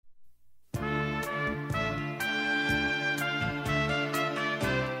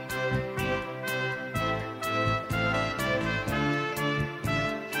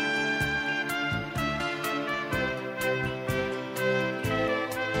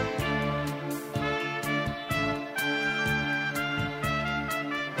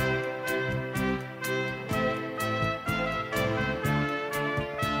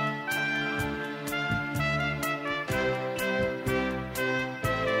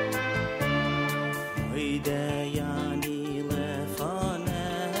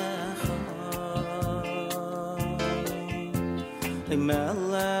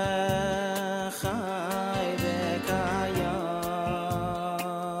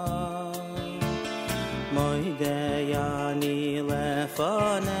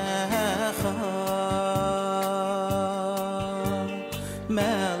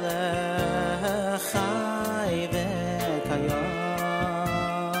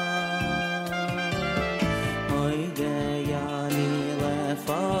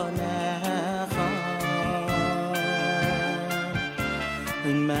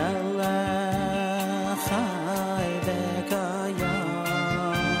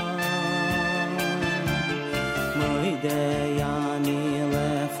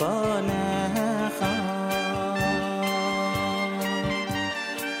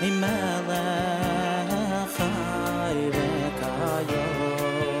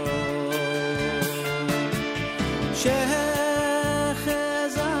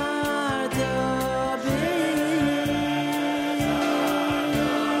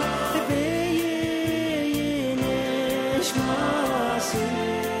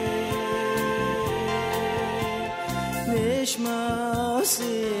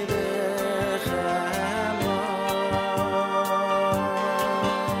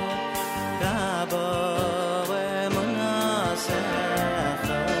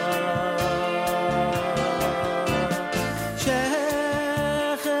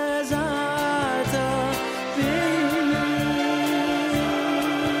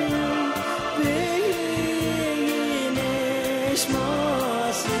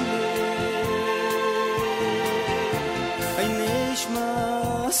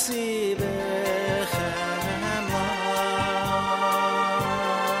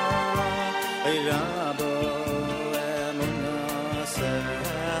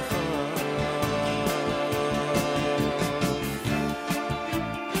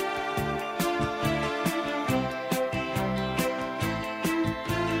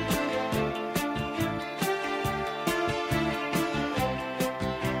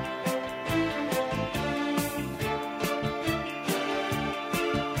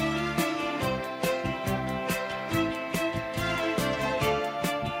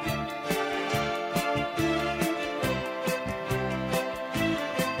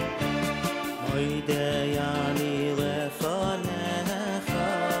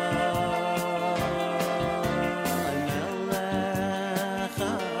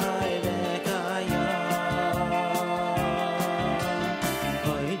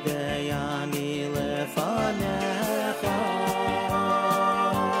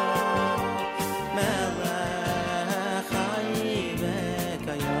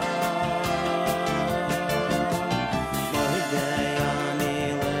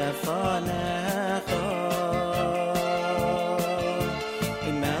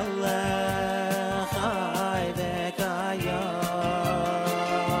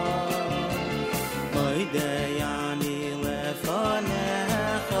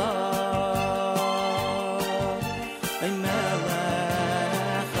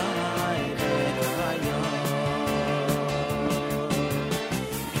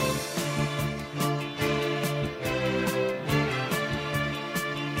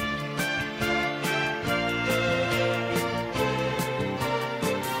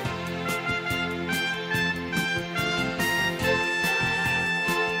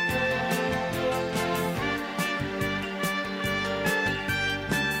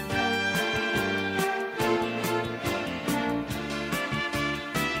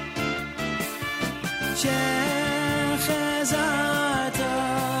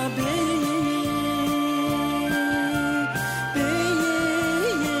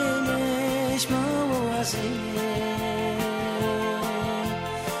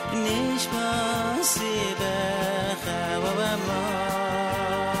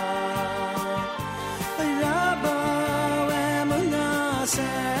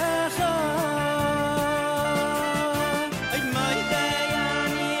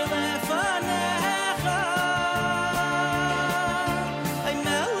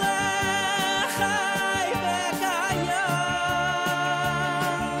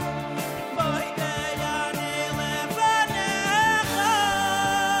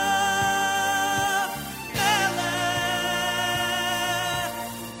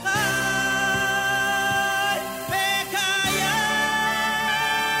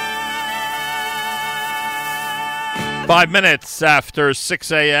Five minutes after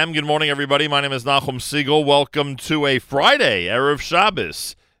 6 a.m. Good morning, everybody. My name is Nachum Siegel. Welcome to a Friday, Erev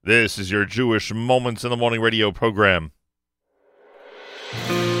Shabbos. This is your Jewish Moments in the Morning radio program.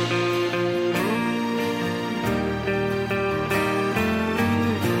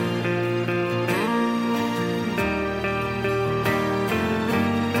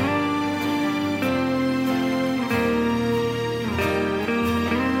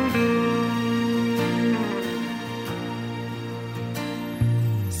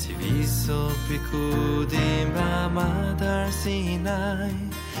 Sinai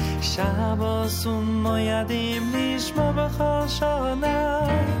Shabbos u'moyadim nishma b'chol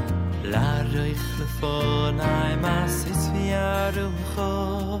shonai L'arich lefonai masis v'yarucho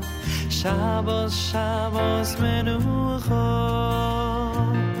Shabbos, Shabbos menucho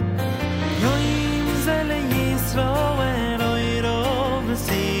Yoim ze leYisrael oiro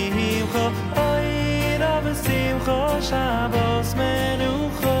v'simcho Oiro v'simcho Shabbos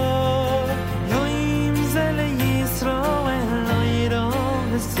menucho Yoim ze leYisrael oiro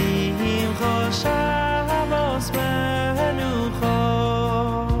v'simcho Shabbos menucho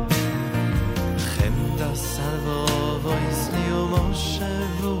Chemdas salvo voice liu Moshe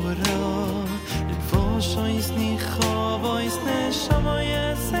v'uro Shois nicho voice neshama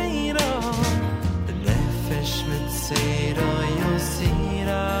yesero Nefesh mitzero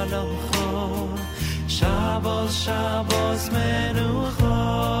yosira locho Shabbos, Shabbos menucho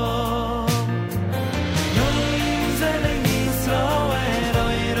Yoim ze leYisrael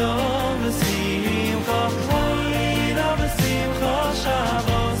oiro v'simcho Oiro v'simcho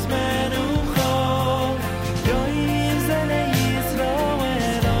Shabbos menucho Yoim ze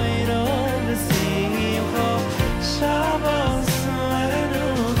leYisrael oiro v'simcho Shabbos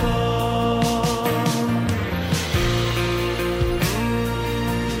menucho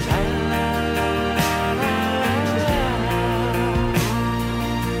La la la la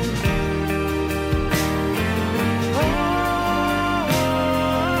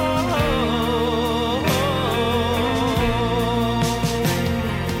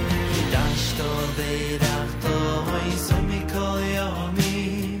Kidashto ve'irachto Oiso mikol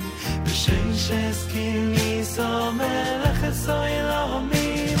yomim B'shem Kiniso melech esoy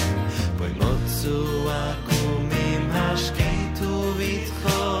lahomim Boi motzu akumim hashketu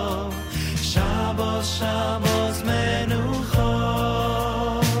vitcho Shabbos, Shabbos menucho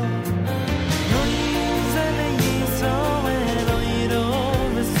Yoim ze leYisrael oiro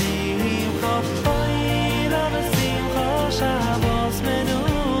v'simcho Oiro v'simcho Shabbos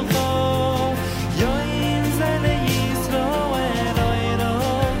menucho Yoim ze leYisrael oiro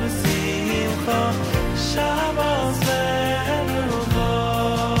v'simcho Shabbos menucho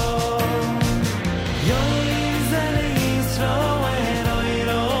Yoim ze leYisrael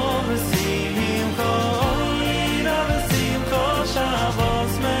oiro v'simcho Oiro v'simcho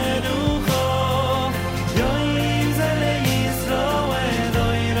Shabbos menucho Yoim ze leYisrael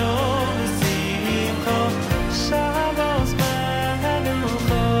oiro v'simcho Shabbos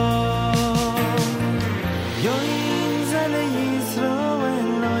menucho Yoim ze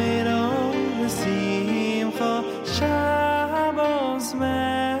leYisrael oiro v'simcho Shabbos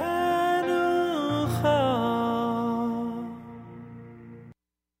menucho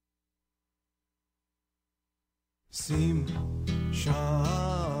Sim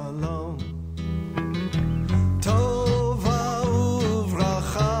Shalom Tova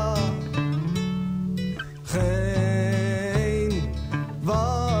uvracha Chen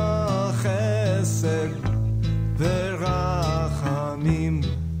v'chesed v'rachamim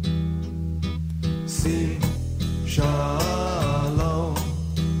Sim Shalom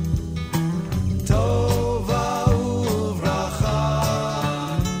Tova uvracha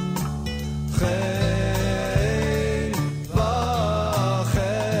Chen v'chesed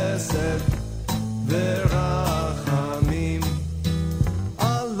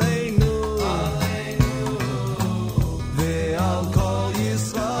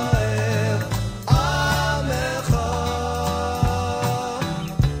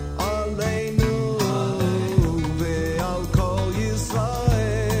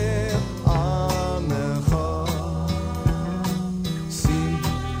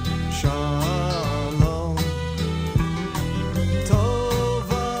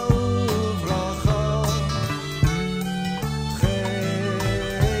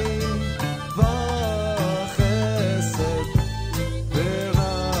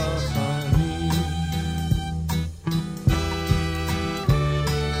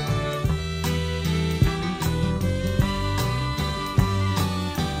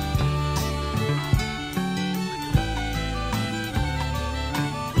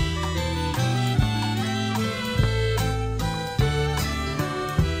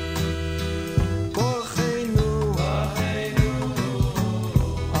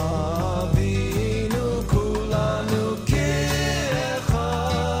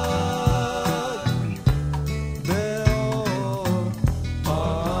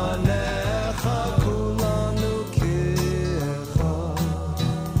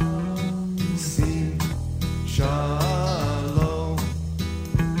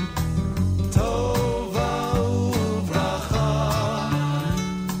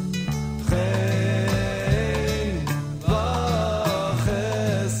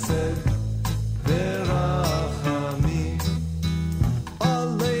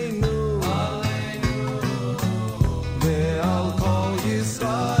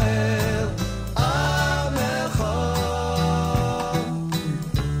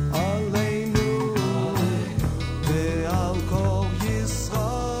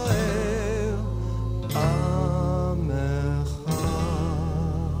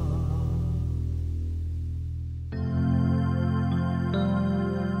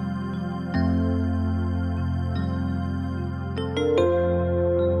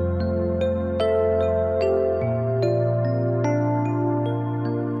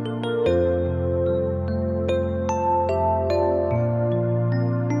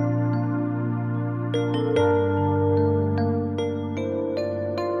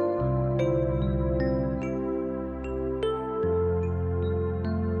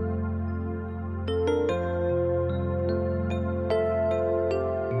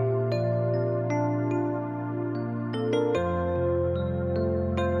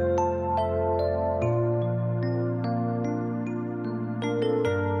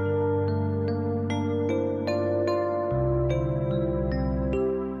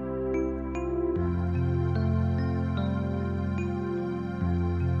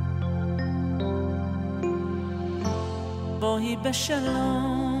בואי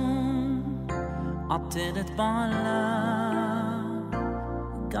בשלום עטרת בעלה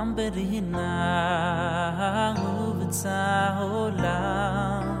גם ברינה ובצהולה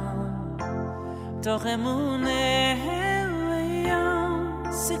תוך אמונה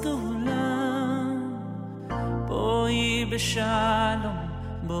ים סגולה בואי בשלום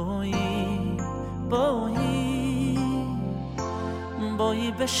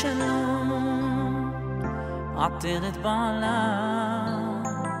בואי בשלום עטרת בעלה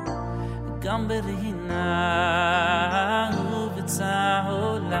גם ברינה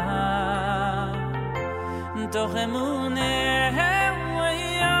ובצהולה תוך אמונה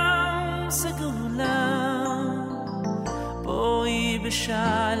ים סגולה בואי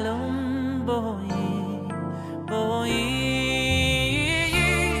בשלום בואי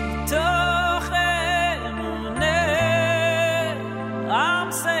תוך אמונה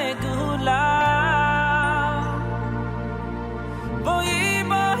ים סגולה בואי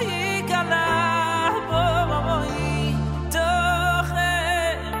כלה בואי תוך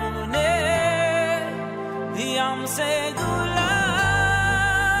אמונה ים סגולה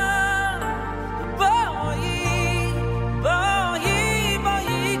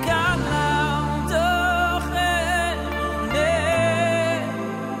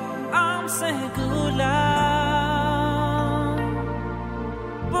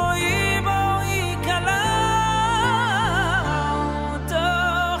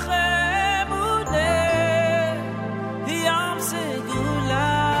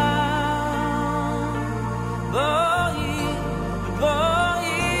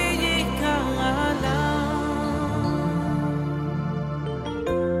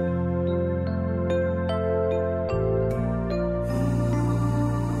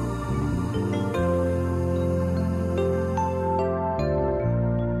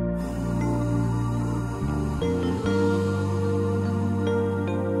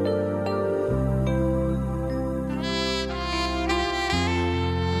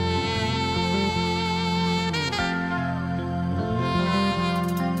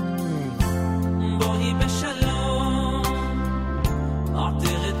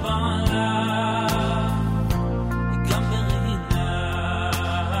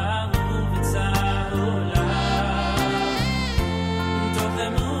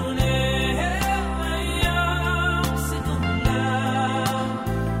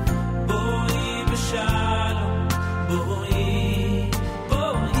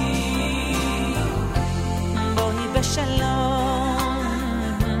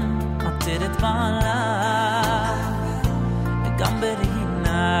עטרת בעלה גם ברינה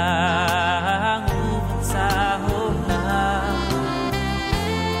ובצהולה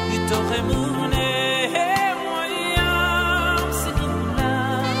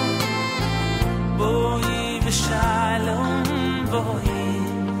Boy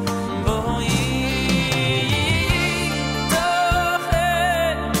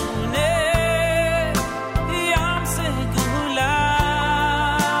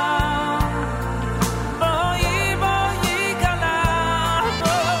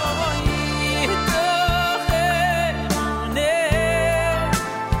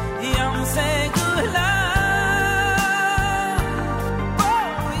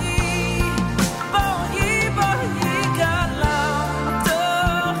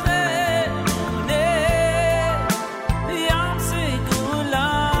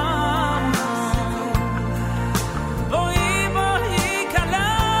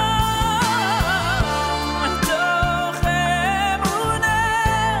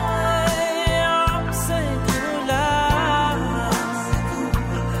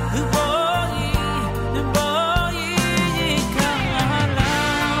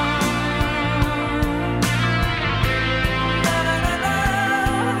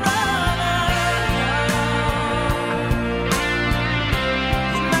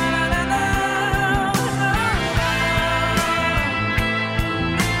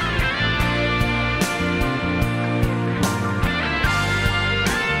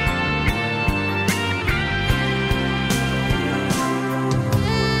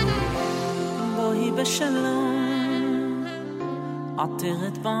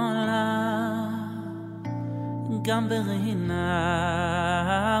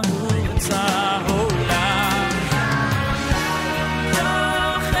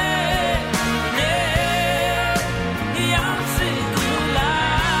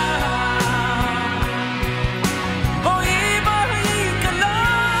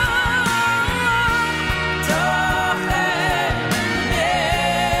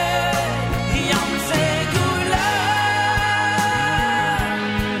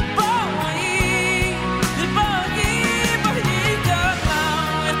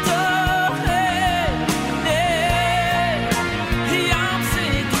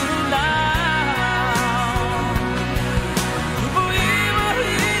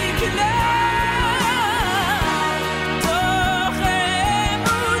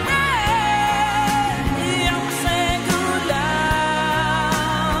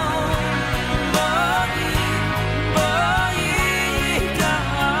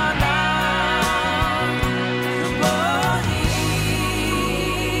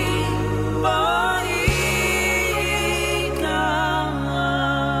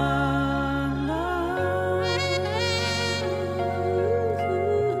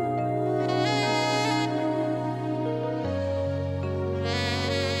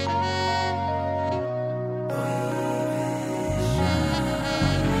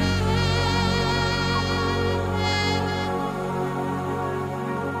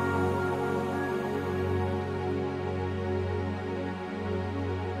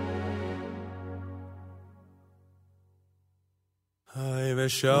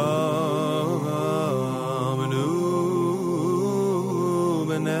ושמנו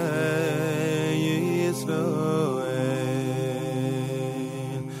בני ישראל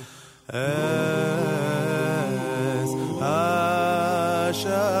אס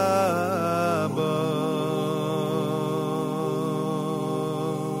השבת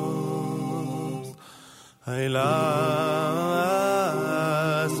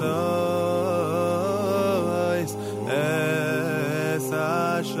הילסויס אס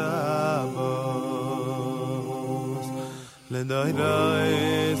השבת לדוי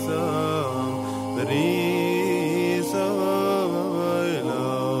דויסום בריסוי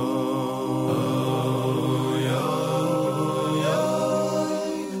לו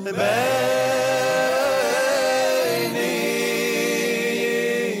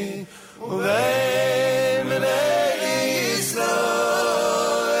ביני ובין בני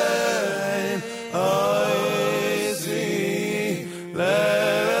ישראל אויסי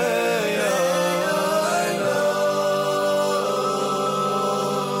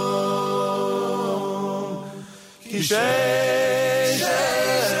ליום כי שש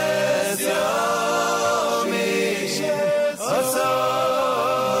יומי עשה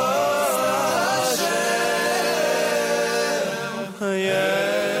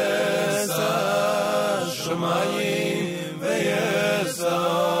יש השמיים ויש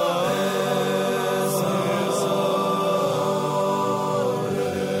הארץ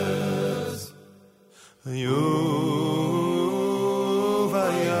יוב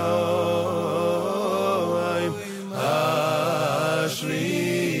היום השרי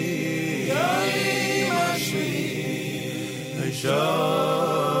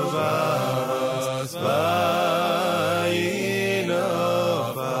שובס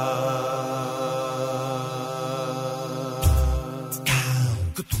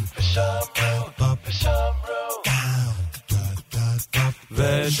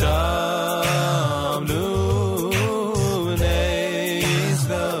ושמנו בני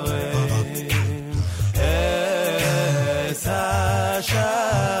ישראל אס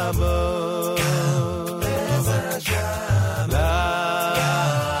השבת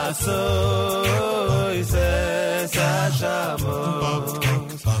לעשויס אס השבת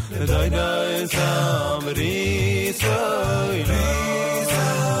לדוי דוי סמריסוי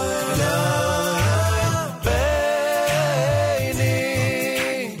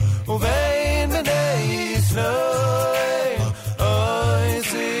ביני ובין בני ישראל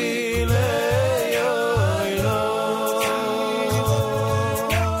אויסי ליום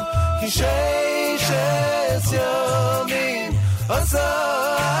כי שש ימים עשה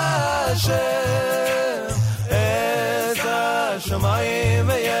השם את השמיים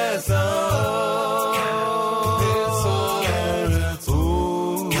ויש הארץ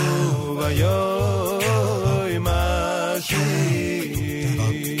וביום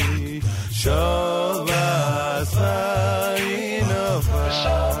השביעי שובס וינופש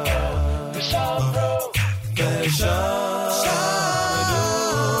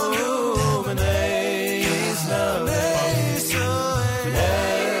ושמנו בני ישראל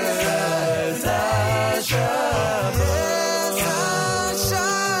אס השבת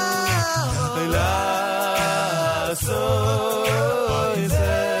לעשויס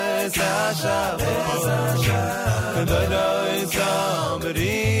אס השבת כדאי דוי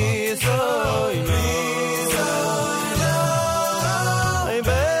סמריסוי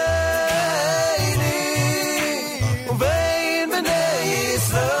ביני ובין בני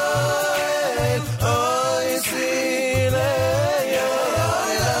ישראל אויסי ליום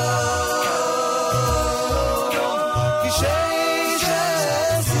כי שש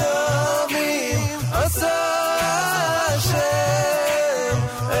ימים עשה השם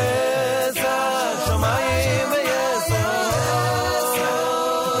את השמיים ויש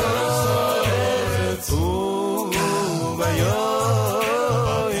הארץ וביום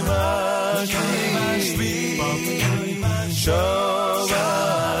השביעי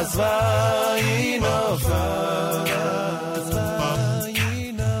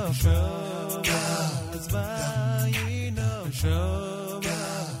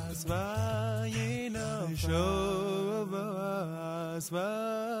שובס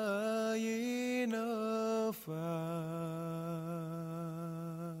וינופש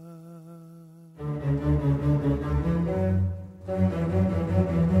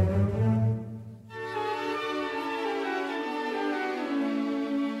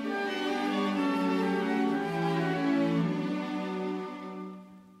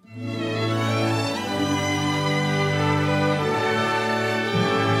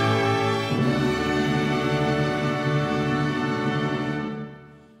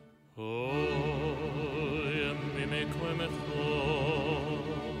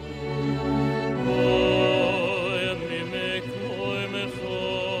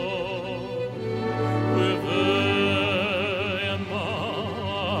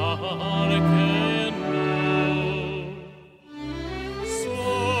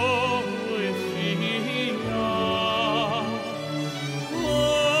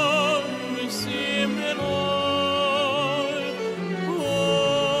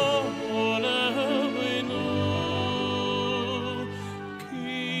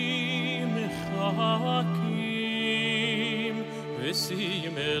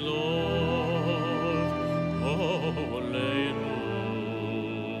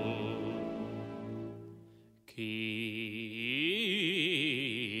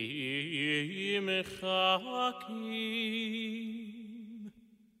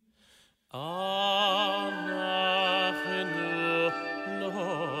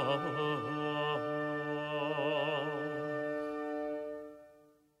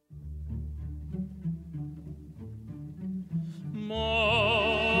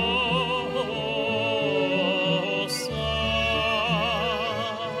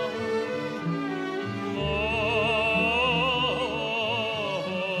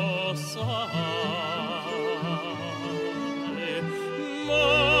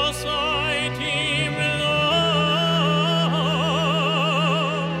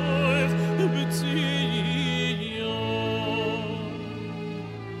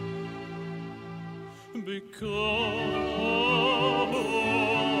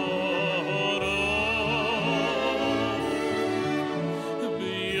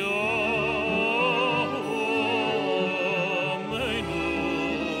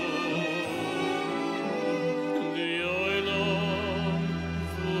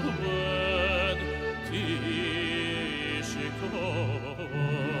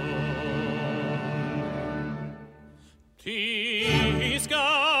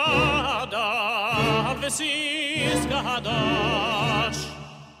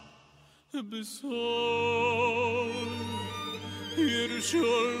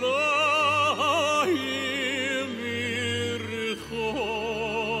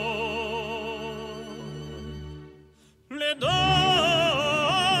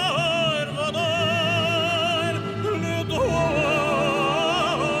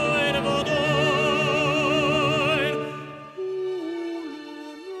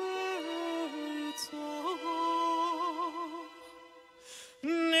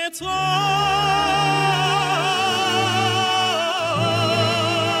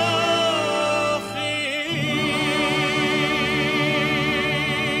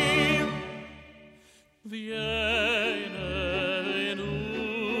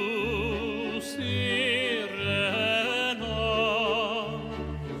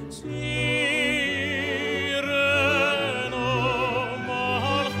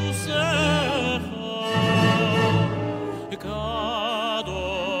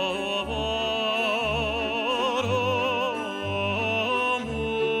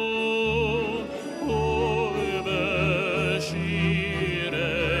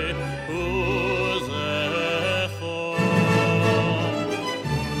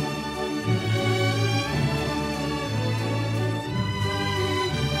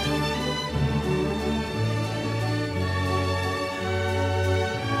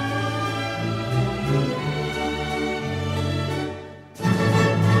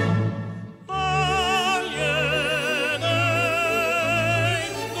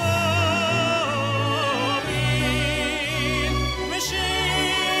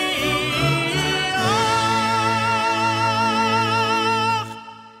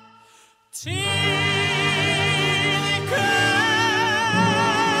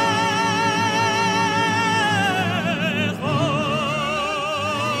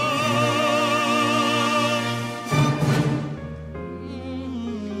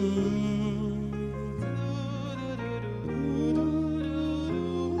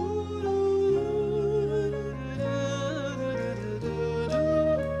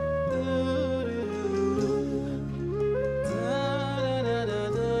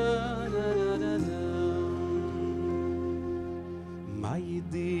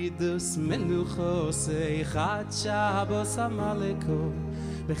Menuchosei Chad Shabbos Amaleko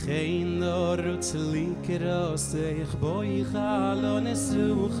B'chein Norutz Likerosei Chboi Chalon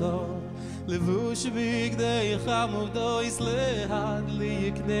Esrucho Levush Bigdei Chamudois Lehad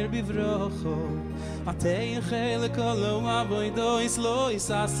Likner Bivrocho Atei Chele Kolo Avoidois Lois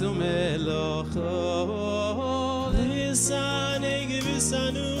Asu Melocho Lisanei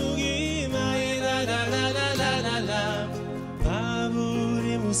Givisanugi Mai la la la la la la la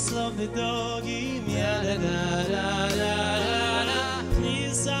Love the doggy, ya da da da da da.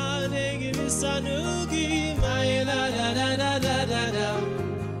 Nisane givisanugi, my la da da da da da da.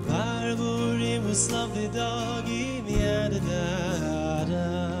 Barburi must love the doggy, ya da da da.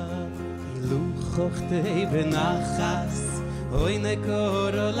 Iluchochte benachas, oine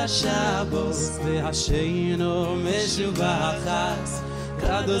koro la Shabbos, ve'asheino meshubachas.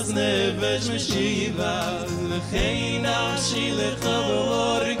 Kados nefesh meshiva L'chein ashi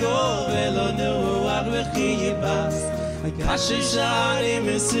lechavorgo Velo nuach v'chibas Kashi shari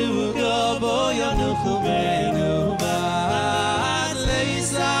mesugo Bo yonuchu benu bad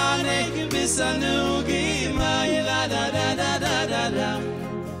Leisa misanugim ay la da da da da da da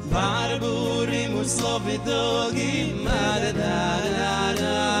barburim uslovidogim ma da da da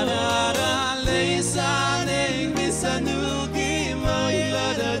da da da leisanem misanugim ay la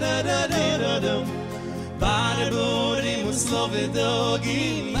da da da da da da barburim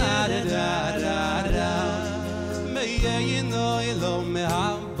uslovidogim ma da da da da meyino ilo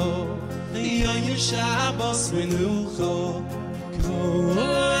mehambo yo Shabbos menucho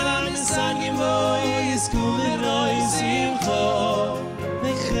Kolam sangim voiz kuleroi simcho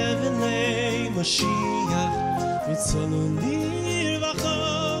Mechevelei Mashiach Mitzonu nirvacho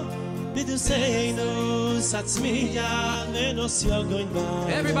Biduseinu satzmiyach Venos yogoin ba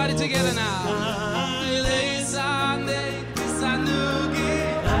Everybody together now. Leisanei Tisanugi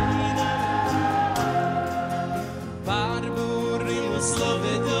Barburim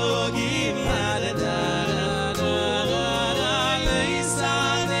uslovedogi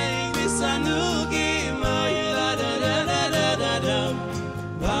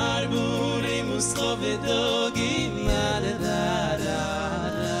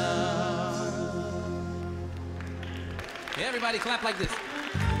Everybody clap like this.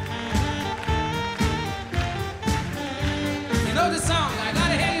 You know the song. I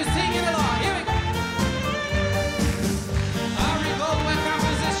gotta hear you singing along. Here we go. Ari Goldwyn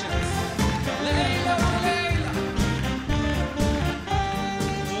compositions. Leila, Leila.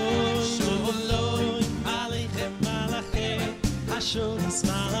 Sholoi Aleichem Malachei Hashonis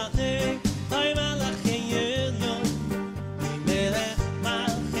Malachei Oy Malachei Elyon Melech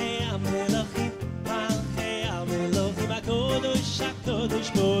Malachei HaMelachim Malachei HaMelochim HaKodosh HaKodosh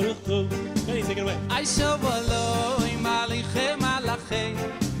Baruch Hu. Benny, take it away. I shall Eloi Malachei Malachei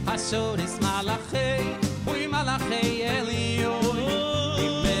Hashoris Malachei Oy Malachei Elyon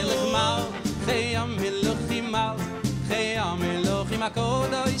Melech Malachei HaMelochim Malachei HaMelochim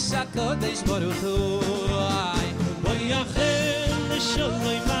HaKodosh HaKodosh Baruch Hu. Boyachem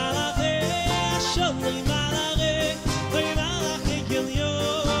Sholoi Malachei Sholoi Malachei Oy Malachei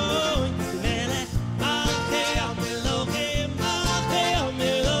Elyon Melech Malachei HaMelochim Malachei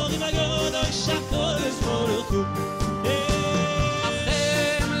HaMelochim HaKodosh HaKodosh Baruch Hu.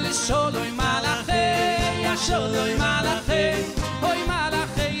 Achem l'sholoi malachei, sholoi malachei, oy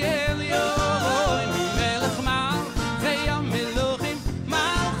malachei elyon, melech malchei hamelochim,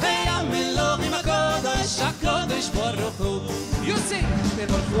 malchei hamelochim hakodesh, hakodesh baruch hu. You sing,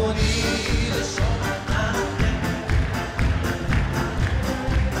 bevorchuni l'sholoi malachei.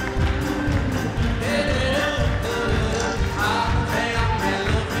 Malchei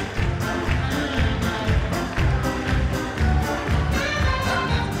hamelochim.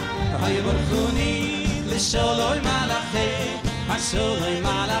 Hayvorchuni l'sholoi malachei, hasholoi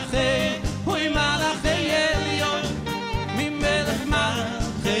malachei, oy malachei elyon, mimelech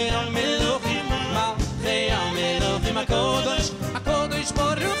malchei hamelochim, malchei hamelochim hakodesh, hakodesh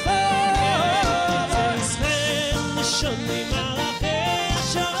baruch hu. Sholoi Malachei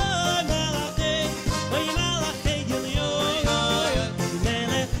Sholoi Malachei Oy Malachei Elyon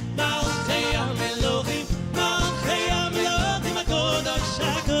Melech Malchei HaMelochim Malchei HaMelochim HaKodosh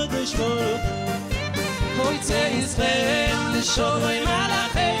HaKodosh Baruch Hu. Hoytze Yisrael l'sholoi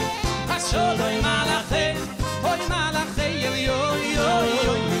malachei, hasholoi malachei, oy malachei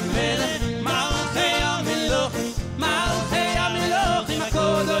elyon, melech malchei hamelochim, malchei hamelochim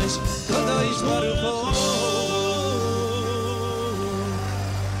hakodesh, kodesh baruch hu.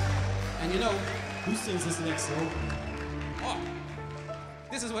 And you know, Who sings this next song? oh,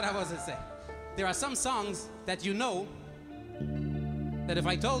 this is what I was to say. There are some songs that you know that if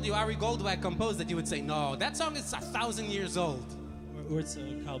I told you Ari Goldwyn composed it, you would say, no, that song is 1,000 years old. Or it's a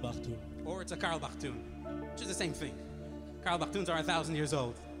Karl Bach tune. Or it's a Karl Bach tune, which is the same thing. Karl Bach tunes are 1,000 years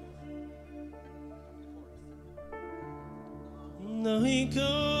old. Nohi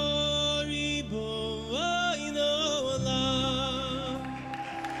kori bo no la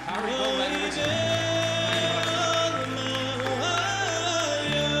Ari Goldwyn original.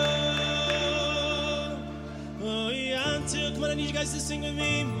 Come on, I need you guys to sing with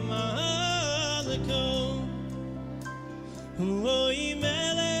me. Malako, Oy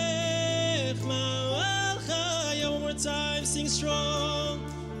Melech Malachai. One more time, sing strong.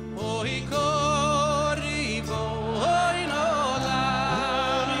 Ohi kori bo oy no la.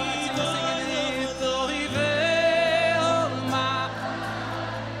 Ohi ve'olma.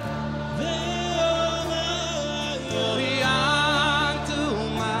 Ohi antu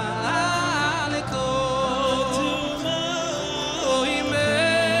malako. Ohi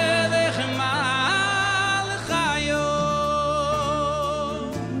melech malchayo.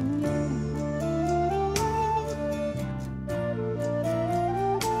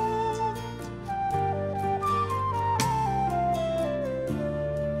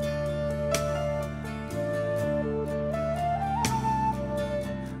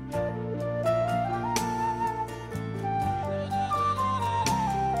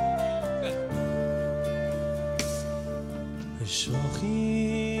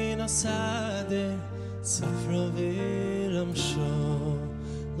 שוכין השדה ספרו ורמשו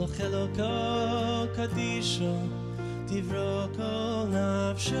לא חלוקו קדישו דברו כל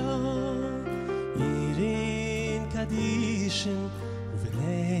נפשו ירין קדישן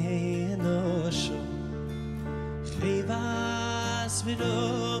ובני אנושו חייבס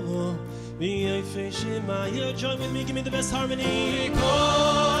ורובו ויופי שמה you join with me give me the best harmony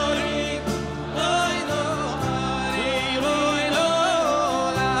Kori Loi Loi Loi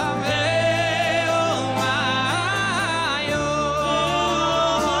Loi Laveo Mayo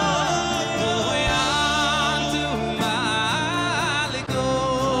Loi Antu Maliko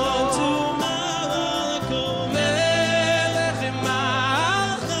Melech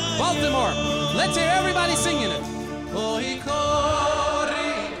Malcha Baltimore, let's hear everybody singing it. Oi Kori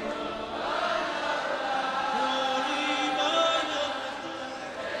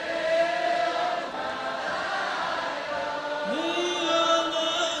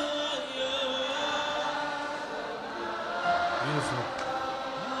Beautiful.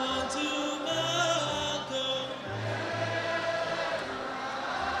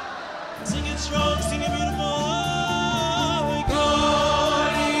 Sing it strong, sing it beautiful. Glory,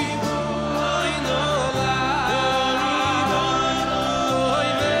 glory, no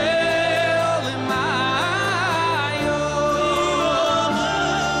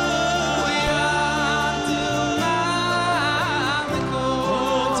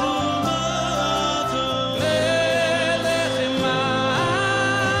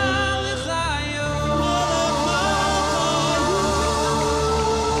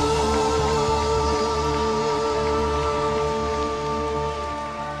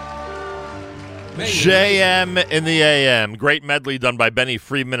JM in the AM. Great medley done by Benny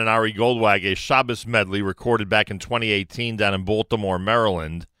Friedman and Ari Goldwag, a Shabbos medley recorded back in 2018 down in Baltimore,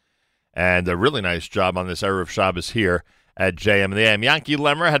 Maryland. And a really nice job on this Erev Shabbos here at JM in the AM. Yankee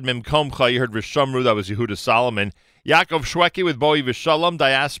Lemmer had Mim Komcha. You heard Vishamru. That was Yehuda Solomon. Yaakov Shweki with Boi Vishalom.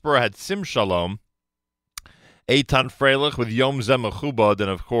 Diaspora had Sim Shalom. Eitan Freilich with Yom Zeh Mechubad.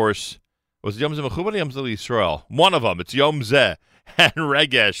 And, of course, was it Yom Zeh Mechubad or Yom Zeh Yisrael? One of them. It's Yom Zeh and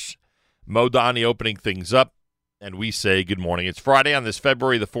Regesh. Modani opening things up, and we say good morning. It's Friday on this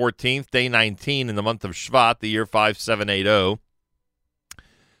February the 14th, day 19 in the month of Shvat, the year 5780.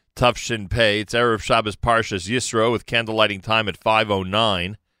 Tufshin Pei. It's Erev Shabbos Parshas Yisro with candlelighting time at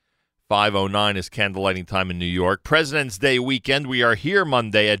 5:09. 5:09 is candlelighting time in New York. President's Day weekend. We are here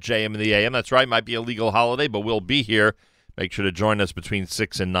Monday at JM in the AM. That's right, might be a legal holiday, but we'll be here. Make sure to join us between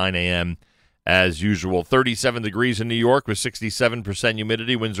 6 and 9 a.m. as usual. 37 degrees in New York with 67%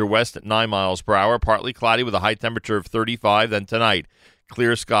 humidity. Winds are west at 9 miles per hour. Partly cloudy with a high temperature of 35. Then tonight,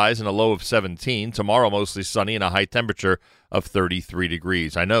 clear skies and a low of 17. Tomorrow, mostly sunny and a high temperature of 33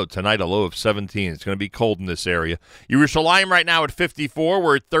 degrees. I know, tonight a low of 17. It's going to be cold in this area. Yerushalayim right now at 54.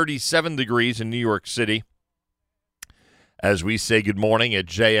 We're at 37 degrees in New York City. As we say good morning at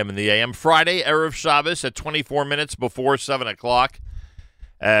JM in the AM. Friday, Erev Shabbos at 24 minutes before 7 o'clock.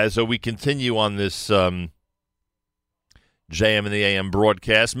 As we continue on this JM in the AM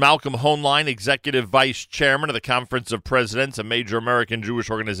broadcast. Malcolm Hoenlein, Executive Vice Chairman of the Conference of Presidents of Major American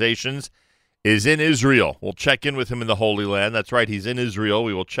Jewish Organizations, is in Israel. We'll check in with him in the Holy Land. That's right, he's in Israel.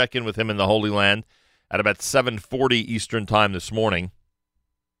 We will check in with him in the Holy Land at about 7:40 Eastern Time this morning.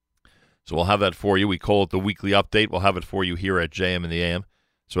 So we'll have that for you. We call it the weekly update. We'll have it for you here at JM in the AM.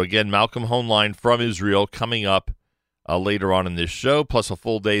 So again, Malcolm Hoenlein from Israel coming up later on in this show, plus a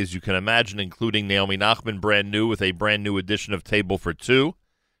full day, as you can imagine, including Naomi Nachman, brand new, with a brand new edition of Table for Two.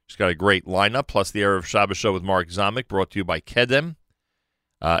 She's got a great lineup, plus the Erev Shabbos show with Mark Zamek, brought to you by Kedem.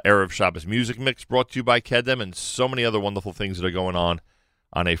 Erev Shabbos Music Mix, brought to you by Kedem, and so many other wonderful things that are going on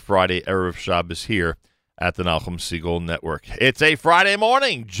a Friday Erev Shabbos here at the Nachum Segal Network. It's a Friday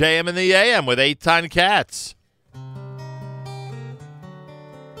morning, JM in the AM with Eitan Katz.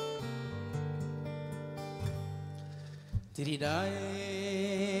 Diddy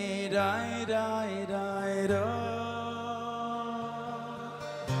die, die, die, die, do.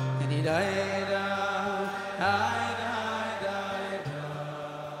 Diddy die, die, die, die, do.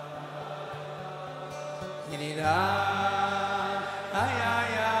 Diddy die, ay,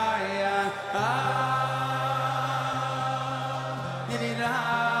 ay, ay, ay, ah. Diddy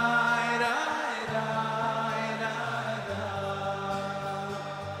die, die, die, die, die.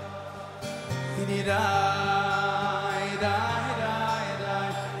 Diddy die.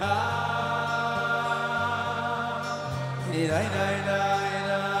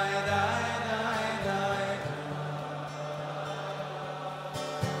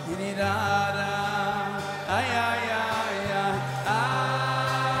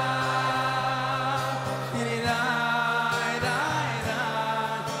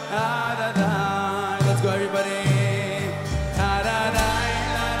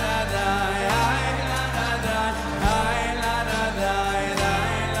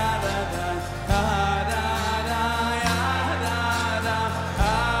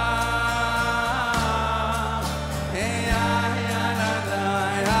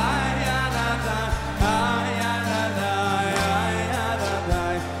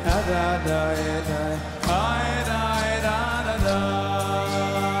 Let's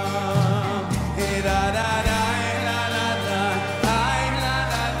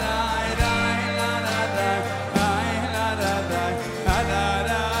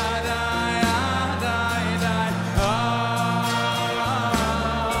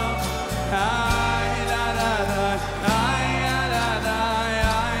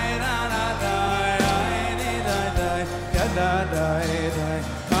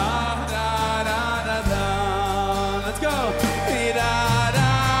go.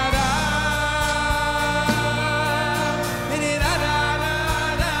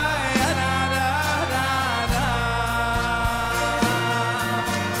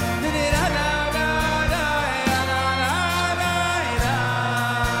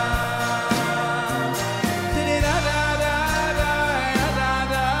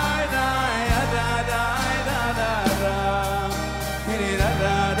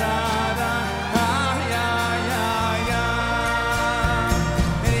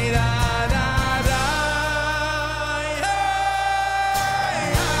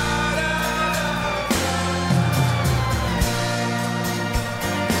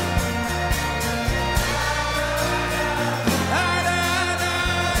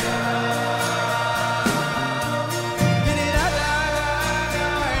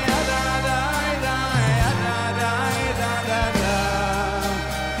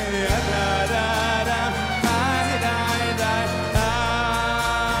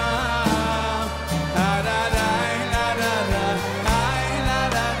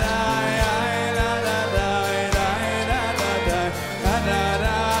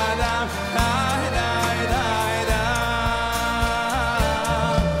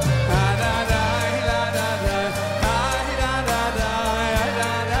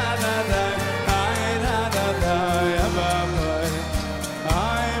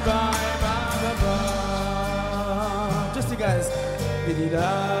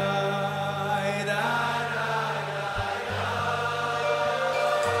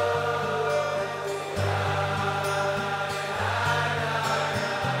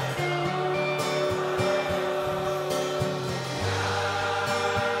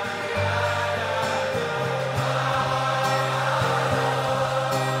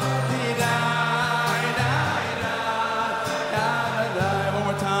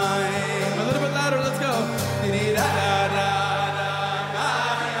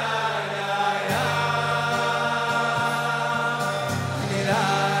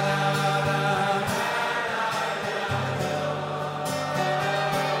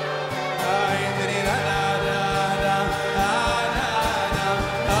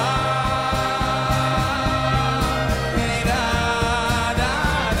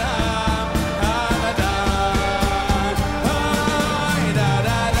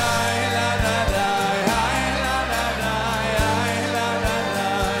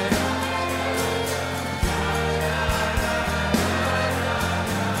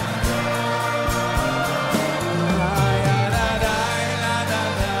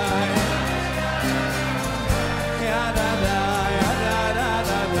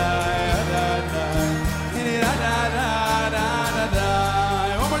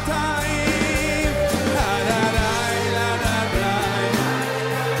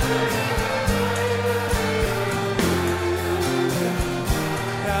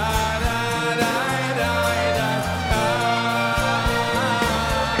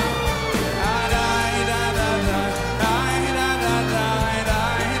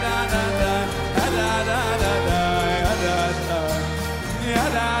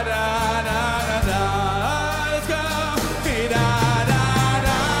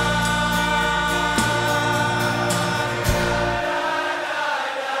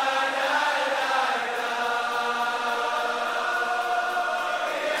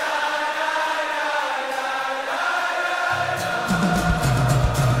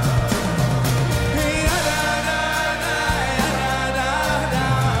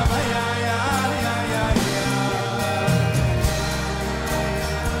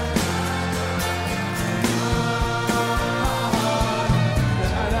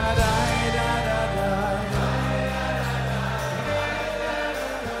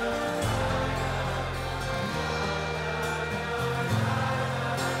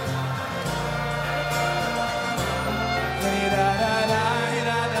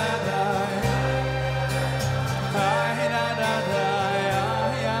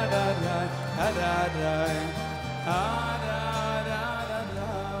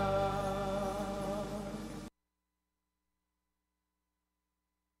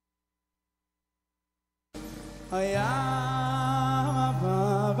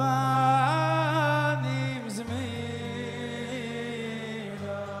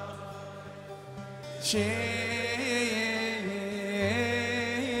 I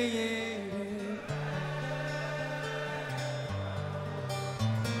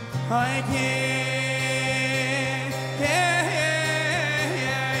can't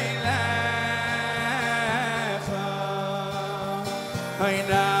laugh. I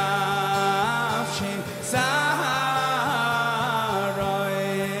nafshi sarai.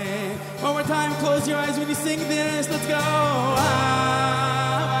 One more time, close your eyes when you sing this. Let's go.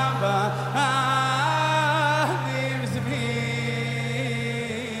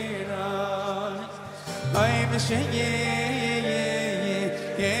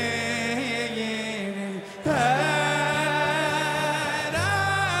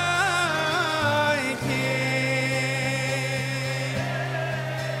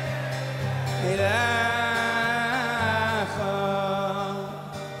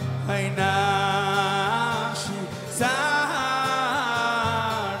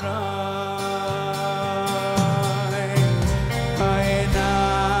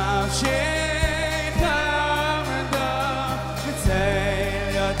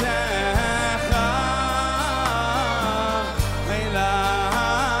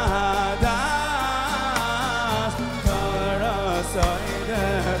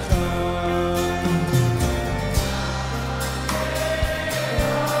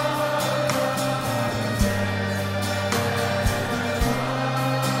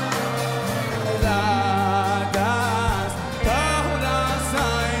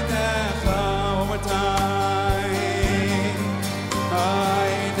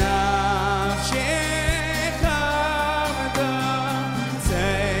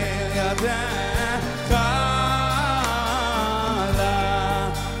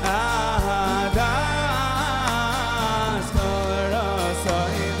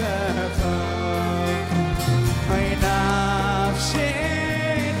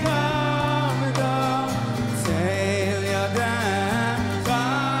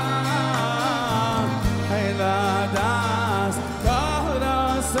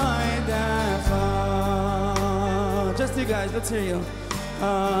 Just you guys, let's hear you.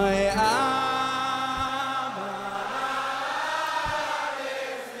 I am.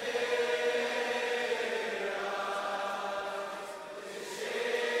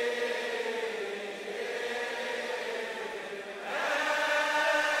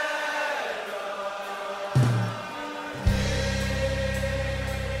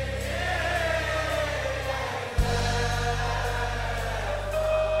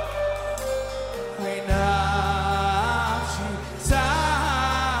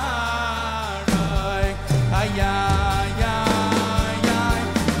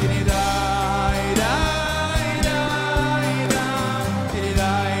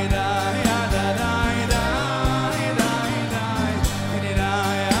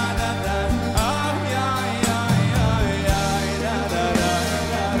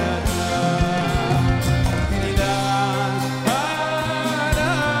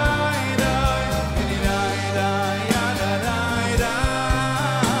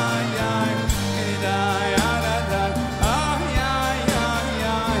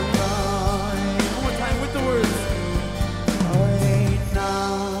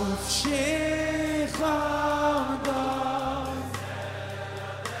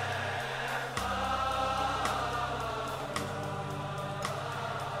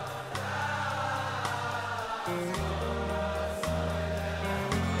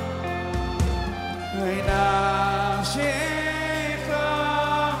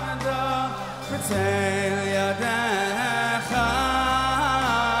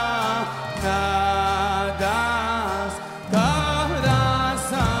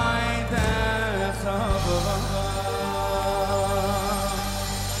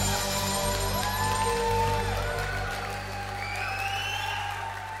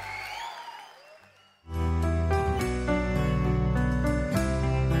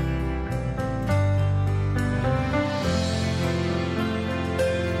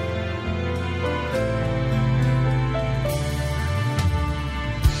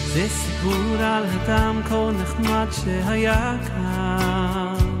 זה סיפור על אדם כה נחמד שהיה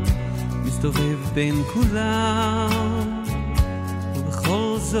כאן, מסתובב בין כולם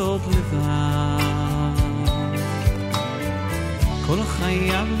ובכל זאת לבד. כל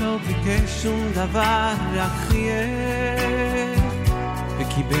חייו לא ביקש שום דבר, רק חייך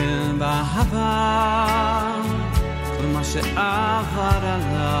וקיבל באהבה כל מה שעבר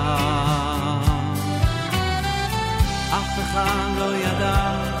עליו. אף אחד לא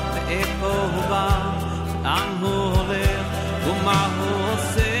ידע מאיפה הוא בא, לאן הוא הולך ומה הוא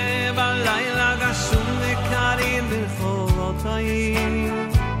עושה בלילה גשום וקרים ברחובות העיר.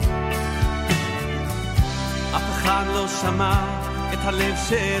 שמע את הלב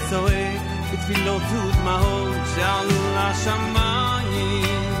שזועק בתפילות ודמעות שעלו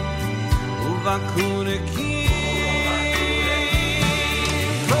לשמיים ובקעו נקיים.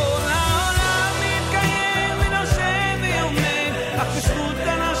 כל העולם מתקיים ונושם ועומד אך בזכות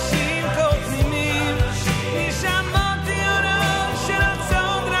אנשים כה פנימיים. נשמות יונות של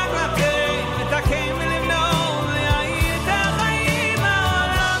הצעות רק לתת לתקן ולבנות להאיר את החיים.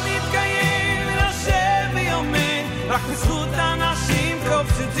 העולם מתקיים ונושם ועומד רק בזכות אנשים כה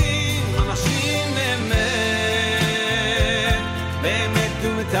פשוטים. אנשים באמת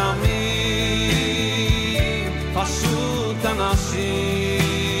ומתאמים, פשוט אנשים.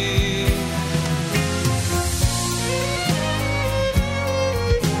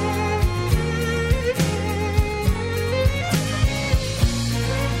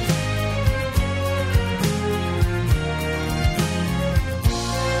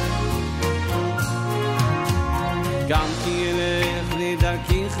 גם כי אלך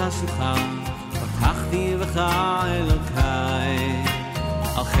לדרכי חשוכה פתחתי בך אלוקיי,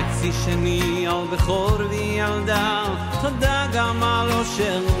 על חצי שני, על בכור וילדה, תודה גם על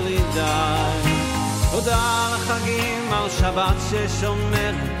אושר בלי די. תודה על החגים, על שבת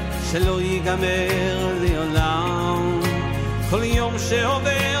ששומר, שלא ייגמר לעולם. כל יום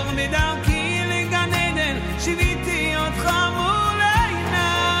שעובר בדרכי לגן עדן, שיוויתי אותך מול עיניי.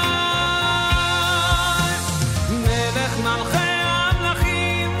 מלך מלכי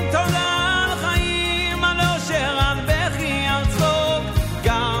המלכים, תודה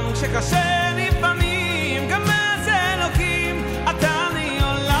שקשה לפעמים, גם אז אלוקים, אתה לי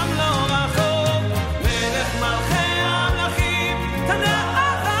עולם לא רחוק. מלך מלכי המלכים, תודה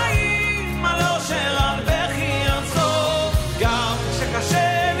החיים, על אושר על בכי ארצות. גם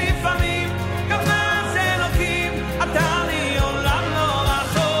שקשה לפעמים, גם אז אלוקים, אתה לי עולם לא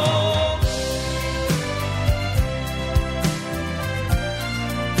רחוק.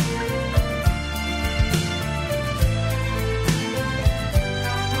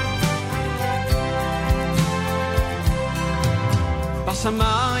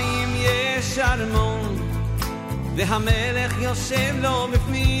 בשמיים יש ארמון והמלך יושב לו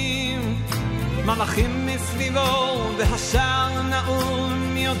בפנים, מלאכים מסביבו והשער נעול,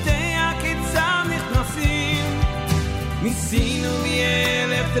 מי יודע כיצד נכנסים. ניסינו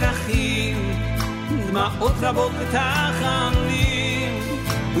באלף דרכים, דמעות רבות בתחנונים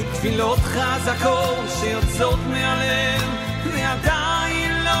ותפילות חזקות שיוצאות מהלב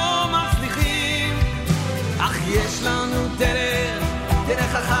ועדיין לא מצליחים. אך יש לנו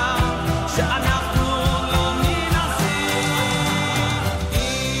דרך אחת שאנחנו לא מנסים.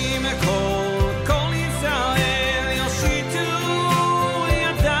 עם כל ישראל יושיטו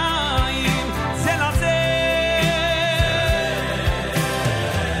ידיים זה לזה,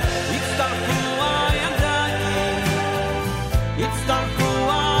 יצטרפו הידיים, יצטרפו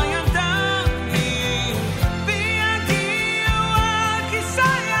הידיים ויגיעו עד כיסא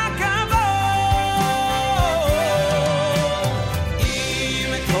הכבוד.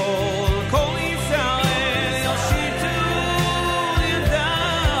 כל ישראל יושיטו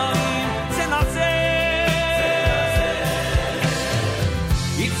ידיים זה לזה,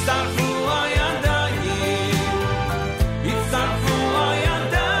 יצטרפו הידיים, יצטרפו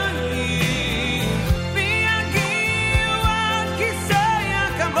הידיים ויגיעו עד כיסא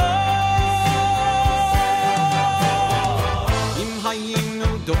הכבוד. אם היינו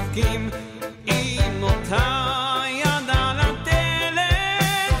דופקים עם אותה יד על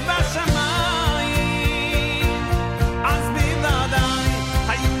הדלת בשמיים, אז בוודאי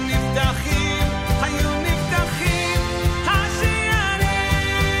היו נפתחים השערים.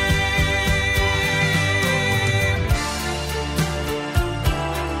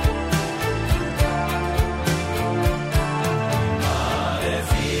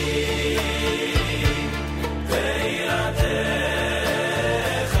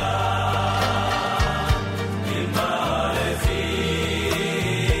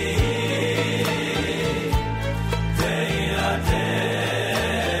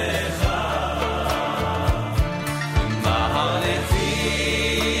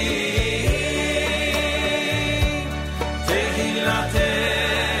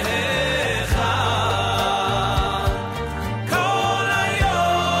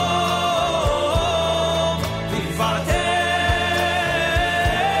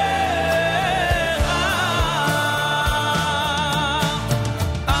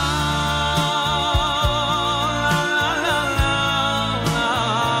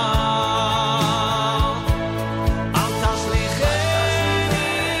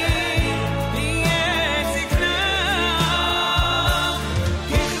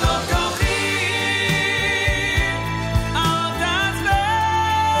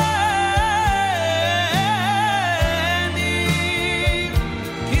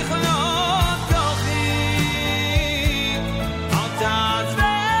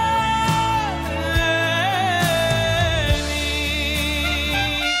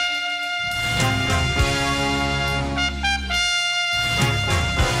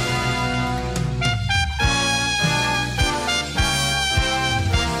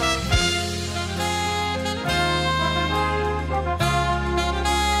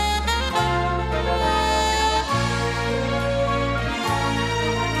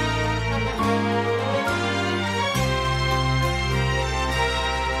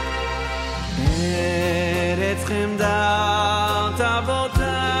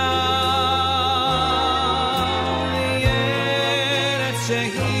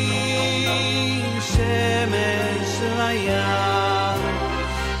 שמש לים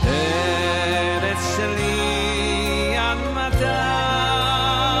ארץ שלי אדמתה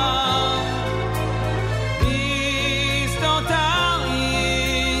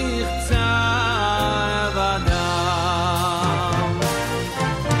בשדותייך צר ודם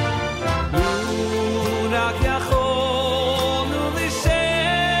לו רק יכולנו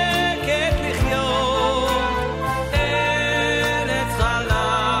בשקט לחיות ארץ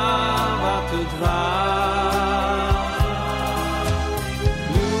חלב ודבש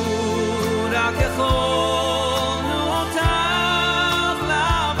לו רק יכולנו אותך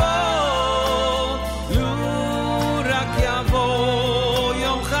לעבוד לו רק יבוא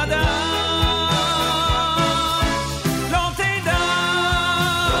יום חדש לא תדע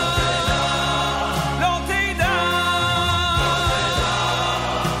לא תדע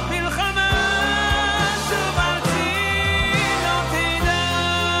מלחמה שוב ארצי לא תדע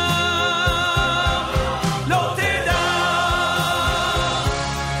לא תדע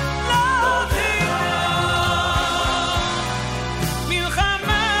לא תדע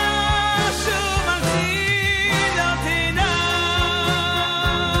מלחמה שוב ארצי לא תדע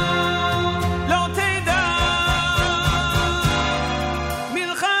לא תדע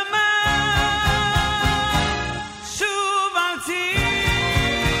מלחמה שוב ארצי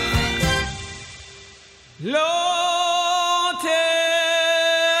לא תדע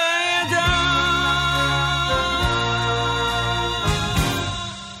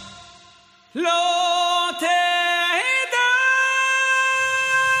לא תדע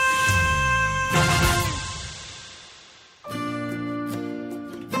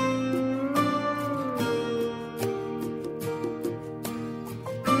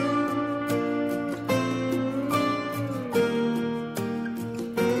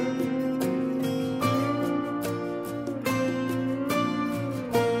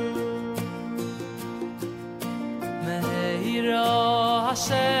Meheiro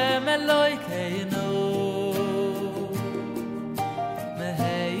Hashem Elokeinu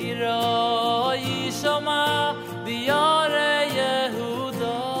Meheiro Yishoma B'yarei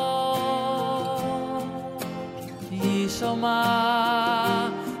Yehuda Yishoma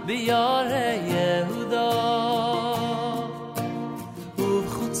B'yarei Yehuda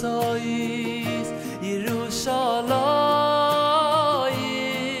U'v'chutzois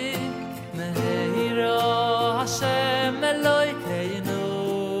Yerushalayim Meheiro Hashem Elokeinu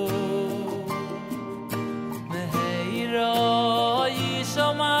Meheiro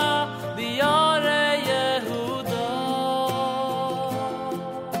Yishoma B'yarei Yehuda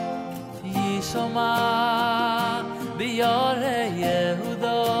Yishoma B'yarei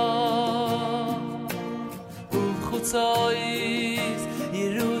Yehuda U'v'chutzois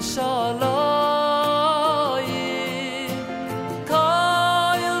Yerushalayim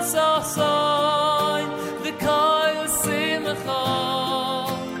Koil Sasai V'koil Simcha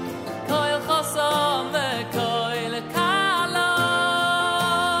Koil Chasam V'koil Kala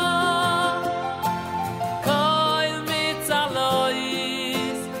Koil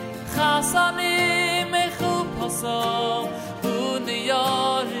Mitzalois Chasanim Mechupasom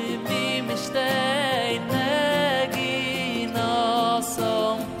U'niyarim Mishtei Neginasom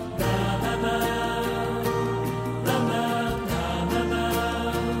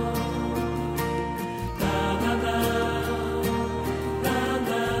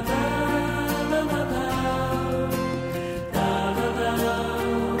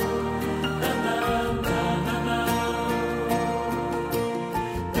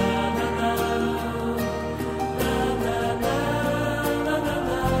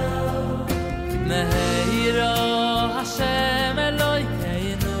Meheiro Hashem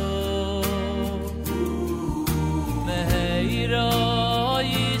Elokeinu Meheiro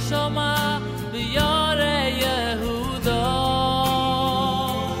Yishoma B'yarei Yehuda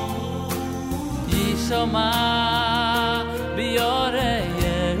Yishoma B'yarei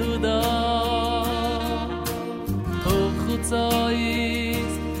Yehuda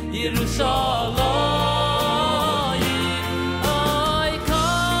U'v'chutzois Yerushalayim Oy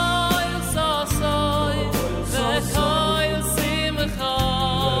koil sasai V'koil simcha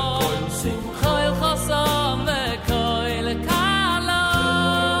Koil chasam V'koil kala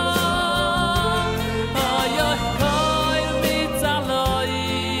Oy koil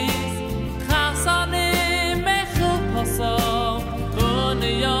mitzalois Chasanim mechupasom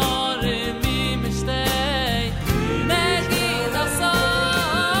U'niyarim mishtei Neginasom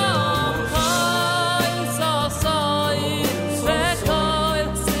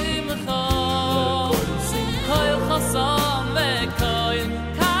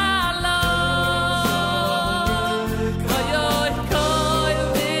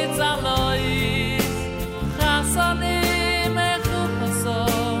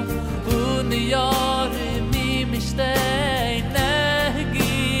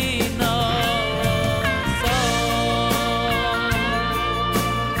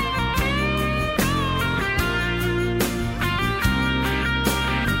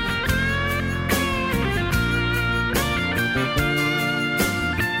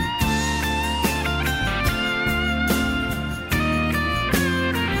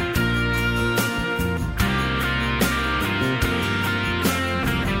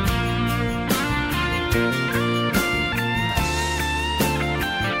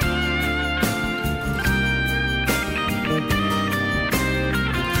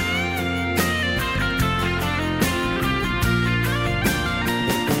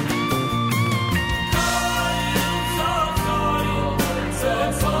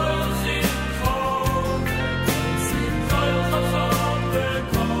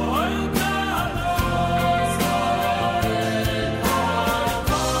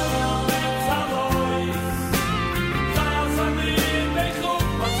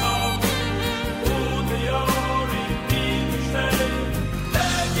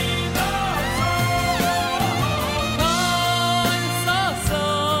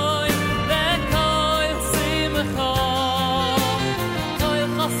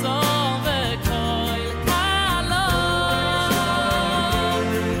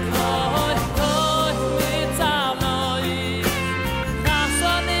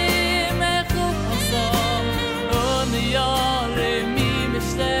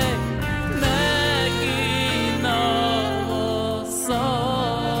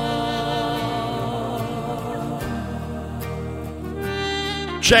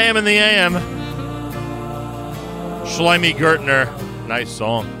JM in the AM. Shlomi Gertner. Nice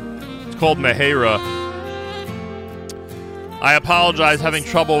song. It's called Mehera. I apologize, having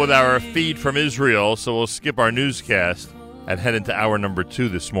trouble with our feed from Israel, so we'll skip our newscast and head into hour number 2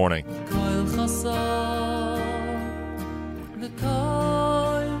 this morning.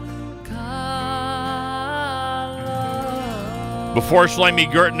 Before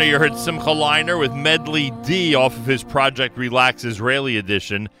Shlomi Gertner, you heard Simcha Leiner with Medley D off of his Project Relax Israeli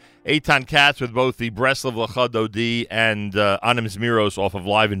edition. Eitan Katz with both the Breslov Lecha Dodi and Anim Zmiros off of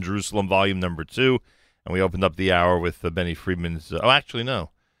Live in Jerusalem, volume number 2. And we opened up the hour with Benny Friedman's...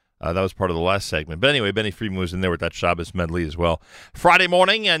 that was part of the last segment. But anyway, Benny Friedman was in there with that Shabbos medley as well. Friday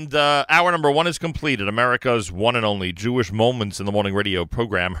morning, and hour number 1 is completed. America's one and only Jewish Moments in the Morning radio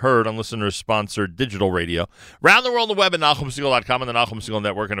program, heard on listeners-sponsored digital radio. Around the world on the web at NachumSegal.com and the Nachum Segal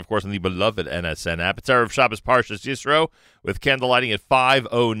Network, and of course on the beloved NSN app. It's Erev Shabbos Parshas Yisro with candlelighting at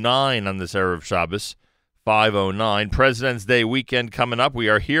 5:09 on this Erev Shabbos. 5:09. President's Day weekend coming up. We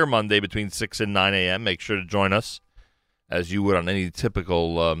are here Monday between 6 and 9 a.m. Make sure to join us, as you would on any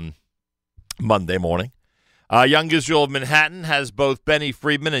typical Monday morning. Young Israel of Manhattan has both Benny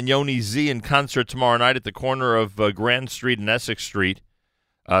Friedman and Yoni Z in concert tomorrow night at the corner of Grand Street and Essex Street,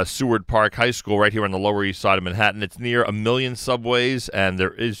 Seward Park High School, right here on the Lower East Side of Manhattan. It's near a million subways, and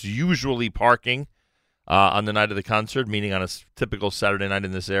there is usually parking on the night of the concert, meaning on a typical Saturday night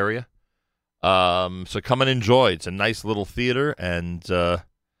in this area. So come and enjoy. It's a nice little theater, and you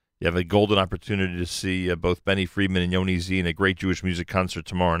have a golden opportunity to see both Benny Friedman and Yoni Z in a great Jewish music concert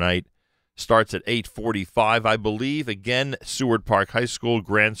tomorrow night. Starts at 8:45, I believe. Again, Seward Park High School,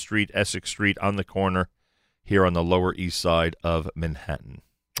 Grand Street, Essex Street, on the corner here on the Lower East Side of Manhattan.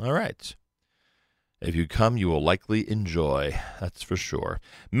 All right. If you come, you will likely enjoy. That's for sure.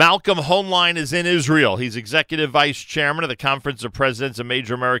 Malcolm Hoenlein is in Israel. He's Executive Vice Chairman of the Conference of Presidents of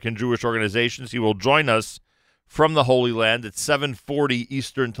Major American Jewish Organizations. He will join us from the Holy Land at 7:40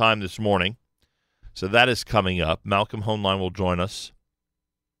 Eastern Time this morning. So that is coming up. Malcolm Hoenlein will join us,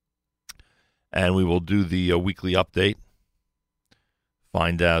 and we will do the weekly update,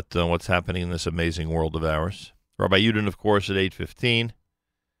 find out what's happening in this amazing world of ours. Rabbi Yudin, of course, at 8:15,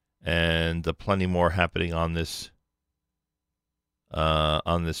 and plenty more happening on this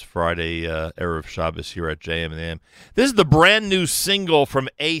Friday, Erev Shabbos here at JM and the AM. This is the brand new single from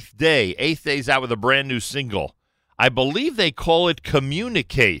Eighth Day. Eighth Day's out with a brand new single. I believe they call it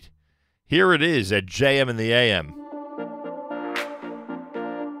Communicate. Here it is at JM and the AM.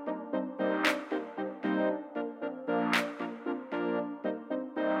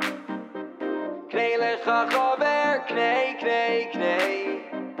 Knei lecha chaver, knei, knei, knei.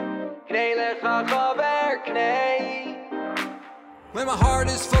 Knei lecha chaver, knei. When my heart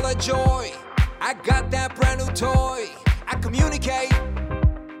is full of joy, I got that brand new toy. I communicate.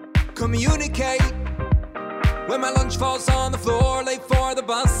 When my lunch falls on the floor, late for the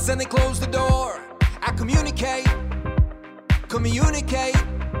bus and they close the door, I communicate.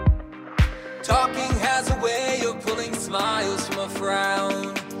 Talking has a way of pulling smiles from a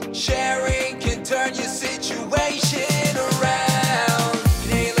frown. Sharing can turn your situation around.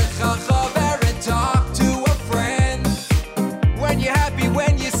 Knei lecha chaver and talk to a friend. When you're happy,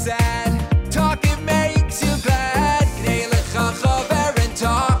 when you're sad, talking makes you glad. Knei lecha chaver and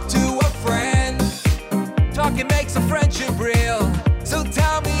talk to a friend. Talking makes a friendship real. So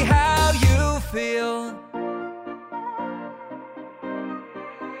tell me how you feel.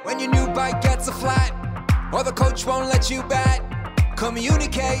 When your new bike gets a flat, or the coach won't let you bat,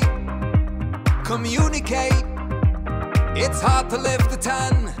 communicate. It's hard to lift a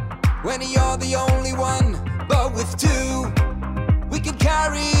ton when you're the only one, but with two, we can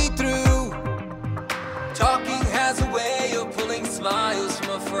carry through. Talking has a way of pulling smiles from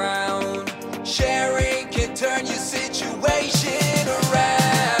a frown. Sharing can turn your situation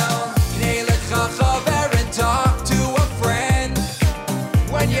around. Knei lecha chaver and talk to a friend.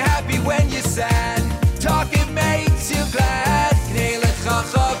 When you're happy, when you're sad, talking makes you glad. Knei lecha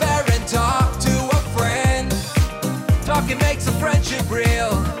chaver and talk to a friend. Talking makes a friendship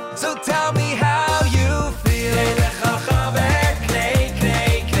real. So tell me how you feel. Knei lecha chaver, knei,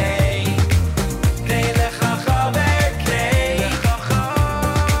 knei, knei. Knei lecha chaver, knei.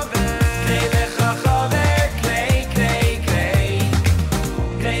 Knei lecha chaver, knei, knei, knei.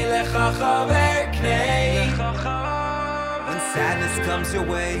 Knei lecha chaver, knei. When sadness comes your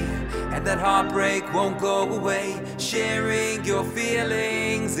way and that heartbreak won't go away, sharing your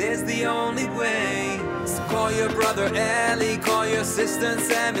feelings is the only way. So call your brother Ellie, call your sister in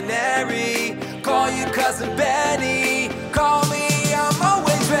seminary, call your cousin Betty, call me, I'm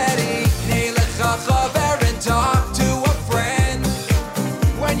always ready. Knei lecha chaver and talk to a friend.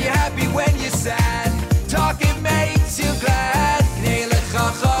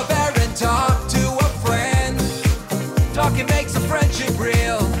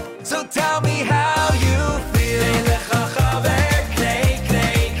 So tell me how you feel. Knei lecha chaver, knei,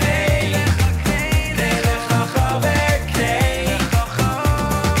 knei, knei. Knei lecha chaver, knei.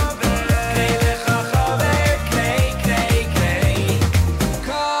 Knei lecha chaver, knei, knei, knei.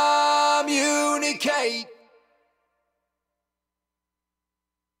 Communicate.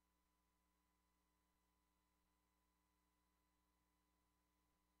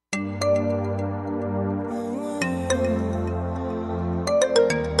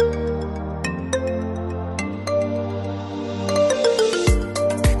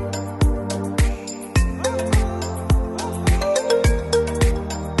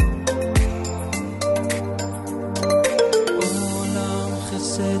 עולם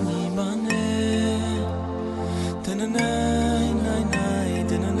חסד ייבנה, תנני נאי נאי,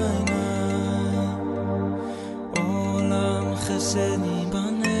 תנני נאי. עולם חסד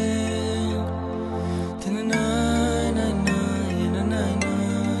ייבנה, תנני נאי נאי, תנני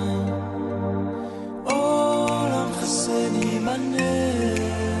נאי. עולם חסד ייבנה,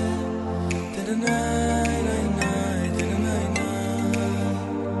 תנני נאי נאי, תנני נאי.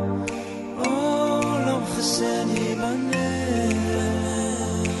 עולם חסד ייבנה,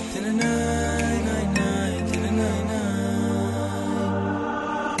 תנני נאי נאי, תנני נאי.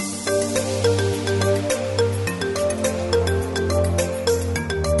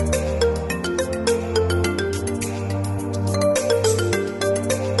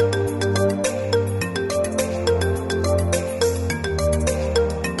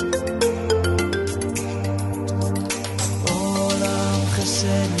 עולם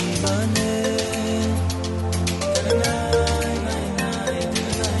חסד ייבנה, תנני נאי נאי,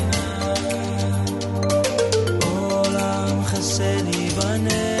 תנני נאי. עולם חסד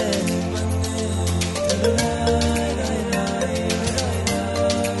ייבנה, תנני נאי נאי, תנני נאי.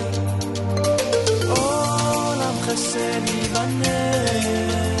 עולם חסד ייבנה,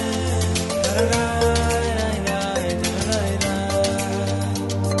 תנני נאי נאי, תנני נאי.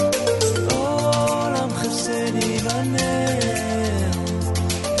 עולם חסד ייבנה,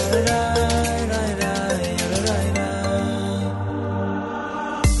 תנני נאי נאי, תנני נאי.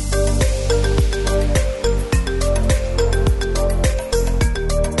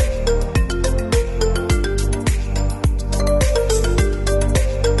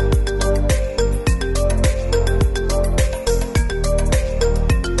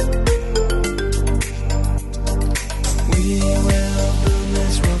 We will build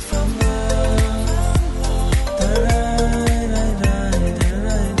this world from love. Ta-da-da-da-da,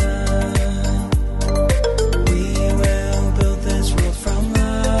 ta-da-da-da. We will build this world from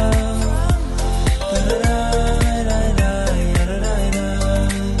love. Ta-da-da-da-da, ta-da-da-da.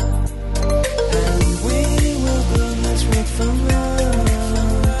 And we will build this world from love.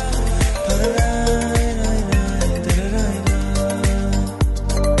 Ta-da-da-da-da, ta-da-da-da.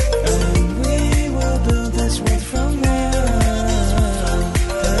 And we will build this world from love.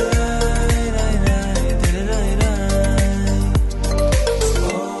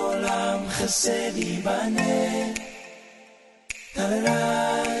 עולם חסד ייבנה,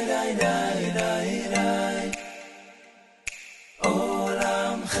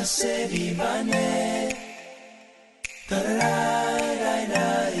 עולם חסד ייבנה,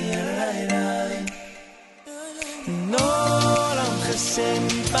 עולם חסד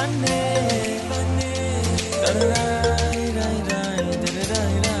ייבנה,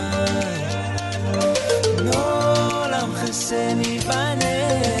 עולם חסד ייבנה.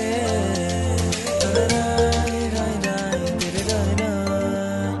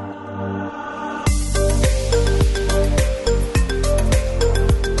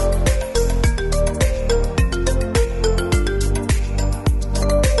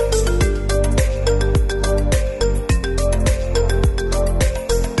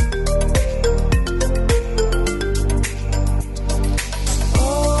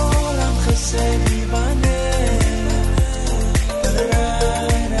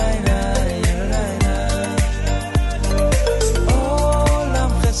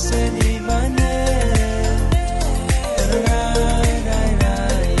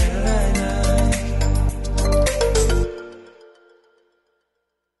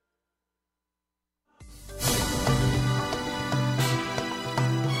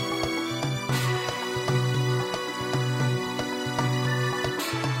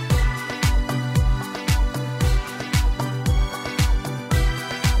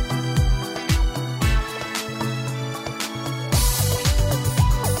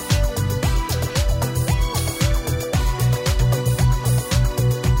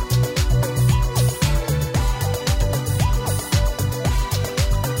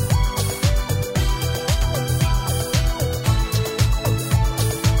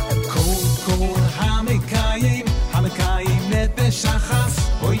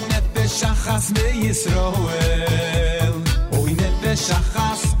 Yisroel. Oy nefesh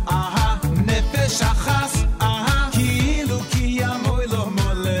achas, aha, nefesh achas, aha, kilu ki amoy lo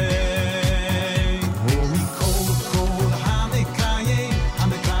molei. Oy kol hamekayim,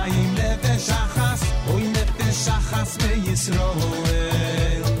 hamekayim nefesh achas, oy nefesh achas me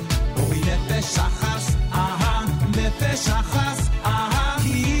Yisroel. Oy nefesh achas, aha, nefesh achas, aha,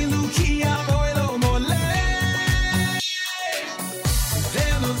 kilu ki amoy lo molei.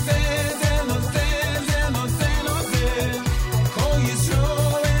 Zelo ze, zelo ze, zelo zelo ze, kol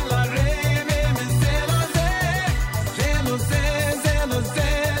Yisroel arevim zelo ze, zelo ze, zelo ze,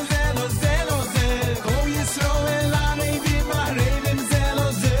 zelo zelo ze, kol Yisroel arevim zelo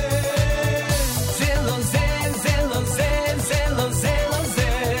ze, zelo ze, zelo ze, zelo zelo ze,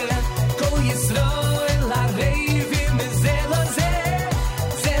 kol Yisroel arevim zelo ze,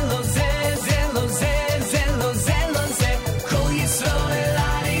 zelo ze, zelo ze, zelo zelo ze, kol Yisroel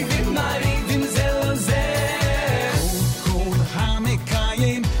arevim zelo ze. Kol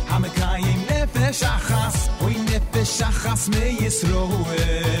hamekayim, hamekayim nefesh achas, oy nefesh achas me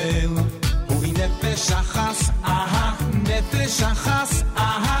Yisroel. Oy nefesh achas, aha, nefesh achas,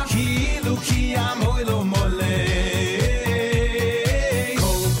 aha, kilu ki amoy lo molei.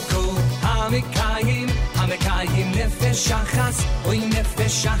 Kol hamekayim, hamekayim nefesh achas, oy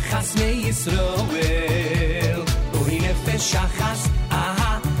nefesh achas me Yisroel. Oy nefesh achas,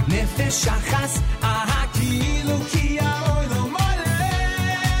 aha, nefesh achas, aha, Kilu ki amoy lo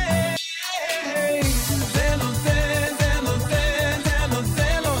molei. Zelo ze, zelo ze, zelo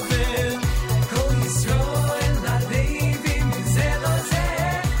zelo ze, kol Yisroel arevim zelo ze,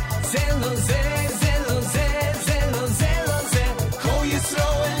 zelo ze, zelo ze, zelo zelo ze, kol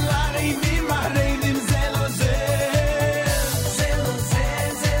Yisroel arevim zelo ze. zelo ze,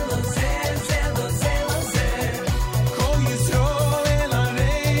 zelo ze, zelo zelo ze, Kol Yisroel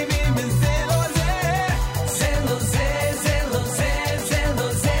arevim zelo ze. zelo ze, zelo ze, zelo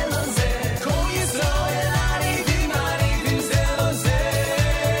zelo ze, Kol Yisroel arevim zelo ze.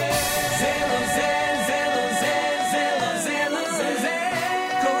 zelo ze, zelo ze, zelo zelo ze,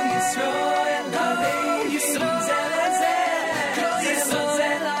 kol Yisroel arevim zelo ze, kol Yisroel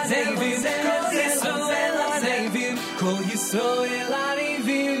arevim, kol Yisroel arevim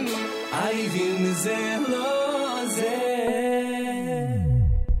zelo ze.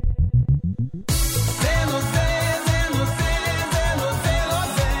 Zelo ze, zelo ze, zelo zelo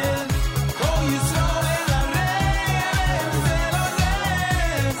ze, kol Yisroel arevim zelo ze.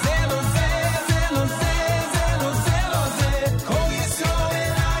 Zelo ze, zelo ze, zelo zelo ze, kol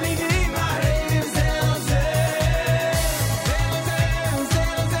Yisroel arevim zelo ze. Zelo ze, zelo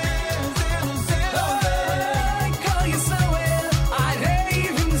ze, zelo zelo ze. Kol Yisroel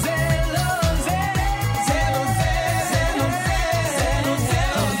arevim zelo ze, zelo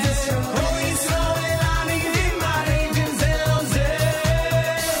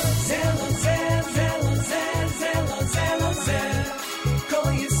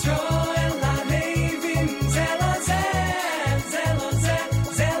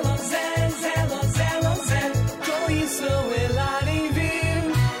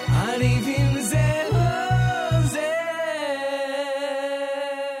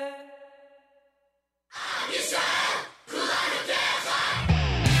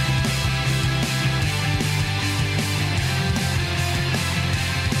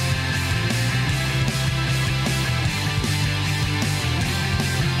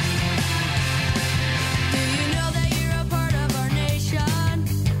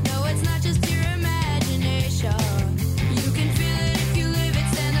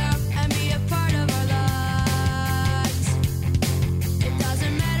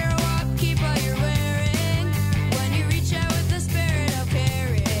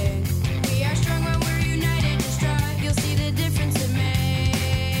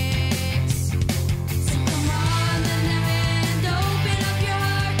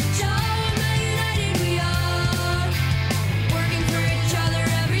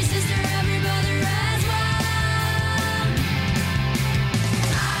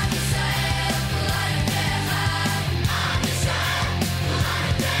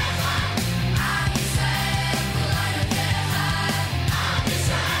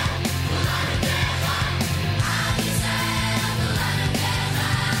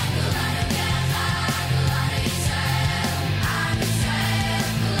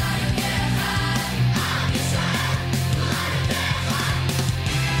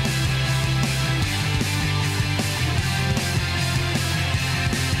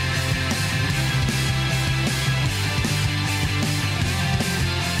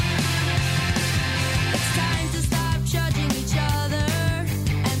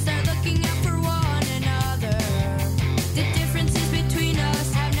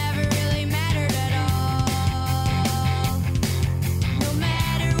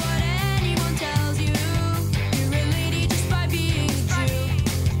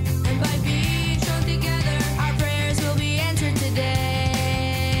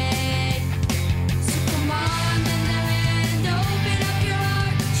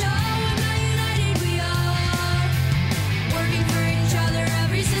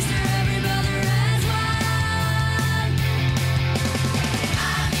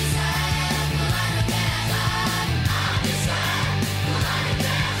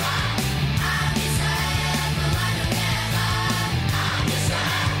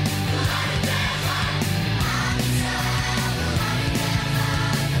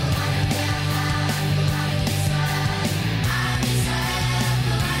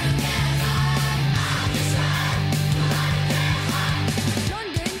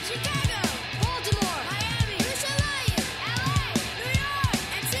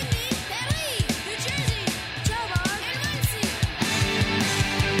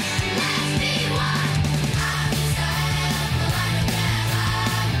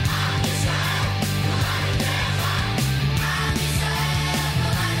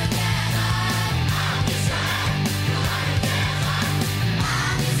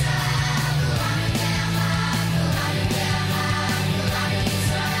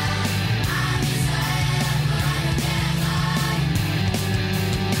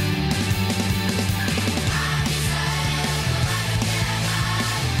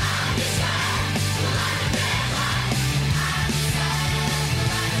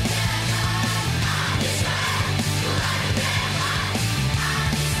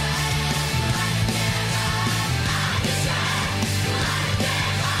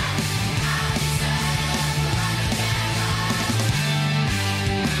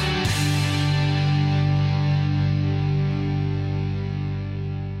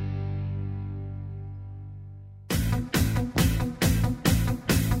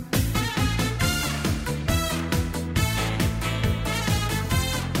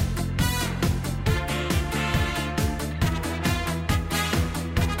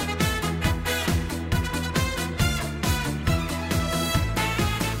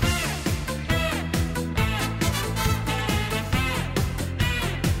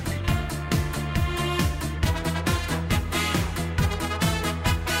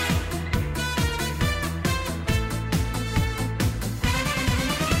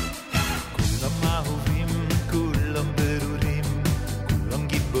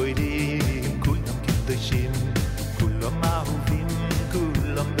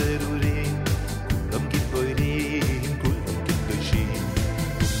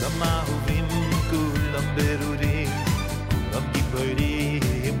כולם אהובים, כולם ברורים, כולם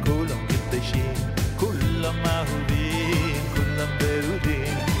גיבורים, כולם קדושים, כולם אהובים, כולם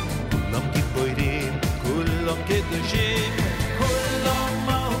ברורים, כולם גיבורים, כולם קדושים, כולם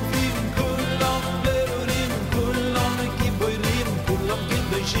אהובים, כולם ברורים, כולם גיבורים, כולם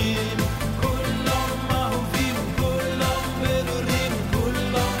קדושים, כולם אהובים, כולם ברורים,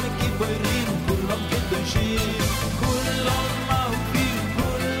 כולם גיבורים, כולם קדושים, כולם אהובים,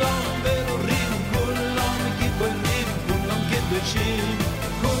 כולם ברורים, כולם גיבורים, כולם קדושים,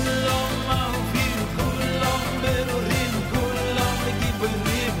 כולם אהובים, כולם ברורים, כולם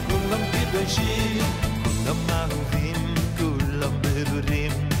גיבורים, כולם קדושים, כולם אהובים, כולם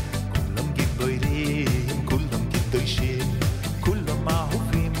ברורים, כולם גיבורים, כולם קדושים, כולם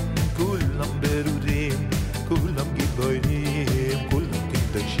אהובים, כולם ברורים, כולם גיבורים,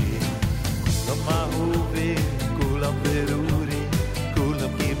 כולם קדושים, כולם אהובים, כולם ברורים,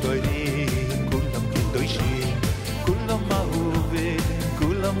 כולם גיבורים, כולם קדושים, כולם אהובים,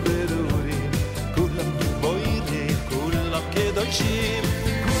 כולם ברורים, כולם גיבורים, כולם קדושים,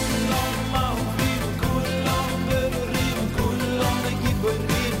 כולם אהובים, כולם ברורים, כולם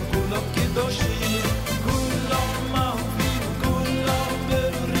גיבורים, כולם קדושים, כולם אהובים, כולם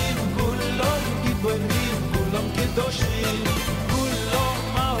ברורים, כולם גיבורים, כולם קדושים,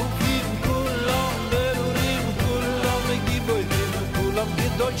 כולם אהובים, כולם ברורים, כולם גיבורים, כולם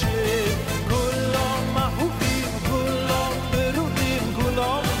קדושים, כולם אהובים, כולם ברורים,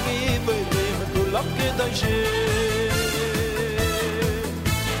 כולם גיבורים, כולם קדושים.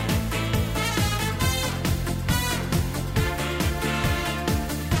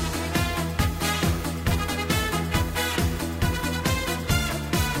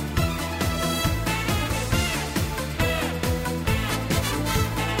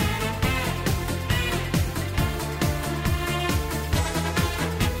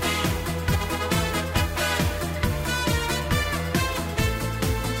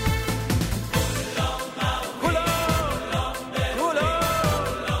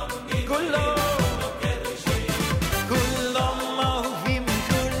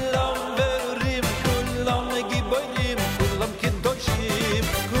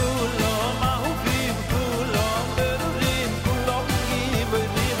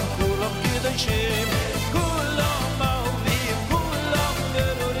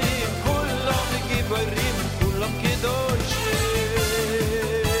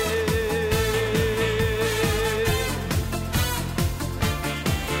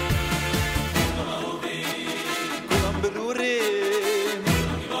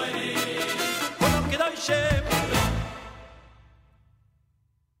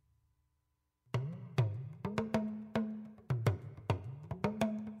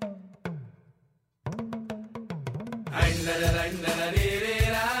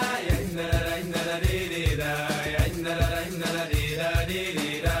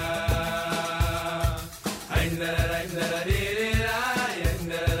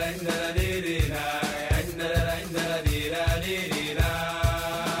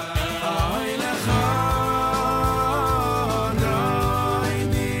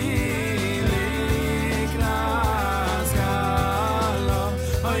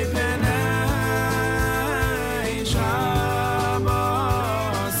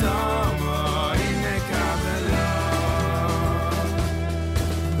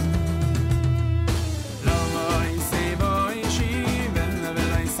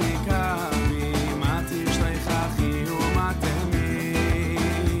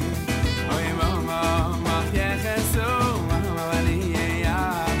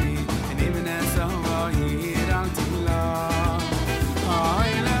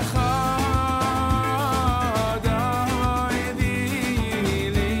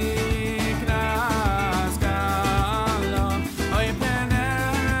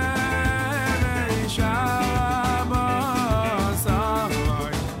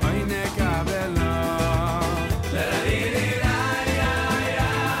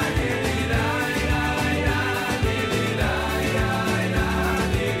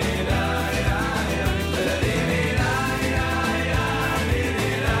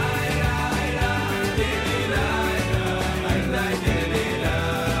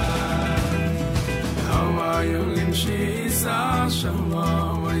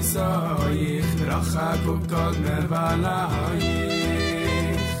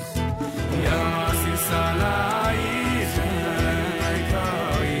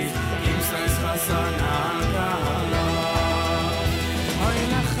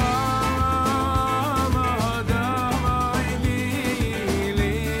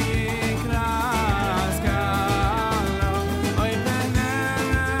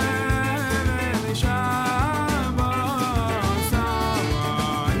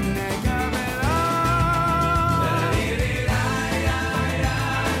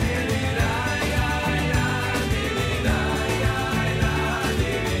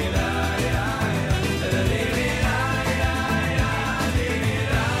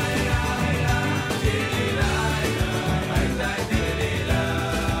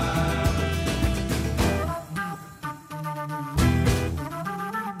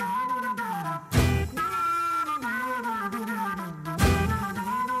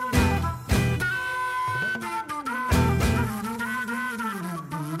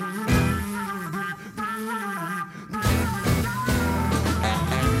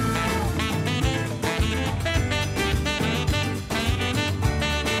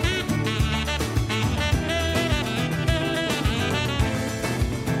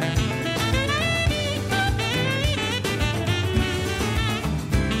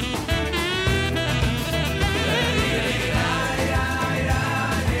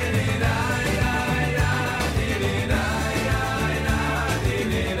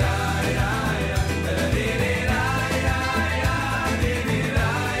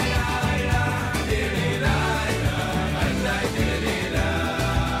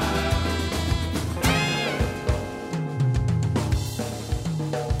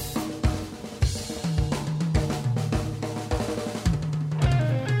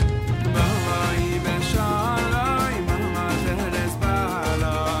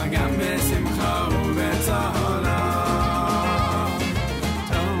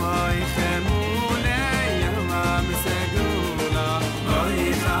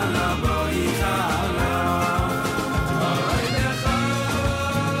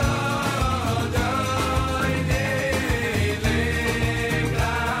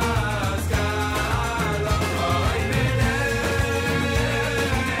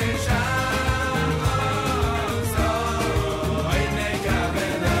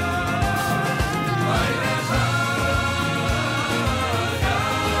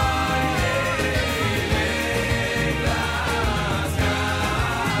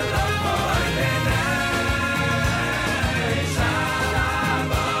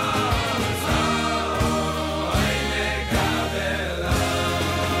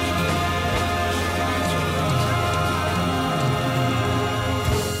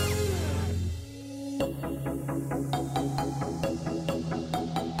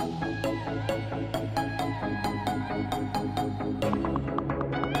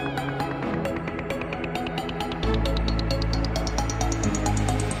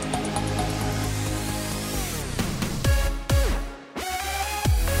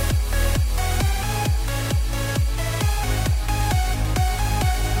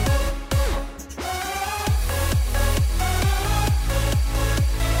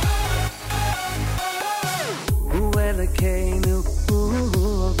 Elokeinu,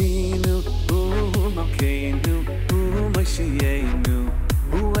 Avinu, Malkeinu, Moshienu,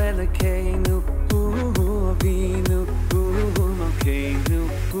 Elokeinu, Avinu, Malkeinu,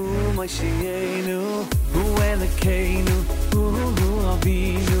 Moshienu, Elokeinu,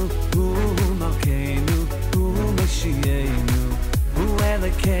 Avinu, Malkeinu, Moshienu,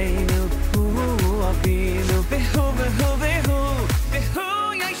 Elokeinu, Avinu, Behu, Behu, Behu, Behu,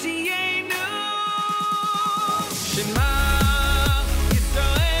 Yashienu, Shema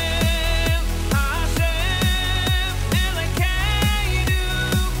Yisrael, Hashem Elokeinu,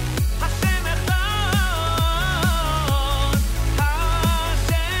 Hashem Echad,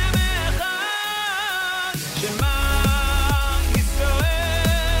 Hashem Echad, Shema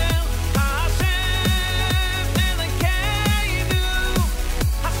Yisrael, Hashem Elokeinu,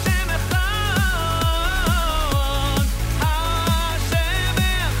 Hashem Echad, Hashem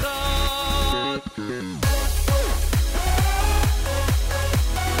Echad.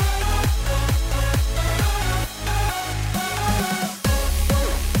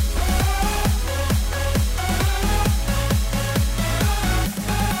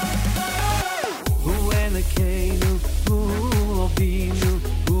 Hu Elokeinu, Hu Avinu,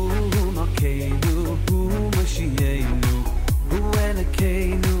 Hu Malkeinu, Hu Moshienu, Hu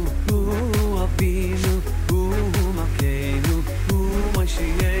Elokeinu, Hu Avinu, Hu Malkeinu, Hu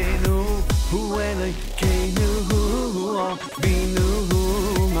Moshienu, Hu Elokeinu, Hu Avinu, Hu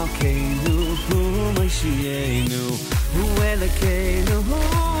Malkeinu, Hu Moshienu, Hu Elokeinu, Hu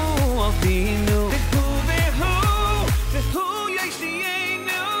Avinu, Behu, Behu, Behu,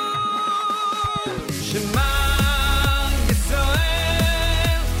 Yashienu. Shema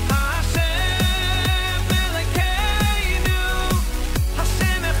Yisrael, Hashem Elokeinu,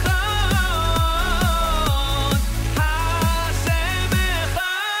 Hashem Echad, Hashem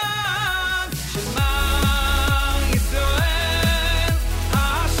Echad. Shema Yisrael,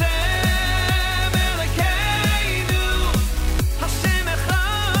 Hashem Elokeinu, Hashem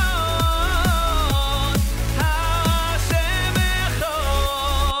Echad, Hashem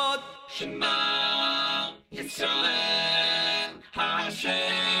Echad. Shema Yisrael, Hashem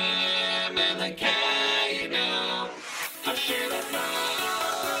Elokeinu, Hashem Echad,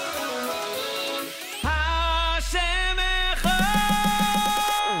 Hashem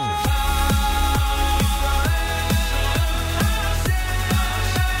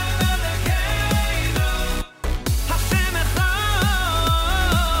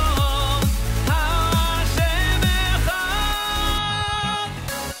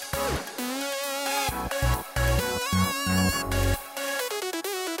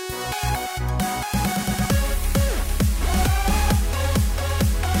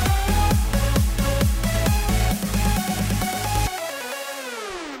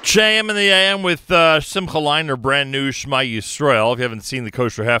JM in the AM with Simcha Leiner, brand new Shema Yisrael. If you haven't seen the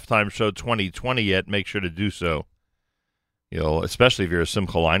Kosher Halftime Show 2020 yet, make sure to do so. Especially if you're a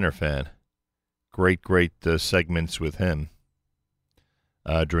Simcha Leiner fan. Great segments with him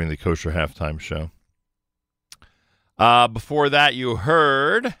during the Kosher Halftime Show. Before that, you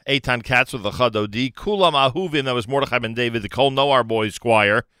heard Eitan Katz with the Chadodi, Kulam Ahuvim, that was Mordechai Ben David, the Kol Noar Boys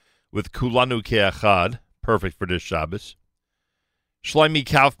Choir with Kulanu Ke'achad, perfect for this Shabbos. Shlomi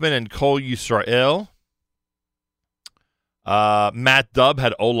Kaufman and Kol Yisrael. Matt Dubb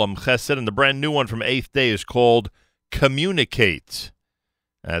had Olam Chesed, and the brand new one from Eighth Day is called Communicate.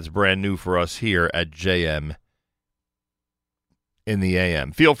 That's brand new for us here at JM in the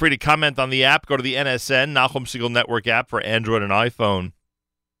AM. Feel free to comment on the app. Go to the NSN, Nachum Segal Network app for Android and iPhone,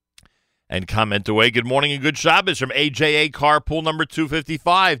 and comment away. Good morning and good Shabbos from AJA Carpool number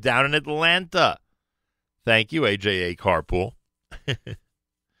 255 down in Atlanta. Thank you, AJA Carpool.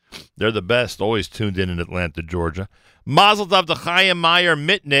 They're the best, always tuned in Atlanta, Georgia. Mazel tov to Chaim Meyer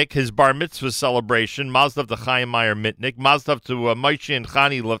Mitnick, his bar mitzvah celebration. Mazel tov to Chaim Meyer Mitnick. Mazel tov to Moshe and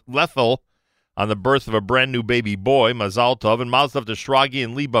Chani Leffel on the birth of a brand new baby boy. Mazel tov. And mazel tov to Shragi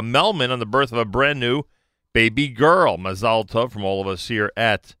and Liba Melman on the birth of a brand new baby girl. Mazel tov from all of us here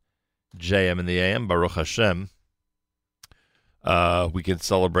at JM in the AM. Baruch Hashem. We can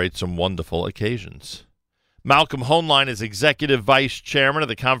celebrate some wonderful occasions. Malcolm Hoenlein is Executive Vice Chairman of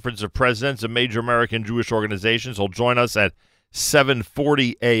the Conference of Presidents of Major American Jewish Organizations. He'll join us at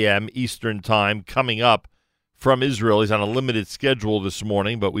 7:40 a.m. Eastern Time coming up from Israel. He's on a limited schedule this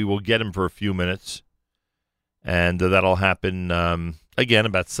morning, but we will get him for a few minutes. And that'll happen, again,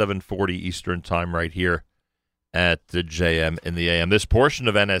 about 7:40 Eastern Time right here at the JM in the AM. This portion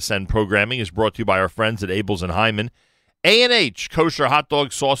of NSN programming is brought to you by our friends at Abels and Hyman. A&H, kosher hot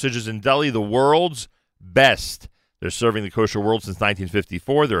dogs, sausages, and deli, the world's best. They're serving the kosher world since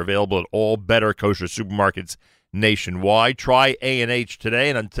 1954. They're available at all better kosher supermarkets nationwide. Try A&H today.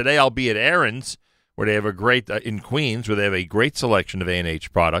 And today I'll be at Aaron's, where they have a great, in Queens, where they have a great selection of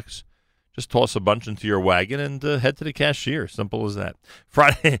A&H products. Just toss a bunch into your wagon and head to the cashier. Simple as that.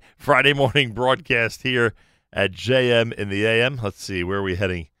 Friday morning broadcast here at JM in the AM. Let's see, where are we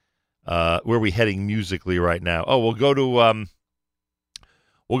heading? Where are we heading musically right now? Oh, we'll go to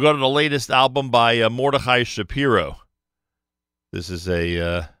the latest album by Mordechai Shapiro. This is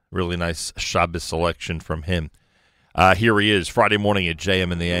a really nice Shabbos selection from him. Here he is, Friday morning at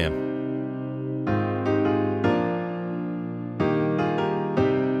JM in the AM.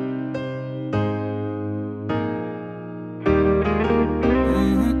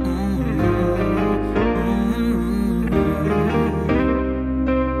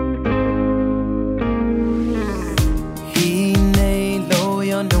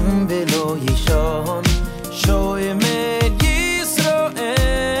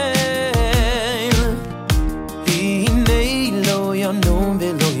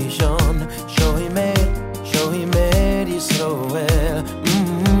 Yishon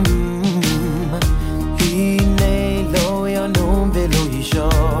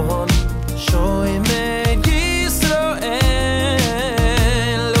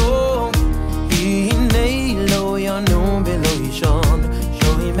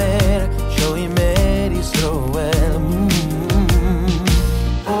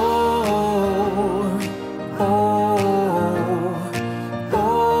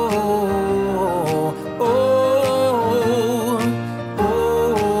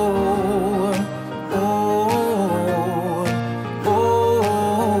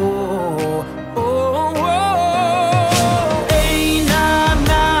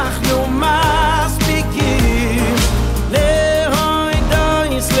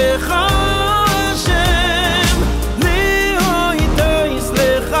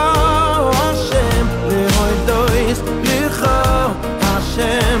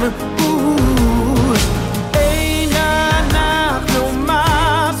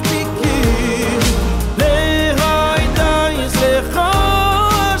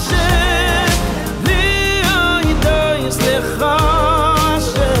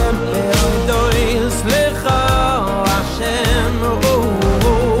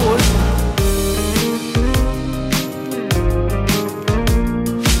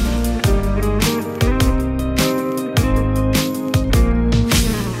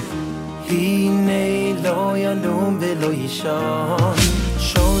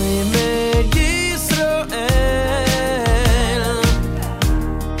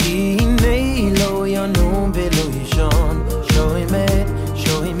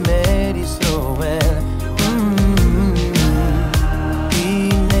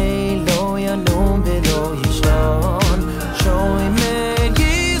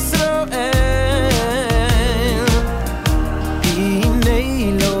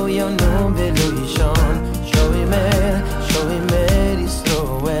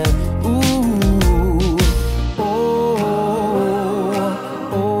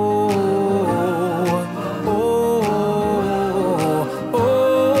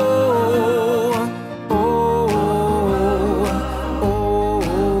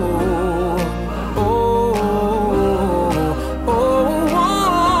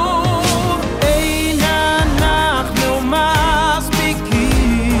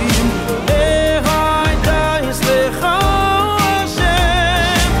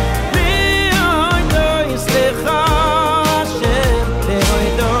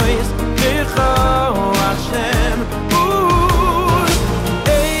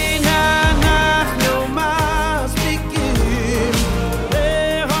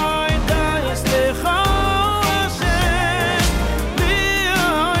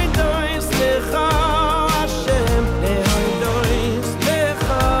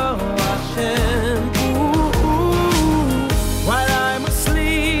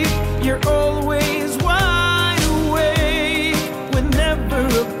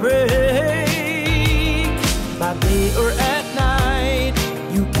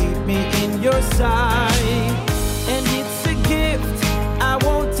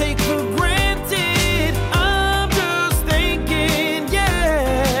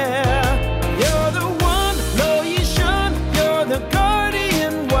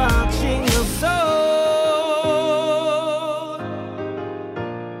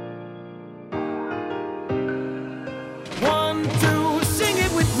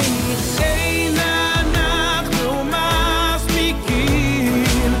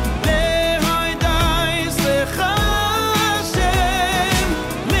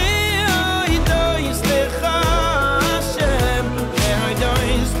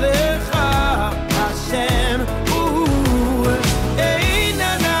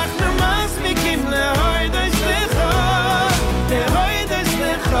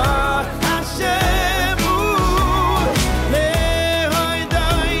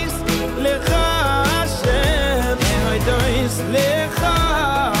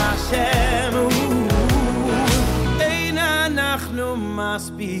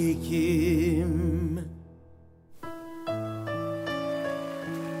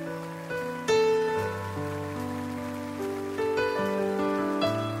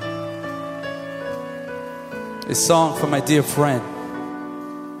A song for my dear friend,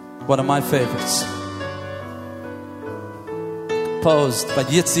 one of my favorites, composed by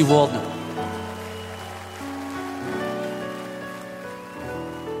Yitzi Waldner.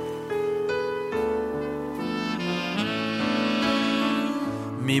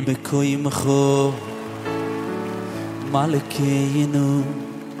 Mi bekoimcho malkeinu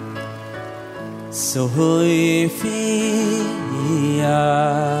soifia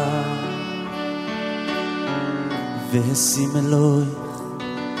vesim eloi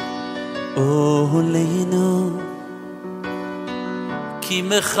oleinu כי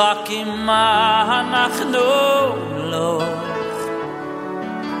מחכים מה אנחנו לא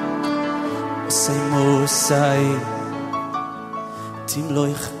עושי מוסי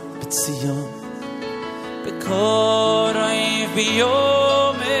תמלוך בציון בקורי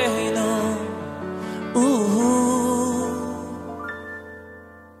ביומנו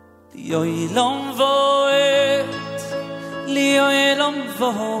ליoi lom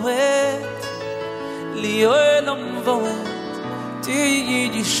voet lioi lom voet ti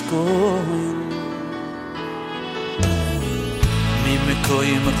yishkoin מי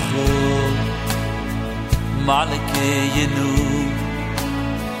מקוים החור מלכנו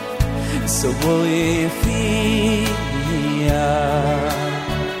soifia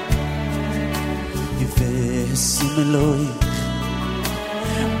vesim eloi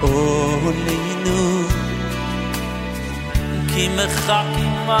oleinu כי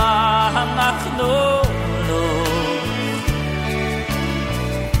מחכים מה אנחנו לא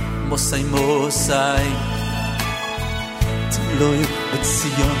מוסי תמלוי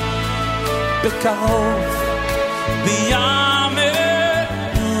בציון בקרוב בימינו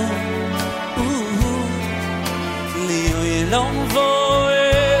ליoi lom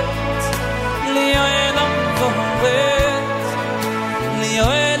voet lioi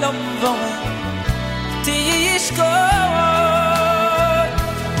lom voet ti yishkoin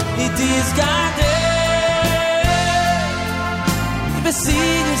it is gade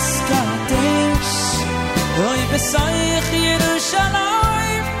besides kadesh oi besaych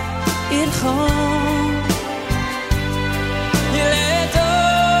Yerushalayim ilchom leto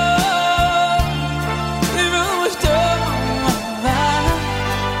v'ushto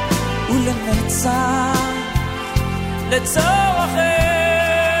ulenetzach לצורכם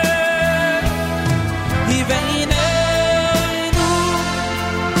Yiveinu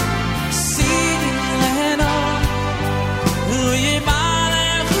sireno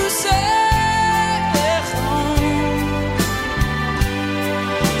Uyimalech usecho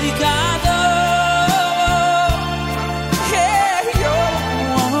Yikado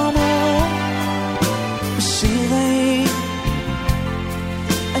keyomo B'shirei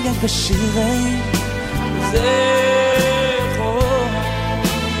Ayat b'shirei Zecho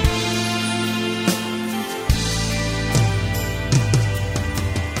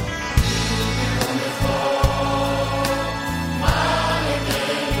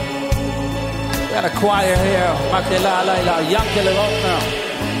We got a choir here. Makela Laila, Yankele Rotner.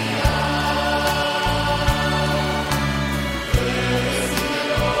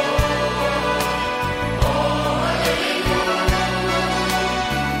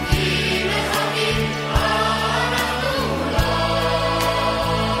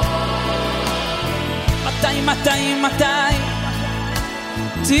 מתי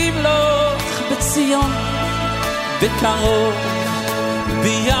תמלוך בציון בקרוב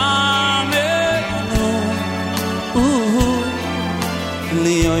בימינו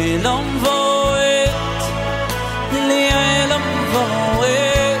ליoi lom voet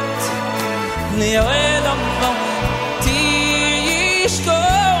ti yishkoin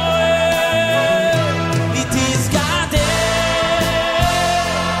it is gadeh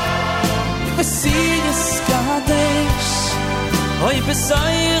besides kadesh oi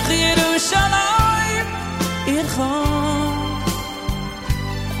besaych Yerushalayim ilchom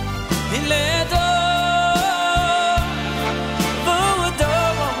leto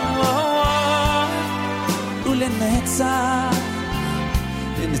ulenetzach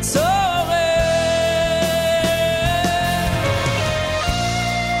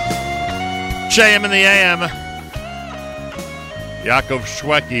JM in the AM. Yaakov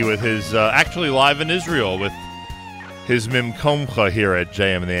Shweki with his, actually live in Israel with his Mimkomcha here at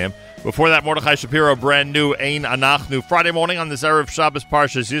JM in the AM. Before that, Mordechai Shapiro, brand new Ein Anachnu. Friday morning on this Erev Shabbos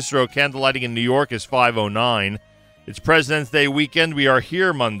Parshas Yisro, candlelighting in New York is 5:09. It's President's Day weekend. We are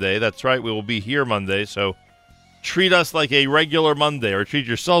here Monday. That's right, we will be here Monday. So treat us like a regular Monday, or treat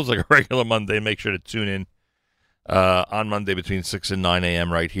yourselves like a regular Monday. Make sure to tune in on Monday between 6 and 9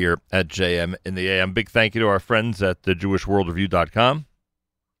 a.m. right here at JM in the AM. Big thank you to our friends at the JewishWorldReview.com.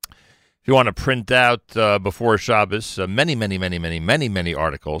 If you want to print out before Shabbos many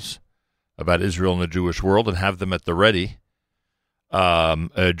articles about Israel and the Jewish world and have them at the ready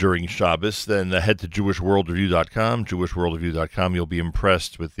during Shabbos, then head to JewishWorldReview.com, JewishWorldReview.com. You'll be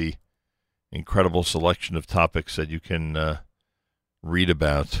impressed with the incredible selection of topics that you can read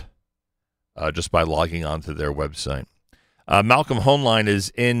about just by logging onto their website. Malcolm Hoenlein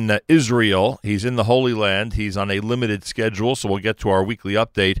is in Israel. He's in the Holy Land. He's on a limited schedule, so we'll get to our weekly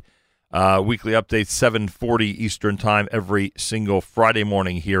update. Weekly update, 7:40 Eastern Time every single Friday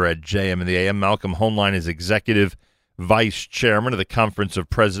morning here at JM in the AM. Malcolm Hoenlein is Executive Vice Chairman of the Conference of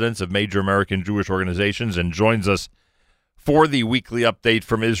Presidents of Major American Jewish Organizations and joins us for the weekly update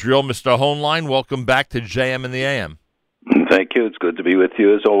from Israel. Mr. Hoenlein, welcome back to JM in the AM. Thank you. It's good to be with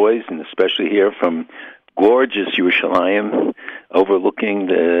you as always, and especially here from gorgeous Yerushalayim, overlooking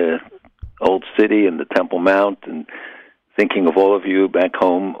the old city and the Temple Mount, and thinking of all of you back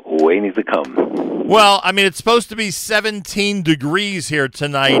home waiting to come. Well, I mean, it's supposed to be 17 degrees here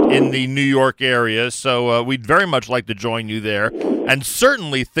tonight in the New York area, so we'd very much like to join you there. And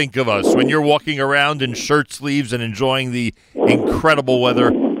certainly think of us when you're walking around in shirt sleeves and enjoying the incredible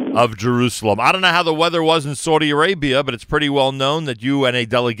weather of Jerusalem. I don't know how the weather was in Saudi Arabia, but it's pretty well known that you and a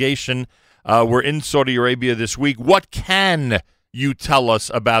delegation were in Saudi Arabia this week. What can you tell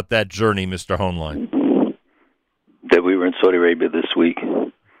us about that journey, Mr. Hoenlein? That we were in Saudi Arabia this week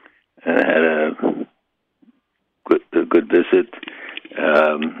and had a good visit.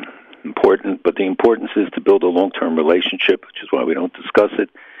 Important, but the importance is to build a long-term relationship, which is why we don't discuss it.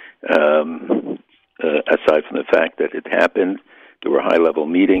 Aside from the fact that it happened, there were high-level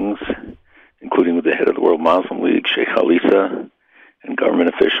meetings, including with the head of the World Muslim League, Sheikh Khalisa, and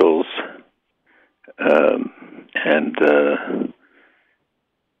government officials.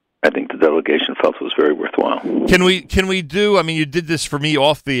 I think the delegation felt it was very worthwhile. Can we do, I mean, you did this for me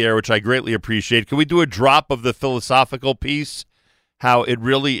off the air, which I greatly appreciate. Can we do a drop of the philosophical piece, how it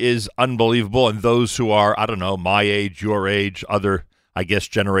really is unbelievable, and those who are, I don't know, my age, your age, other, I guess,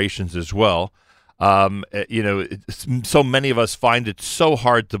 generations as well, so many of us find it so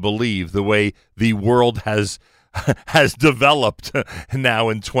hard to believe the way the world has developed now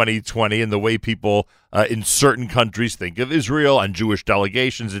in 2020 and the way people in certain countries think of Israel and Jewish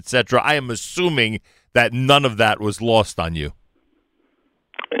delegations, etc. I am assuming that none of that was lost on you.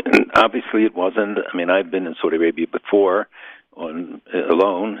 And obviously it wasn't. I mean, I've been in Saudi Arabia before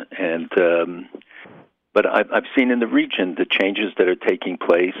alone, but I've seen in the region the changes that are taking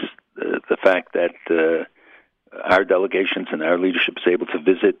place, the fact that our delegations and our leadership is able to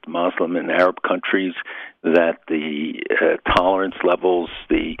visit Muslim and Arab countries, that the tolerance levels,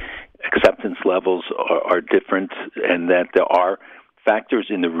 the acceptance levels are different, and that there are factors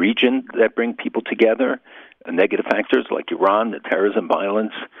in the region that bring people together, negative factors like Iran, the terrorism,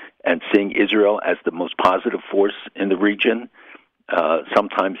 violence, and seeing Israel as the most positive force in the region.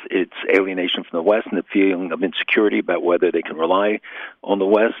 Sometimes it's alienation from the West and the feeling of insecurity about whether they can rely on the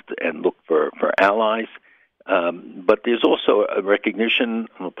West and look for allies. But there's also a recognition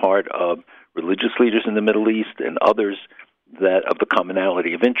on the part of religious leaders in the Middle East and others that of the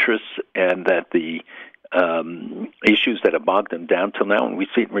commonality of interests, and that the issues that have bogged them down till now, and we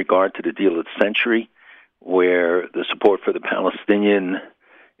see it in regard to the deal of the century, where the support for the Palestinian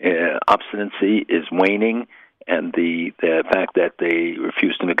obstinacy is waning, and the fact that they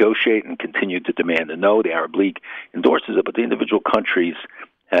refuse to negotiate and continue to demand a no. The Arab League endorses it, but the individual countries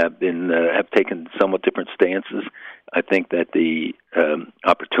have taken somewhat different stances. I think that the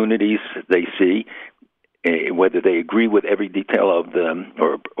opportunities they see, whether they agree with every detail of them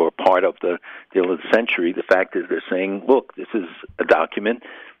or part of the deal of the century, the fact is they're saying, look, this is a document,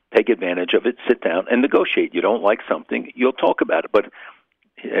 take advantage of it, sit down and negotiate. You don't like something, you'll talk about it. But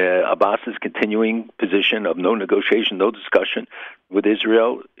Abbas's continuing position of no negotiation, no discussion with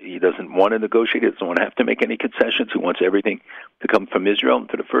Israel, he doesn't want to negotiate, he doesn't want to have to make any concessions, he wants everything to come from Israel.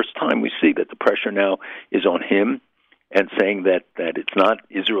 And for the first time we see that the pressure now is on him, and saying that it's not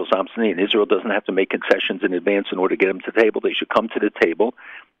Israel's obstinacy, and Israel doesn't have to make concessions in advance in order to get them to the table. They should come to the table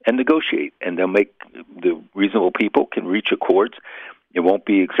and negotiate, and they'll make the reasonable people can reach accords. It won't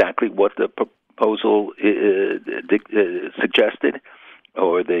be exactly what the proposal suggested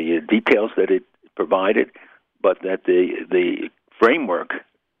or the details that it provided, but that the framework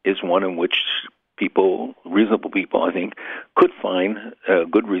is one in which people, reasonable people, I think, could find a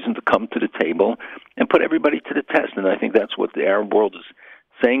good reason to come to the table and put everybody to the test. And I think that's what the Arab world is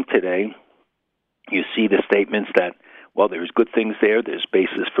saying today. You see the statements that, while there's good things there, there's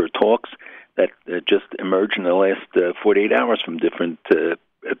basis for talks that just emerged in the last 48 hours from different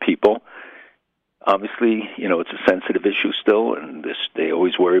people. obviously, it's a sensitive issue still, and they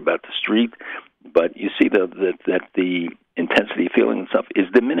always worry about the street. But you see that the intensity of feeling and stuff is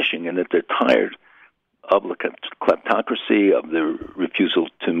diminishing, and that they're tired of the kleptocracy, of the refusal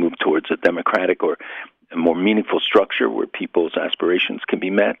to move towards a democratic or a more meaningful structure where people's aspirations can be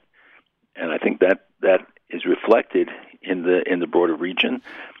met. And I think that is reflected in the broader region.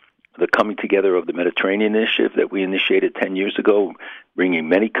 The coming together of the Mediterranean Initiative that we initiated 10 years ago, bringing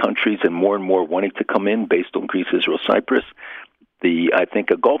many countries and more wanting to come in based on Greece, Israel, Cyprus. I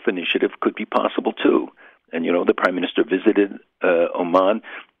think a Gulf Initiative could be possible too. And, the Prime Minister visited Oman,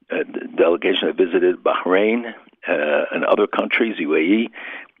 the delegation that visited Bahrain and other countries, UAE.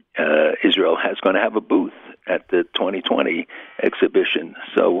 Israel has going to have a booth at the 2020 exhibition.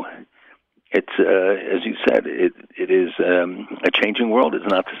 So it's, as you said, it is a changing world. It's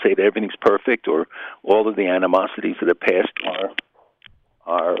not to say that everything's perfect or all of the animosities of the past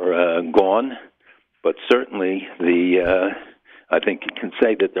are gone, but certainly I think you can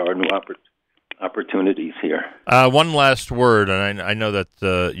say that there are new opportunities here. One last word, and I know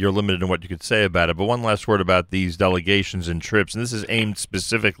that you're limited in what you could say about it, but one last word about these delegations and trips, and this is aimed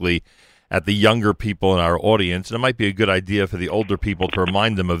specifically at the younger people in our audience, and it might be a good idea for the older people to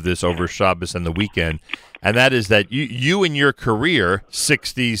remind them of this over Shabbos and the weekend, and that is that you in your career,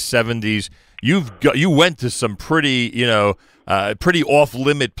 60s, 70s, you went to some pretty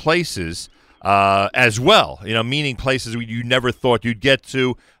off-limit places as well, meaning places you never thought you'd get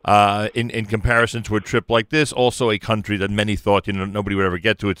to in comparison to a trip like this, also a country that many thought nobody would ever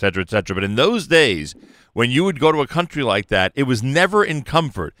get to, et cetera, et cetera. But in those days, when you would go to a country like that, it was never in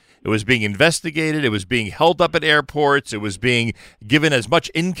comfort. It was being investigated. It was being held up at airports. It was being given as much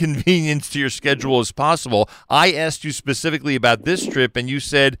inconvenience to your schedule as possible. I asked you specifically about this trip, and you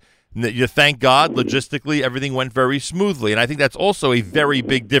said, you thank God, logistically, everything went very smoothly. And I think that's also a very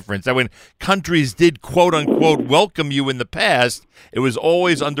big difference. That when countries did, quote unquote, welcome you in the past, it was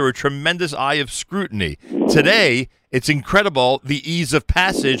always under a tremendous eye of scrutiny. Today, it's incredible the ease of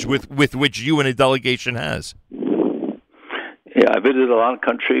passage with which you and a delegation has. Yeah, I visited a lot of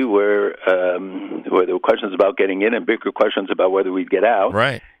country where there were questions about getting in and bigger questions about whether we'd get out.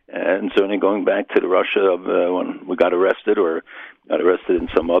 Right. And certainly going back to the Russia of when we got arrested in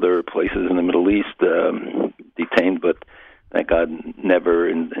some other places in the Middle East, detained, but thank God never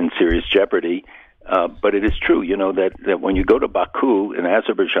in serious jeopardy. But it is true, that when you go to Baku in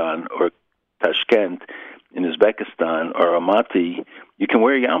Azerbaijan or Tashkent in Uzbekistan or Almaty, you can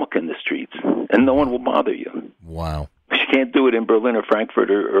wear a yarmulke in the streets and no one will bother you. Wow. But you can't do it in Berlin or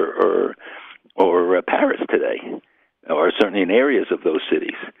Frankfurt or Paris today, or certainly in areas of those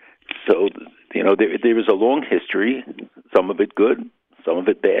cities. So, there is a long history, some of it good, some of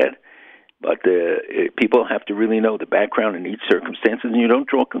it bad, but people have to really know the background in each circumstance, and you don't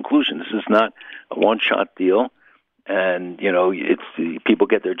draw conclusions. This is not a one-shot deal, and, people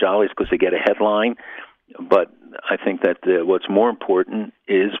get their jollies because they get a headline, but I think that what's more important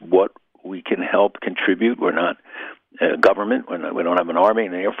is what we can help contribute. We're not government, we don't have an army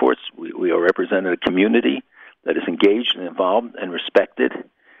and an air force. We are representing a community that is engaged and involved and respected.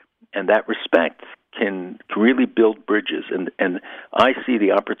 And that respect can really build bridges. And I see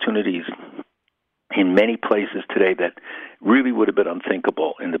the opportunities in many places today that really would have been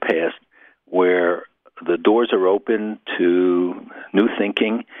unthinkable in the past, where the doors are open to new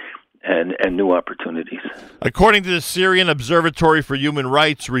thinking and new opportunities. According to the Syrian Observatory for Human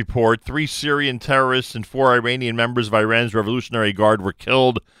Rights report, 3 Syrian terrorists and 4 Iranian members of Iran's Revolutionary Guard were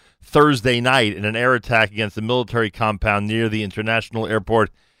killed Thursday night in an air attack against the military compound near the international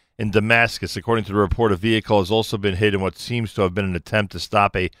airport in Damascus. According to the report, a vehicle has also been hit in what seems to have been an attempt to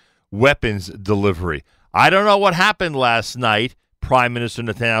stop a weapons delivery. I don't know what happened last night, Prime Minister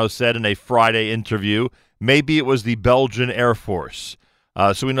Netanyahu said in a Friday interview. Maybe it was the Belgian Air Force.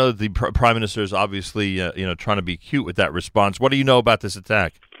 So we know that the Prime Minister is obviously trying to be cute with that response. What do you know about this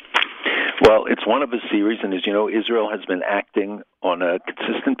attack? Well, it's one of a series, and as you know, Israel has been acting on a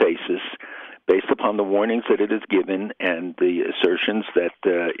consistent basis based upon the warnings that it has given and the assertions that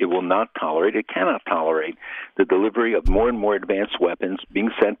it cannot tolerate the delivery of more and more advanced weapons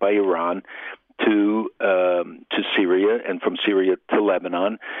being sent by Iran to Syria and from Syria to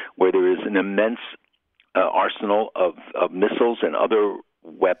Lebanon, where there is an immense arsenal of missiles and other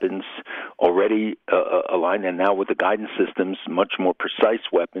weapons already aligned, and now with the guidance systems, much more precise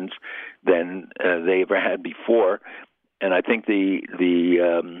weapons than they ever had before. And I think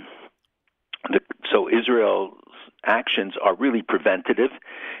so Israel's actions are really preventative.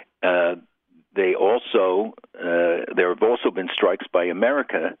 There have also been strikes by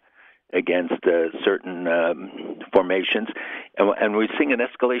America against certain formations. And we're seeing an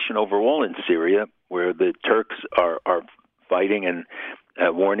escalation overall in Syria, where the Turks are fighting and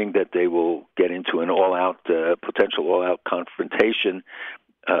warning that they will get into an potential all-out confrontation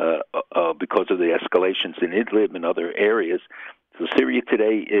because of the escalations in Idlib and other areas. So Syria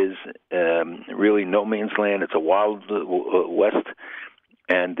today is really no man's land. It's a wild west,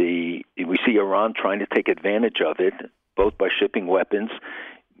 and we see Iran trying to take advantage of it, both by shipping weapons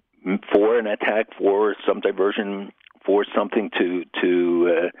for an attack, for some diversion, for something to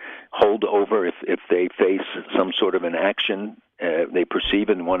hold over if they face some sort of an action they perceive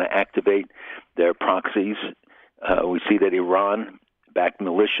and want to activate their proxies. We see that Iran-backed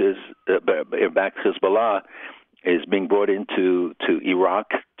militias, backed Hezbollah, is being brought into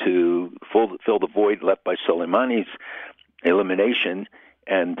Iraq to fill the void left by Soleimani's elimination,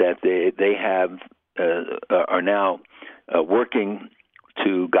 and that they are now working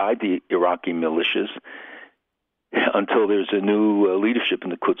to guide the Iraqi militias until there's a new leadership in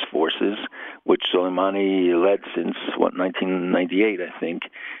the Quds forces, which Soleimani led since 1998, I think.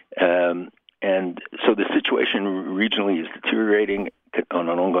 And so the situation regionally is deteriorating on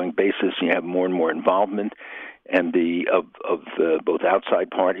an ongoing basis. You have more and more involvement, and of both outside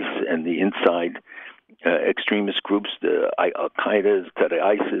parties and the inside extremist groups, the Al-Qaeda to the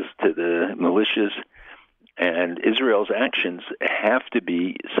ISIS to the militias. And Israel's actions have to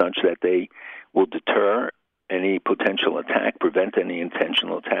be such that they will deter any potential attack, prevent any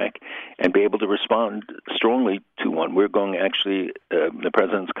intentional attack, and be able to respond strongly to one. We're going the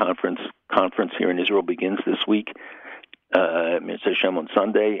President's conference here in Israel begins this week, Mitzvah Hashem on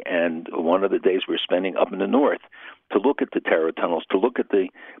Sunday, and one of the days we're spending up in the north to look at the terror tunnels, to look at the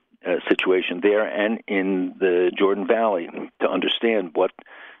situation there and in the Jordan Valley, to understand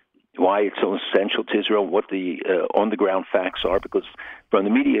why it's so essential to Israel, what the on-the-ground facts are, because from the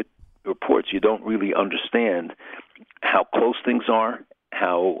media reports, you don't really understand how close things are,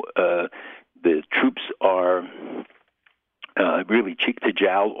 how the troops are really cheek to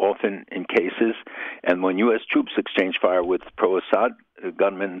jowl often in cases. And when U.S. troops exchange fire with pro-Assad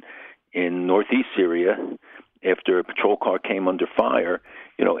gunmen in northeast Syria, after a patrol car came under fire,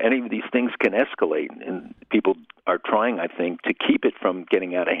 any of these things can escalate. And people are trying, I think, to keep it from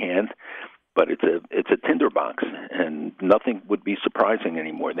getting out of hand. But it's a tinderbox, and nothing would be surprising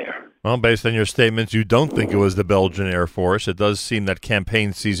anymore there. Well, based on your statements, you don't think it was the Belgian Air Force. It does seem that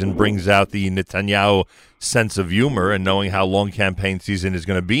campaign season brings out the Netanyahu sense of humor, and knowing how long campaign season is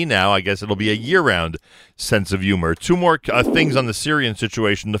going to be now, I guess it'll be a year-round sense of humor. Two more things on the Syrian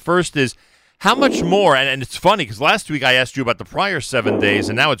situation. The first is, how much more, and it's funny, because last week I asked you about the prior 7 days,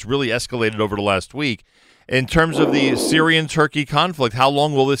 and now it's really escalated over the last week. In terms of the Syrian-Turkey conflict, how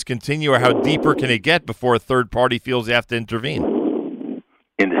long will this continue, or how deeper can it get before a third party feels they have to intervene?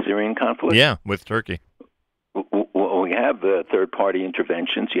 In the Syrian conflict? Yeah, with Turkey. Well, we have third-party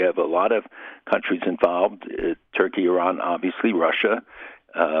interventions. You have a lot of countries involved, Turkey, Iran, obviously, Russia,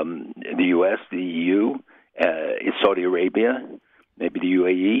 the U.S., the EU, Saudi Arabia, maybe the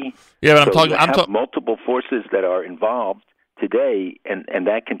UAE. Yeah, but I'm talking multiple forces that are involved today, and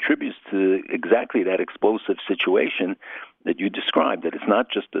that contributes to exactly that explosive situation that you described, that it's not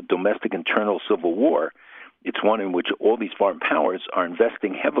just a domestic internal civil war. It's one in which all these foreign powers are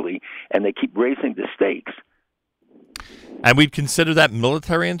investing heavily, and they keep raising the stakes. And we'd consider that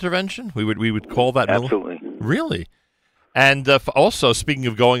military intervention? We would call that absolutely. Really? And also, speaking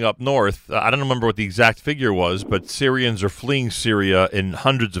of going up north, I don't remember what the exact figure was, but Syrians are fleeing Syria in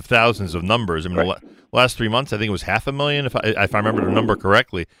hundreds of thousands of numbers. I mean, right. Last 3 months, I think it was 500,000, if I remember the number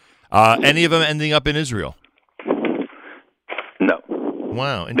correctly. Any of them ending up in Israel? No.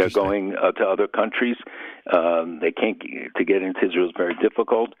 Wow, interesting. They're going to other countries. They can't to get into Israel is very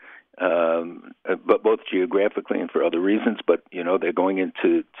difficult, but both geographically and for other reasons. But they're going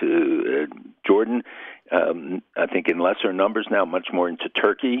into Jordan. I think in lesser numbers now, much more into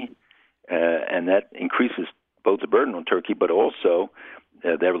Turkey, and that increases both the burden on Turkey, but also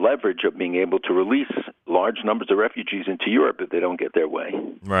their leverage of being able to release large numbers of refugees into Europe if they don't get their way.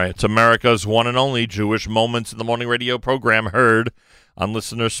 Right. It's America's one and only Jewish Moments in the Morning radio program, heard on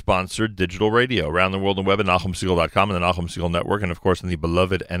listener-sponsored digital radio around the world and web at NachumSegal.com and the Nachum Segal Network, and, of course, on the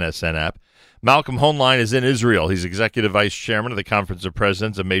beloved NSN app. Malcolm Hoenlein is in Israel. He's Executive Vice Chairman of the Conference of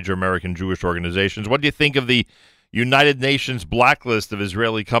Presidents of Major American Jewish Organizations. What do you think of the United Nations blacklist of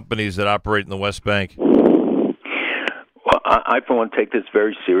Israeli companies that operate in the West Bank? Well, I for one, take this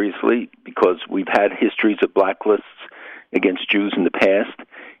very seriously because we've had histories of blacklists against Jews in the past.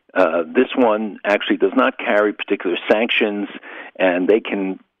 This one actually does not carry particular sanctions, and they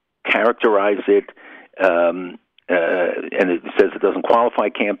can characterize it and it says it doesn't qualify.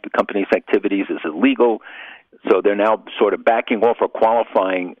 Companies' activities is illegal. So they're now sort of backing off or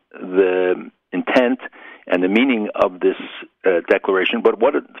qualifying the intent and the meaning of this declaration. But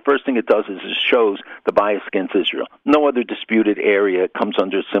the first thing it does is it shows the bias against Israel. No other disputed area comes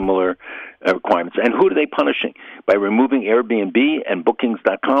under similar requirements. And who are they punishing? By removing Airbnb and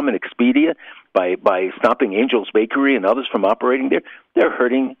Bookings.com and Expedia, by stopping Angel's Bakery and others from operating there. They're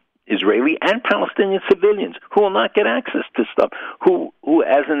hurting Israeli and Palestinian civilians who will not get access to stuff, who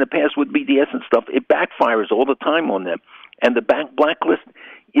as in the past with BDS and stuff, it backfires all the time on them. And the blacklist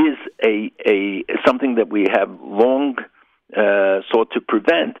is a something that we have long sought to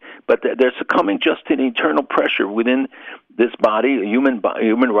prevent, but they're succumbing just to the internal pressure within this body, a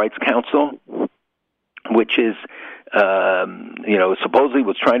Human Rights Council, which is, supposedly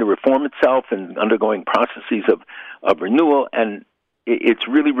was trying to reform itself and undergoing processes of renewal, and it's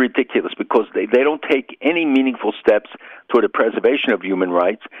really ridiculous because they don't take any meaningful steps toward the preservation of human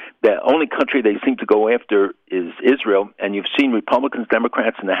rights. The only country they seem to go after is Israel, and you've seen Republicans,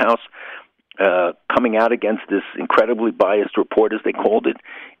 Democrats in the House coming out against this incredibly biased report, as they called it,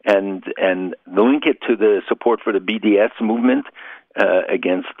 and link it to the support for the BDS movement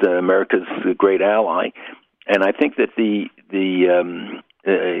against America's great ally. And I think that the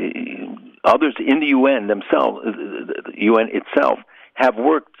others in the UN themselves, the UN itself, have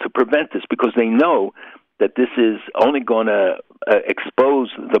worked to prevent this because they know that this is only going to expose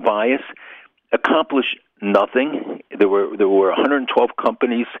the bias, accomplish nothing. There were 112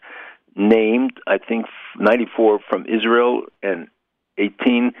 companies named, I think 94 from Israel and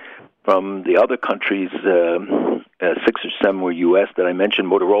 18 from the other countries, 6 or 7 were U.S. that I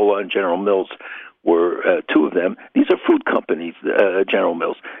mentioned. Motorola and General Mills were 2 of them. These are food companies, General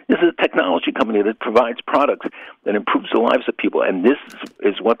Mills. This is a technology company that provides products that improves the lives of people, and this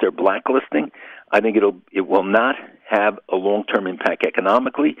is what they're blacklisting. I think it will not have a long-term impact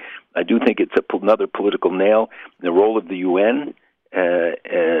economically. I do think it's another political nail in the role of the UN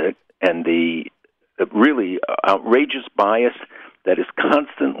and the really outrageous bias that is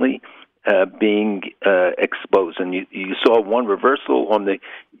constantly being exposed. And you saw one reversal on the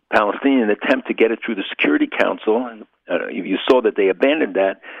Palestinian attempt to get it through the Security Council. You saw that they abandoned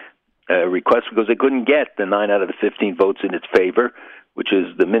that request because they couldn't get the 9 out of the 15 votes in its favor, which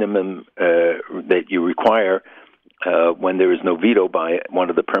is the minimum that you require when there is no veto by one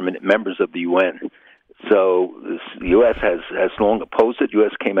of the permanent members of the UN. So the U.S. has long opposed it. The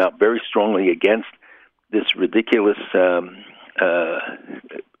U.S. came out very strongly against this ridiculous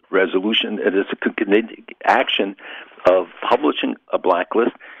resolution. It is a action of publishing a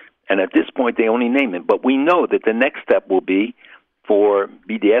blacklist, and at this point they only name it. But we know that the next step will be for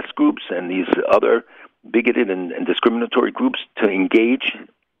BDS groups and these other bigoted and discriminatory groups to engage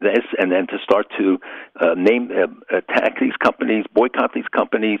this and then to start to attack these companies, boycott these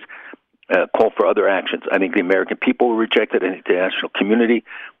companies, call for other actions. I think the American people will reject it, and the international community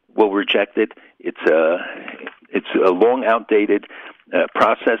will reject it. It's a long outdated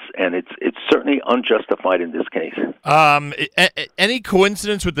process, and it's certainly unjustified in this case. Any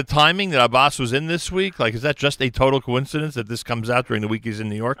coincidence with the timing that Abbas was in this week? Like, is that just a total coincidence that this comes out during the week he's in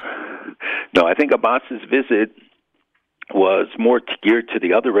New York? No, I think Abbas's visit was more geared to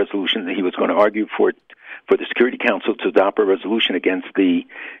the other resolution that he was going to argue for the Security Council to adopt a resolution against the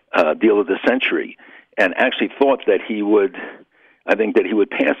deal of the century, and actually thought that he would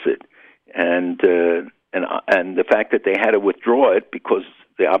pass it, and the fact that they had to withdraw it because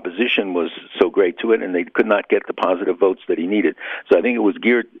the opposition was so great to it, and they could not get the positive votes that he needed. So I think it was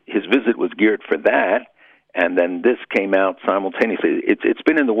geared. His visit was geared for that, and then this came out simultaneously. It's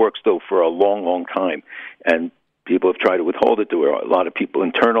been in the works though for a long, long time, and people have tried to withhold it. There were a lot of people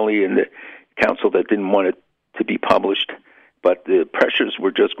internally in the council that didn't want it to be published, but the pressures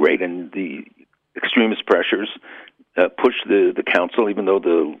were just great, and the extremist pressures pushed the council, even though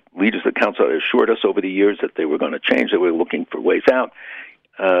the leaders of the council had assured us over the years that they were going to change, they were looking for ways out.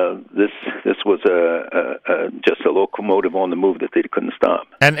 This was just a locomotive on the move that they couldn't stop.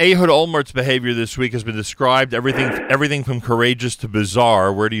 And Ehud Olmert's behavior this week has been described everything from courageous to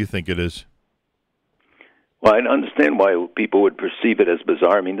bizarre. Where do you think it is? Well, I understand why people would perceive it as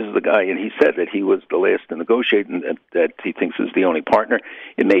bizarre. I mean, this is the guy, and he said that he was the last to negotiate and that he thinks is the only partner.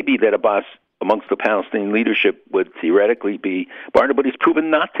 It may be that Abbas, amongst the Palestinian leadership, would theoretically be partner, but he's proven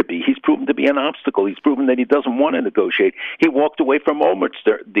not to be. He's proven to be an obstacle. He's proven that he doesn't want to negotiate. He walked away from Olmert's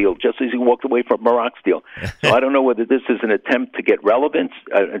deal just as he walked away from Barak's deal. So I don't know whether this is an attempt to get relevance,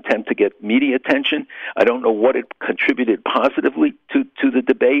 an attempt to get media attention. I don't know what it contributed positively to the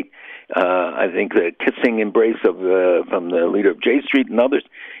debate. I think the kissing embrace of from the leader of J Street and others,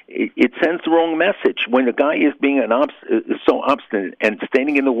 it sends the wrong message. When a guy is being so obstinate and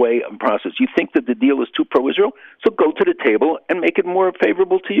standing in the way of the process, you think that the deal is too pro-Israel, so go to the table and make it more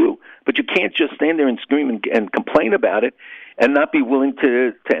favorable to you. But you can't just stand there and scream and complain about it and not be willing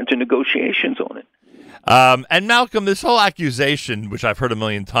to enter negotiations on it. And Malcolm, this whole accusation, which I've heard a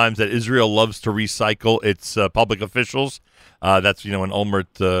million times, that Israel loves to recycle its public officials, that's, when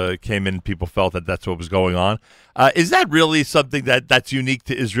Olmert came in, people felt that that's what was going on. Is that really something that's unique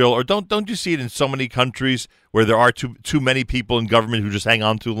to Israel, or don't you see it in so many countries where there are too many people in government who just hang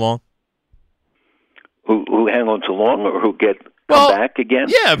on too long? Who hang on too long, or who come back again?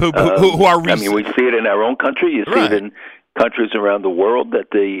 Yeah, who are. I mean, we see it in our own country. You see it in countries around the world that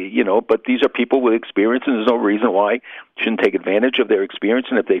but these are people with experience, and there's no reason why you shouldn't take advantage of their experience,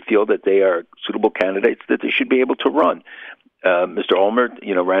 and if they feel that they are suitable candidates, that they should be able to run. Mr. Olmert,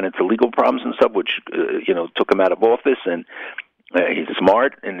 ran into legal problems and stuff, which, took him out of office, and he's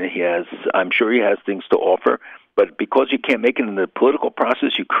smart, and I'm sure he has things to offer, but because you can't make it in the political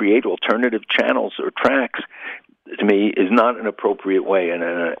process, you create alternative channels or tracks, to me, is not an appropriate way,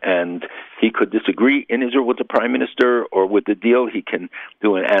 and he could disagree in Israel with the prime minister or with the deal. He can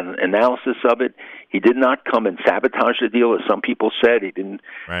do an analysis of it. He did not come and sabotage the deal, as some people said. He didn't.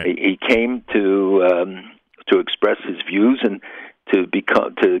 Right. He came to express his views and to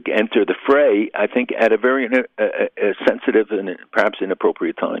enter the fray, I think, at a very sensitive and perhaps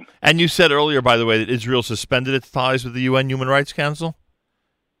inappropriate time. And you said earlier, by the way, that Israel suspended its ties with the UN Human Rights Council?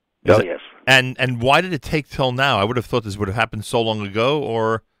 Yes. And why did it take till now? I would have thought this would have happened so long ago,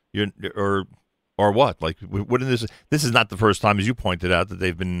 or what? Like, wouldn't this is not the first time, as you pointed out, that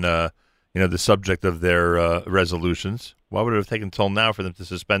they've been the subject of their resolutions. Why would it have taken till now for them to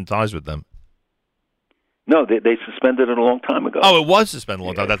suspend ties with them? No, they suspended it a long time ago. Oh, it was suspended a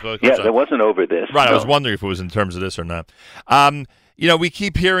long time. That's what it wasn't over this. Right, no. I was wondering if it was in terms of this or not. We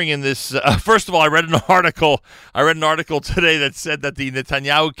keep hearing in this. First of all, I read an article today that said that the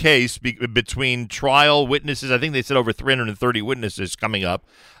Netanyahu case between trial witnesses, I think they said over 330 witnesses coming up,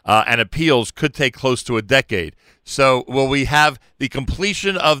 and appeals could take close to a decade. So, will we have the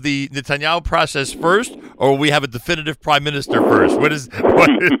completion of the Netanyahu process first, or will we have a definitive prime minister first? What's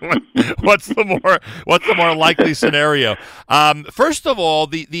the more likely scenario? First of all,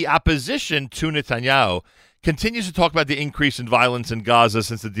 the opposition to Netanyahu continues to talk about the increase in violence in Gaza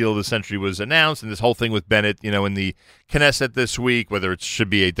since the deal of the century was announced, and this whole thing with Bennett, in the Knesset this week, whether it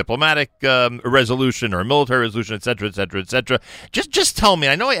should be a diplomatic resolution or a military resolution, et cetera, et cetera, et cetera. Just tell me,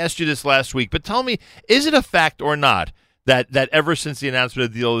 I know I asked you this last week, but tell me, is it a fact or not that ever since the announcement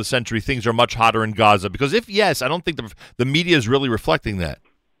of the deal of the century, things are much hotter in Gaza? Because if yes, I don't think the media is really reflecting that.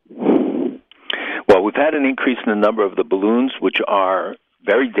 Well, we've had an increase in the number of the balloons, which are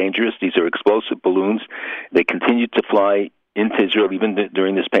very dangerous. These are explosive balloons. They continue to fly into Israel even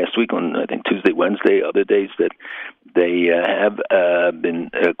during this past week on, I think, Tuesday, Wednesday, other days that they have been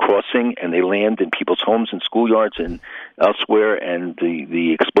crossing, and they land in people's homes and schoolyards and elsewhere, and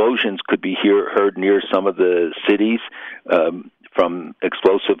the explosions could be heard near some of the cities from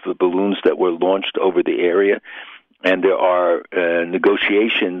explosive balloons that were launched over the area. And there are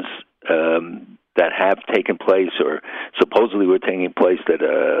negotiations that have taken place or supposedly were taking place that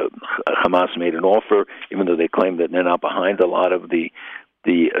Hamas made an offer, even though they claim that they're not behind a lot of the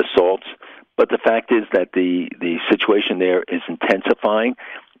assaults. But the fact is that the situation there is intensifying.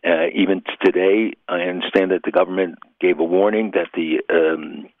 Even today, I understand that the government gave a warning that the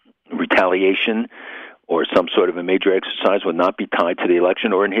retaliation or some sort of a major exercise would not be tied to the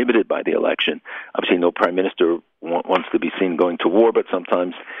election or inhibited by the election. Obviously, no prime minister wants to be seen going to war, but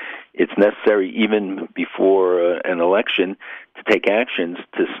sometimes it's necessary, even before an election, to take actions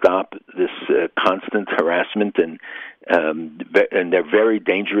to stop this constant harassment and they're very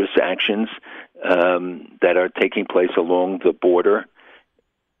dangerous actions that are taking place along the border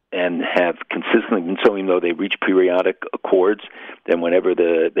and have consistently been so. Even though they reach periodic accords, then whenever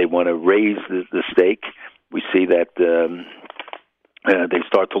they want to raise the stake, we see that they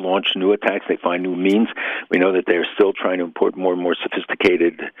start to launch new attacks. They find new means. We know that they're still trying to import more and more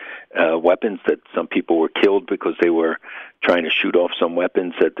sophisticated weapons, that some people were killed because they were trying to shoot off some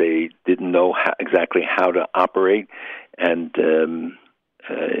weapons that they didn't know exactly how to operate. And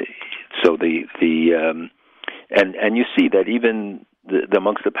so and you see that even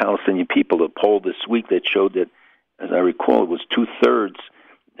amongst the Palestinian people, a poll this week that showed that, as I recall, it was 2/3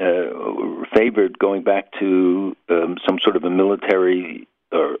 favored going back to some sort of a military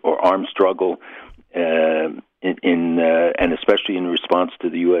or armed struggle, and especially in response to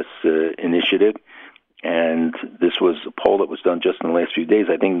the U.S. initiative, and this was a poll that was done just in the last few days.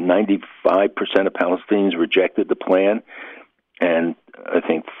 I think 95% of Palestinians rejected the plan, and I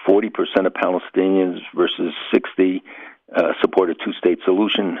think 40% of Palestinians versus 60 support a two-state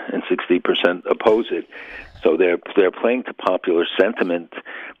solution, and 60% oppose it. So they're playing to popular sentiment.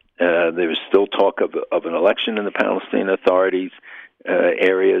 There's still talk of an election in the Palestinian Authority's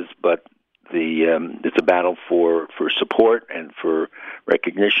areas, but it's a battle for support and for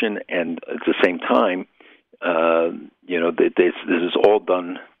recognition, and at the same time, this is all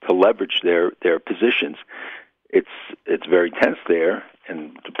done to leverage their positions. It's very tense there,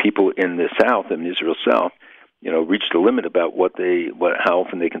 and the people in the South, in Israel South, reached a limit about how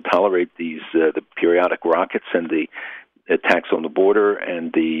often they can tolerate these the periodic rockets and the attacks on the border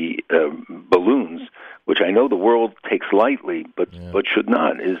and the balloons, which I know the world takes lightly, but should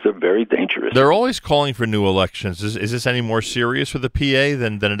not. They're very dangerous. They're always calling for new elections. Is this any more serious for the PA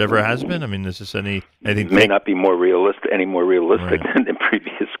than it ever has been? I mean, is this anything? It may not be more realistic Right. than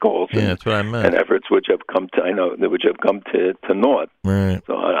previous calls. Yeah, that's what I meant. And efforts which have come to naught. Right.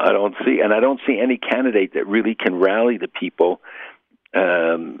 So I don't see any candidate that really can rally the people,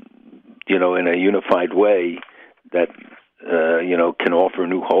 in a unified way that can offer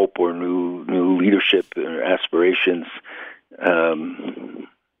new hope or new leadership or aspirations.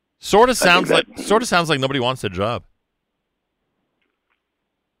 Sort of sounds like nobody wants the job.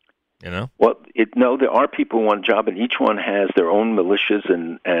 Well, there are people who want a job, and each one has their own militias,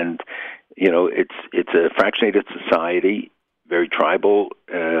 and it's a fractionated society, very tribal,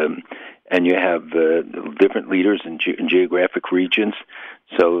 and you have different leaders in geographic regions.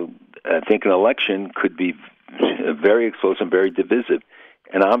 So I think an election could be very explosive, very divisive.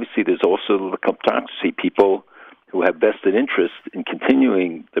 And obviously there's also the kleptocracy, people who have vested interest in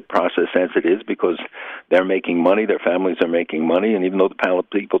continuing the process as it is because they're making money, their families are making money, and even though the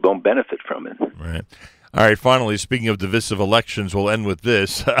people don't benefit from it. Right. All right, finally, speaking of divisive elections, we'll end with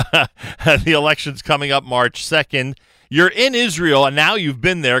this. The election's coming up March 2nd. You're in Israel, and now you've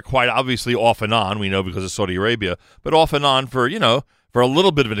been there quite obviously off and on, we know because of Saudi Arabia, but off and on for a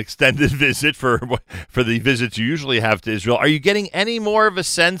little bit of an extended visit for the visits you usually have to Israel. Are you getting any more of a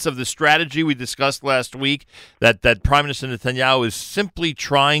sense of the strategy we discussed last week that Prime Minister Netanyahu is simply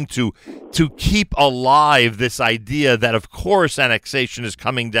trying to keep alive this idea that, of course, annexation is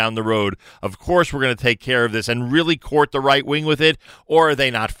coming down the road, of course we're going to take care of this, and really court the right wing with it? Or are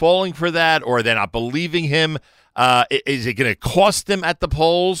they not falling for that? Or are they not believing him? Is it going to cost him at the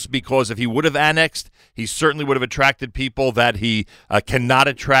polls? Because if he would have annexed, he certainly would have attracted people that he cannot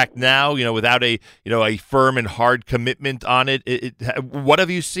attract now, without a firm and hard commitment on it. What have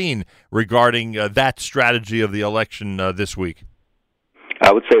you seen regarding that strategy of the election this week?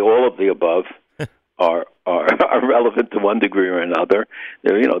 I would say all of the above are relevant to one degree or another.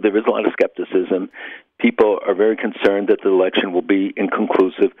 There is a lot of skepticism. People are very concerned that the election will be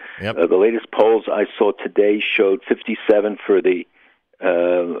inconclusive. Yep. The latest polls I saw today showed 57 for the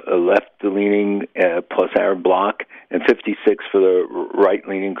left-leaning plus Arab bloc and 56 for the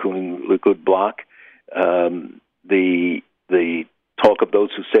right-leaning Likud bloc. The talk of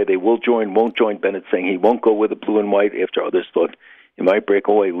those who say they will join, won't join. Bennett saying he won't go with the blue and white after others thought he might break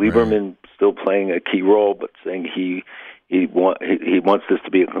away. Lieberman still playing a key role, but saying he wants this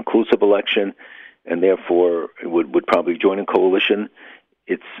to be a conclusive election, and therefore would probably join a coalition.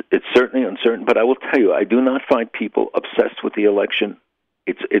 It's certainly uncertain, but I will tell you, I do not find people obsessed with the election.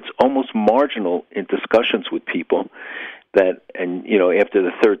 It's almost marginal in discussions with people that, and after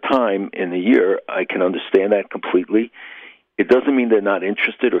the third time in the year, I can understand that completely. It doesn't mean they're not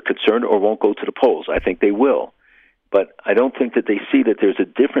interested or concerned or won't go to the polls. I think they will. But I don't think that they see that there's a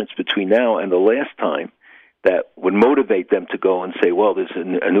difference between now and the last time that would motivate them to go and say, well, there's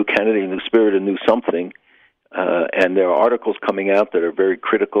a new candidate, a new spirit, a new something. And there are articles coming out that are very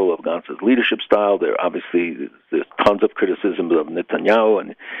critical of Gantz's leadership style. There's tons of criticism of Netanyahu,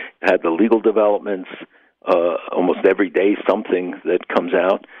 and had the legal developments almost every day, something that comes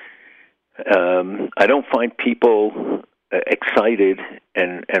out. I don't find people excited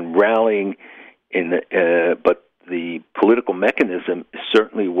and rallying but the political mechanism is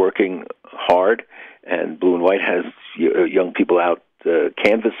certainly working hard, and Blue and White has young people out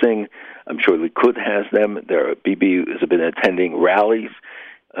canvassing. I'm sure Likud has them. Bibi has been attending rallies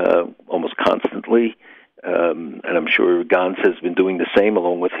almost constantly, and I'm sure Gantz has been doing the same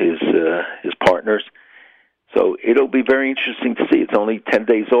along with his partners. So it'll be very interesting to see. It's only 10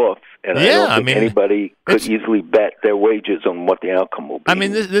 days off, and I don't think anybody could easily bet their wages on what the outcome will be. I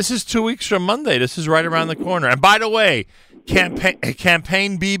mean, this is 2 weeks from Monday. This is right around the corner. And by the way,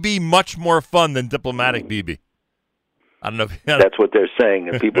 campaign BB, much more fun than diplomatic BB. I don't know if That's what they're saying,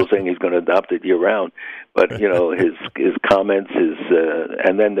 and people saying he's going to adopt it year round. But his comments,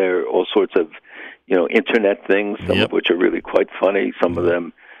 and then there are all sorts of internet things, some of which are really quite funny, some of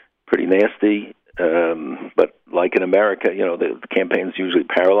them pretty nasty. But like in America, the campaigns usually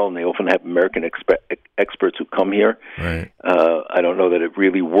parallel, and they often have American experts who come here. Right. I don't know that it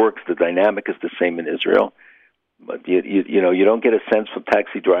really works. The dynamic is the same in Israel. But you don't get a sense from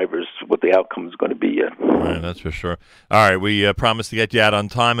taxi drivers what the outcome is going to be yet. Right, that's for sure. All right, we promised to get you out on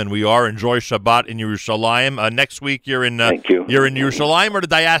time, and we are. Enjoy Shabbat in Yerushalayim. Next week, you're in. Thank you. You're in Yerushalayim or the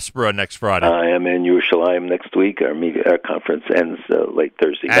diaspora next Friday. I am in Yerushalayim next week. Our conference ends late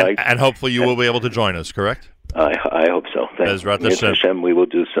Thursday night, and hopefully you will be able to join us. Correct? I hope so. Bezrat Hashem. Hashem, we will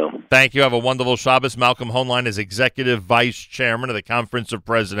do so. Thank you. Have a wonderful Shabbos. Malcolm Hoenlein is Executive Vice Chairman of the Conference of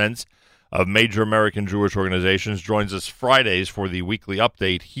Presidents of Major American Jewish Organizations, joins us Fridays for the weekly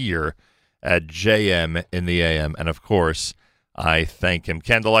update here at JM in the AM. And, of course, I thank him.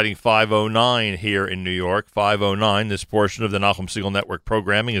 Candlelighting 509 here in New York. 509, this portion of the Nachum Segal Network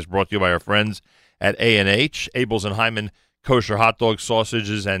programming is brought to you by our friends at A&H. Abel's and Hyman Kosher Hot Dogs,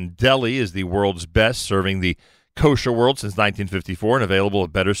 Sausages, and Deli is the world's best, serving the kosher world since 1954 and available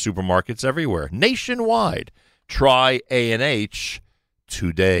at better supermarkets everywhere. Nationwide. Try A&H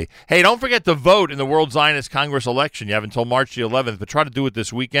today. Hey, don't forget to vote in the World Zionist Congress election. You have until March the 11th, but try to do it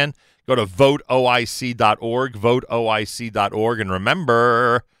this weekend. Go to voteoic.org, voteoic.org, and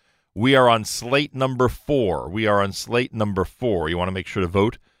remember, we are on slate number 4. We are on slate number 4. You want to make sure to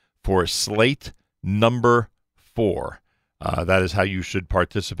vote for slate number 4. That is how you should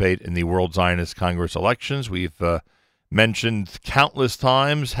participate in the World Zionist Congress elections. We've mentioned countless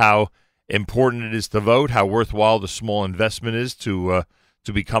times how important it is to vote, how worthwhile the small investment is to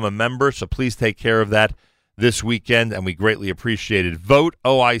become a member. So please take care of that this weekend, and we greatly appreciate it.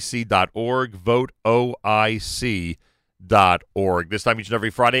 VoteOIC.org, VoteOIC.org. This time each and every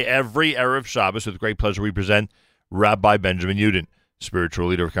Friday, every Erev Shabbos, with great pleasure, we present Rabbi Benjamin Yudin, spiritual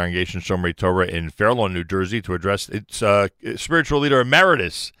leader of Congregation Shomrei Torah in Fair Lawn, New Jersey, to address its spiritual leader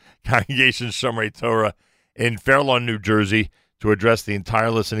emeritus, Congregation Shomrei Torah in Fair Lawn, New Jersey, to address the entire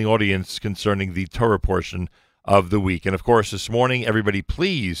listening audience concerning the Torah portion of the week. And, of course, this morning, everybody,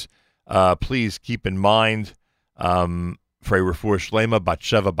 please keep in mind for a refuah shlema, Bat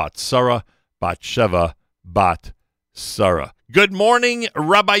Sheva Bat Sarah, Bat Sheva Bat Sarah. Good morning,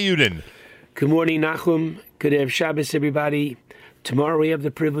 Rabbi Yudin. Good morning, Nachum. Good Erev Shabbos, everybody. Tomorrow we have the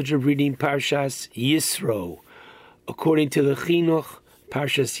privilege of reading Parshas Yisro. According to the Chinuch,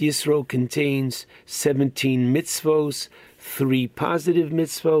 Parshas Yisro contains 17 mitzvos, 3 positive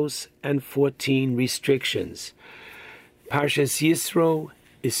mitzvos, and 14 restrictions. Parshas Yisro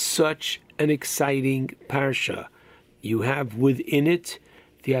is such an exciting parsha. You have within it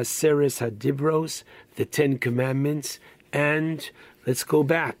the Aseres Hadibros, the 10 Commandments, and let's go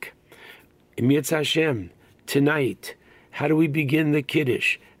back. In Yitz Hashem, tonight, how do we begin the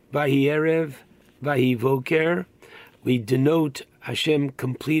Kiddush? Vahi Erev, Vahi Voker. We denote Hashem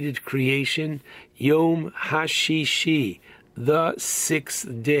completed creation, Yom HaShishi, the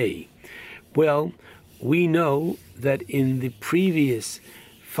 6th day. Well, we know that in the previous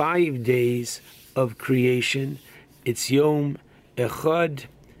 5 days of creation, it's Yom Echad,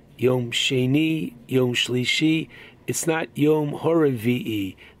 Yom Sheni, Yom Shlishi. It's not Yom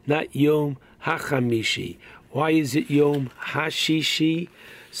Horevi'i, not Yom HaChamishi. Why is it Yom HaShishi?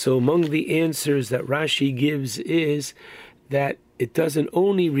 So among the answers that Rashi gives is that it doesn't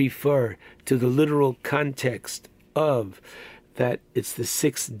only refer to the literal context of that it's the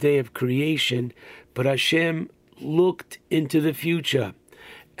 6th day of creation, but Hashem looked into the future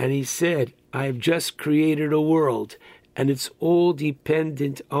and he said, I have just created a world and it's all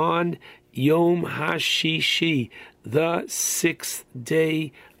dependent on Yom HaShishi, the 6th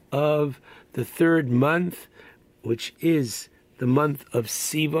day of the 3rd month, which is the month of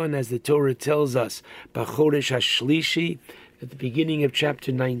Sivan, as the Torah tells us, B'chodesh HaShlishi, at the beginning of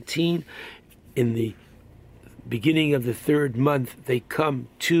chapter 19, in the beginning of the 3rd month, they come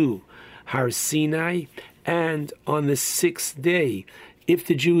to Har Sinai, and on the 6th day, if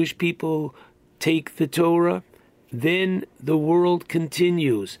the Jewish people take the Torah, then the world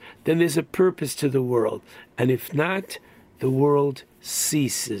continues. Then there's a purpose to the world. And if not, the world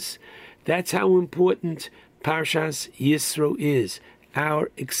ceases. That's how important Parshas Yisro is, our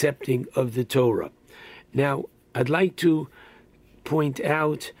accepting of the Torah. Now, I'd like to point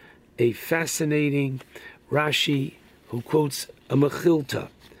out a fascinating Rashi who quotes a Mechilta,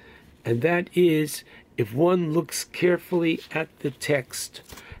 and that is, if one looks carefully at the text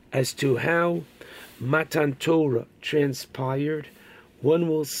as to how Matan Torah transpired, one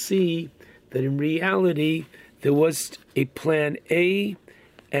will see that in reality there was a plan A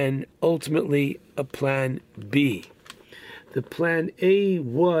and ultimately a plan B. The plan A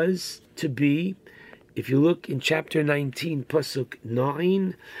was to be, if you look in chapter 19, Pasuk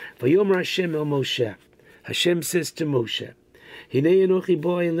 9, Vayomer Hashem el Moshe. Hashem says to Moshe, Hinei Anochi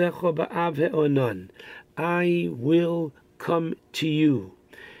bo elecha ba'av he'onan. I will come to you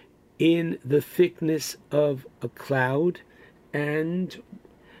in the thickness of a cloud, and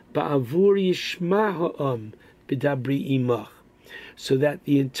ba'avur yishma ha'am b'dabri imach, so that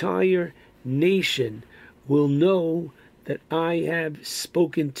the entire nation will know that I have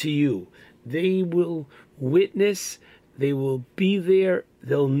spoken to you. They will witness, they will be there,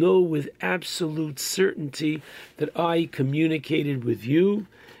 they'll know with absolute certainty that I communicated with you,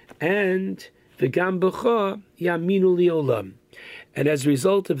 and v'gam b'cha yaminu li'olam. And as a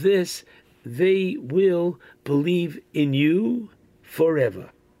result of this, they will believe in you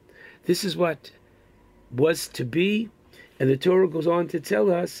forever. This is what was to be, and the Torah goes on to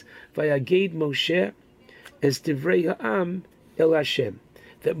tell us, Vayaged Moshe es divrei ha'am el Hashem,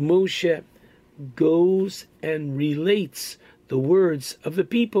 that Moshe goes and relates the words of the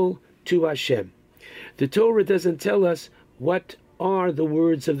people to Hashem. The Torah doesn't tell us what are the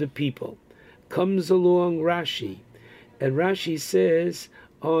words of the people. Comes along Rashi, and Rashi says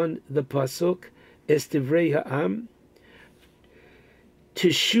on the pasuk, es divrei ha'am,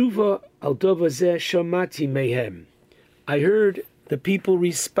 teshuva al dova zeh shamati mehem. I heard the people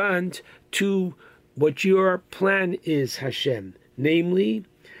respond to what your plan is, Hashem, namely,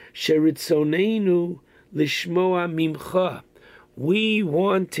 sheritzonenu lishmoa mimcha. We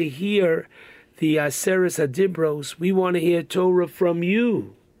want to hear the Aseres Adibros. We want to hear Torah from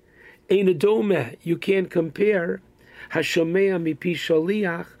you. Ein adome, you can't compare Hashomea mipi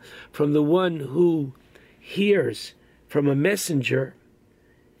shaliach, from the one who hears from a messenger,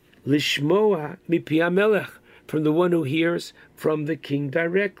 lishmoa mipi hamelech, from the one who hears from the king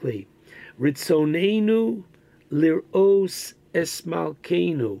directly. Ritzonenu lir'os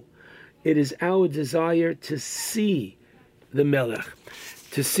esmalkenu. It is our desire to see the melech,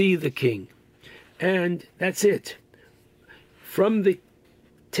 to see the king. And that's it. From the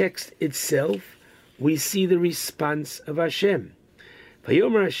text itself, we see the response of Hashem.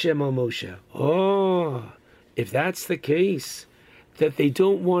 Vayomer Hashem al Moshe. Oh, if that's the case, that they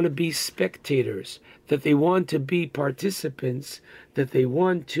don't want to be spectators, that they want to be participants, that they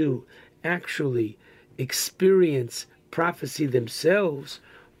want to actually experience prophecy themselves,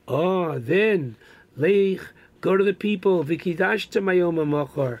 then leich, go to the people, v'kidashtem hayom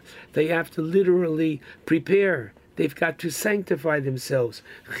ha'machar. They have to literally prepare. They've got to sanctify themselves.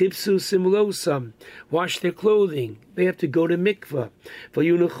 Chipsu simlosam, wash their clothing. They have to go to mikvah.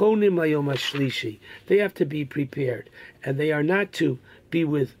 V'yunechonim hayom hashlishi. They have to be prepared, and they are not to be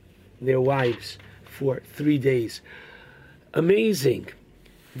with their wives for 3 days. Amazing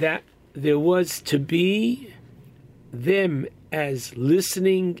that there was to be them as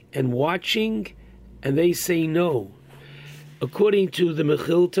listening and watching, and they say no. According to the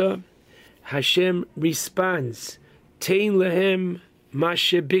Mechilta, Hashem responds, Tein lehem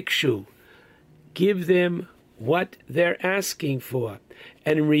mashe bikshu. Give them what they're asking for.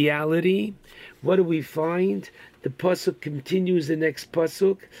 And in reality, what do we find? The pasuk continues the next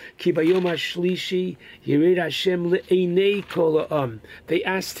pasuk. Ki bayom hashlishi yirid Hashem le'einei kol ha'am. They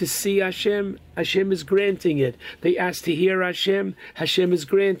asked to see Hashem. Hashem is granting it. They asked to hear Hashem. Hashem is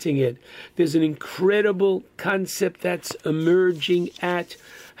granting it. There's an incredible concept that's emerging at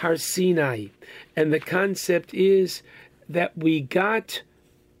Har Sinai, and the concept is that we got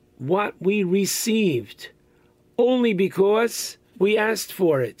what we received only because we asked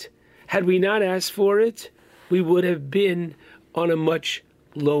for it. Had we not asked for it, we would have been on a much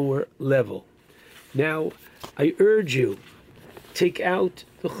lower level. Now, I urge you, take out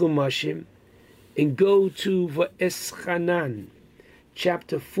the Chumashim and go to Va'eschanan,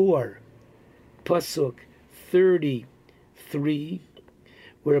 chapter 4, Pasuk 33,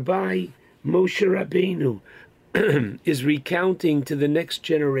 whereby Moshe Rabbeinu is recounting to the next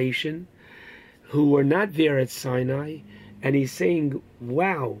generation who were not there at Sinai, and he's saying,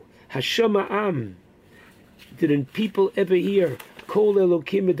 wow, Hashama Am, didn't people ever hear Kol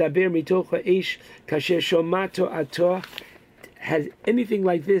Elokim medaber mitoch ha'esh kasher shomato ato? Has anything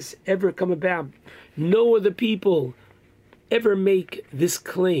like this ever come about? No other people ever make this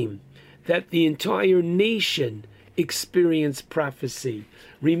claim that the entire nation experienced prophecy.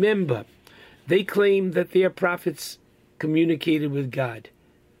 Remember, they claim that their prophets communicated with God.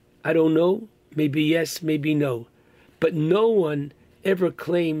 I don't know, maybe yes, maybe no. But no one ever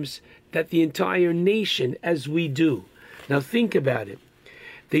claims that the entire nation, as we do. Now think about it.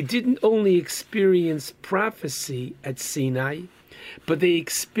 They didn't only experience prophecy at Sinai, but they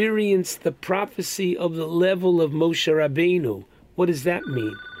experienced the prophecy of the level of Moshe Rabbeinu. What does that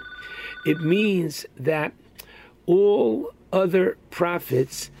mean? It means that all other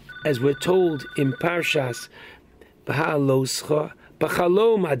prophets, as we're told in Parshas B'haloscha,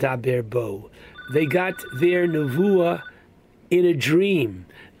 B'chalom adaber bo, they got their nevuah in a dream.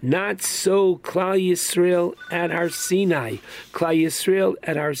 Not so Klal Yisrael at Har Sinai. Klal Yisrael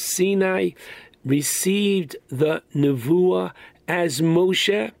at Har Sinai received the nevuah as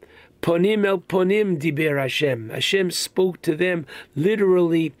Moshe, ponim el ponim diber Hashem. Hashem spoke to them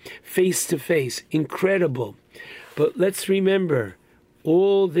literally face to face. Incredible. But let's remember,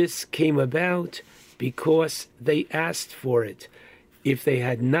 all this came about because they asked for it. If they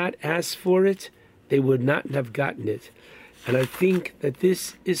had not asked for it, they would not have gotten it. And I think that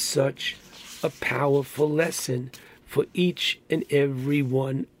this is such a powerful lesson for each and every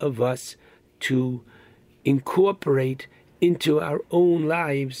one of us to incorporate into our own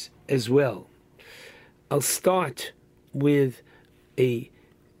lives as well. I'll start with a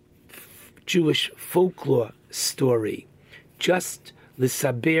Jewish folklore story, just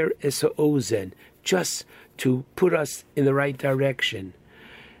l'saber es ha'ozen, just to put us in the right direction.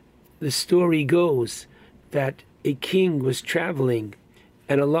 The story goes that a king was traveling,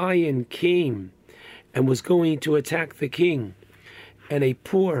 and a lion came and was going to attack the king, and a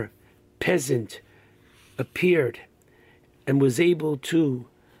poor peasant appeared and was able to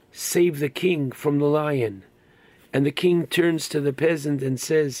save the king from the lion. And the king turns to the peasant and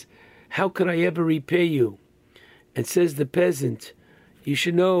says, "How could I ever repay you?" And says the peasant, "You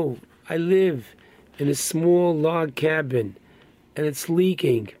should know I live in a small log cabin and it's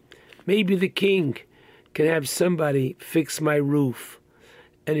leaking. Maybe the king can have somebody fix my roof.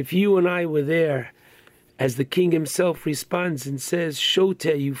 And if you and I were there," as the king himself responds and says, "Shote,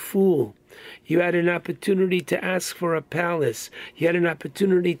 you fool. You had an opportunity to ask for a palace. You had an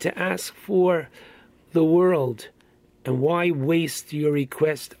opportunity to ask for the world. And why waste your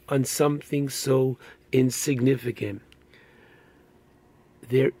request on something so insignificant?"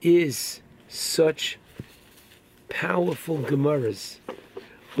 There is such powerful Gemaras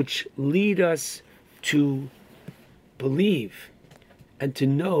which lead us to believe and to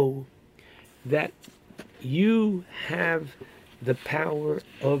know that you have the power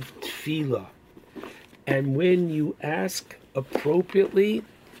of tefillah. And when you ask appropriately,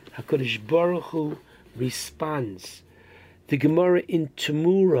 HaKadosh Baruch Hu responds. The Gemara in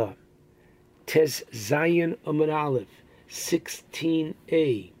Temura, Tes Zayin Amud Aleph,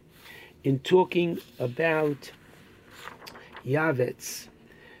 16a, in talking about Yavetz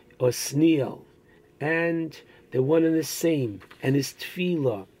or Sneal, and they're one and the same, and his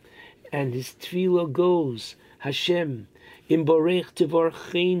tefillah, and his tefillah goes, Hashem, im borech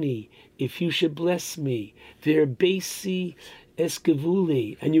tevarcheni, if you should bless me, verbesi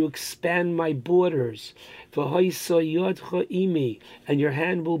eskevuli, and you expand my borders, v'hoisa yodcha imi, and your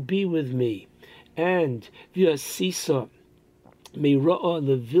hand will be with me, and v'asisa meira'a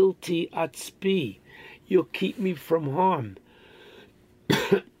levilti atzpi, you'll keep me from harm,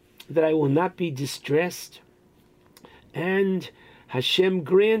 that I will not be distressed. And Hashem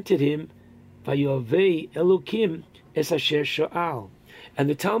granted him, Vayovei Elokim es asher sha'al. And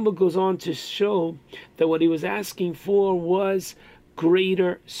the Talmud goes on to show that what he was asking for was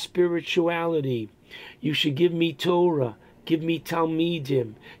greater spirituality. You should give me Torah, give me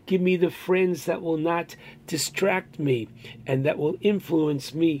Talmidim, give me the friends that will not distract me and that will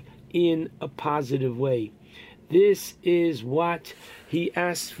influence me in a positive way. This is what he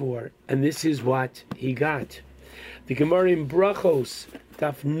asked for, and this is what he got. The Gemara in Brachos,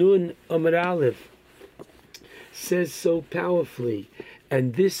 Daf Nun Amud Aleph, says so powerfully,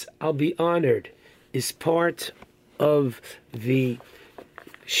 and this, I'll be honored, is part of the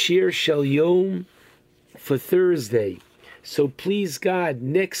Shir Shel Yom for Thursday. So please God,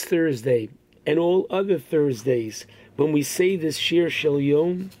 next Thursday and all other Thursdays, when we say this Shir Shel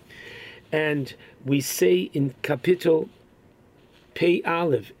Yom, and we say in Kapitel Pei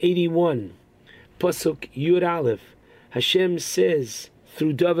Aleph 81, Pasuk Yud Aleph, Hashem says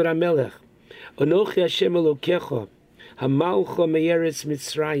through David HaMelech, Anochi Hashem Elokecha, Hamalcha Me'eretz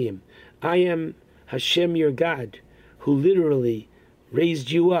Mitzrayim. I am Hashem your God, who literally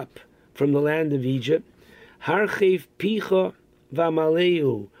raised you up from the land of Egypt. Harchev Picha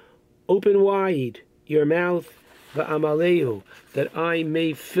V'Amaleu, open wide your mouth, V'Amaleu, that I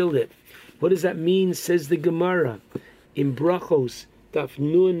may fill it. What does that mean, says the Gemara in Brachos, Daf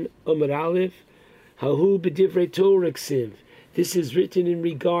Nun Amud Aleph, Hahu b'divrei Torah ksiv. This is written in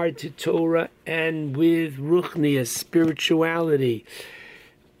regard to Torah and with Ruchnias, spirituality.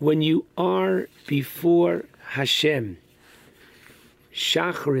 when you are before Hashem,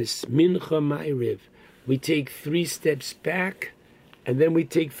 Shacharis, Mincha, Ma'ariv, we take 3 steps back, and then we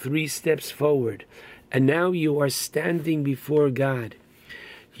take 3 steps forward. And now you are standing before God.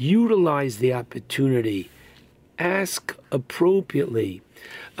 Utilize the opportunity. Ask appropriately.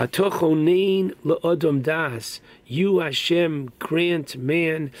 Atochonein la'adam das. You, Hashem, grant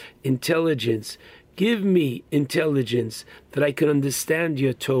man intelligence. Give me intelligence that I could understand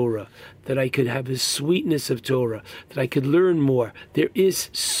your Torah, that I could have a sweetness of Torah, that I could learn more. There is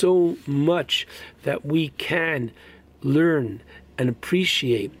so much that we can learn and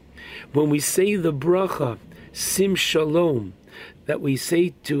appreciate. When we say the bracha, Sim Shalom, that we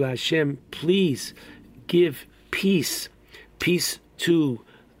say to Hashem, please give peace, peace to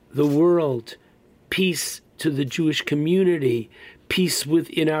the world, peace to the Jewish community, peace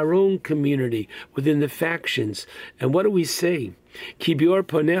within our own community, within the factions. And what do we say? Kibior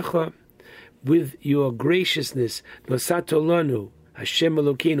Ponecha, with your graciousness, Nosatolanu, Hashem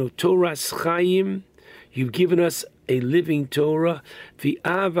Elokeinu, Torah Chaim, you've given us a living Torah,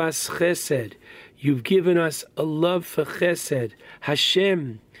 V'avas Chesed, you've given us a love for Chesed.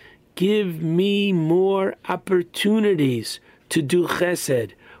 Hashem, give me more opportunities to do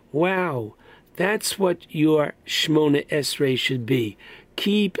Chesed. Wow, that's what your Shmona Esrei should be.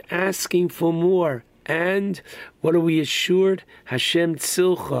 Keep asking for more. And what are we assured? Hashem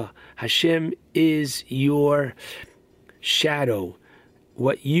Tzilcha. Hashem is your shadow.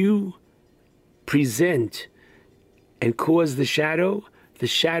 What you present and cause the shadow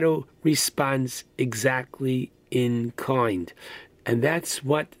responds exactly in kind. And that's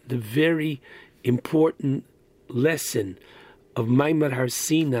what the very important lesson of Maimar Har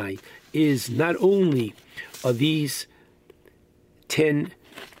Sinai is. Not only are these 10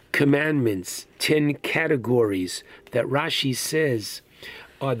 commandments, 10 categories that Rashi says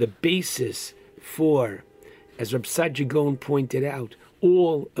are the basis for, as Reb Saadia Gaon pointed out,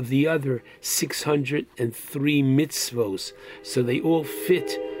 all of the other 603 mitzvos. So they all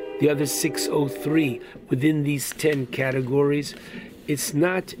fit, the other 603, within these 10 categories. It's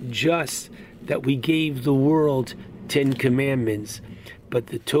not just that we gave the world 10 commandments, but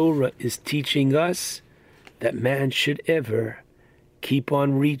the Torah is teaching us that man should ever keep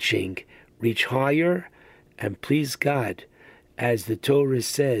on reach higher, and please God, as the Torah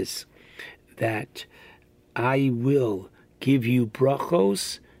says, that I will give you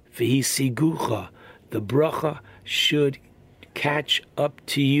brachos v'hisigucha. The bracha should catch up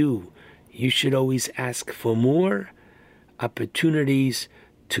to you. You should always ask for more opportunities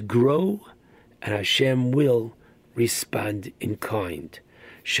to grow, and Hashem will respond in kind.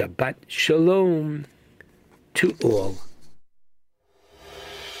 Shabbat Shalom to all.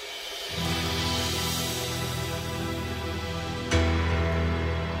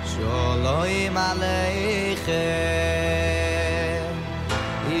 Shalom Aleichem,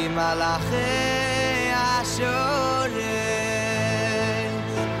 Imalachei Ashoret,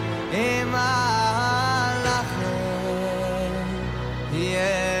 Imalachei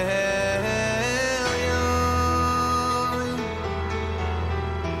Ye'elyon,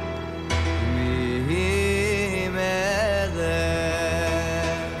 Mimelech,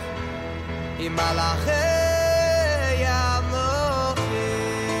 Imalachei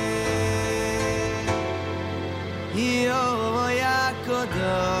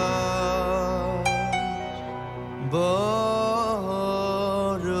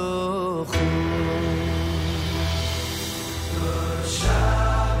Baruch Hu. Good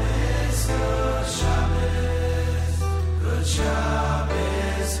Shabbos, good Shabbos, good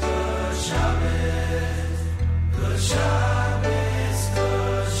Shabbos, good Shabbos, good Shabbos,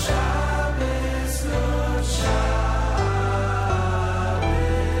 good Shabbos, good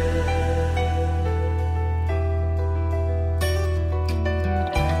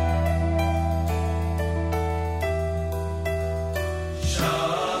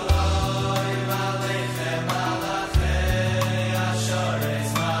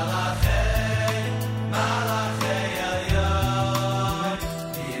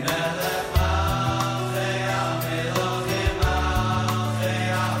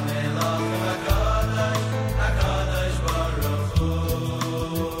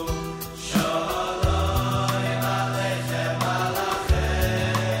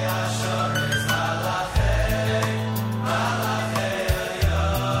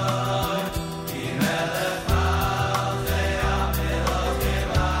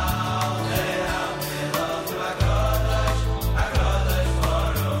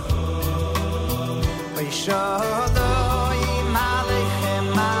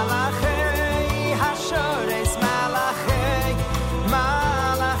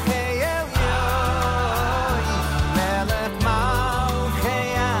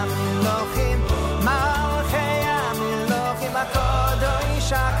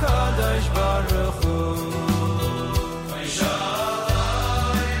HaKadosh Baruch Hu.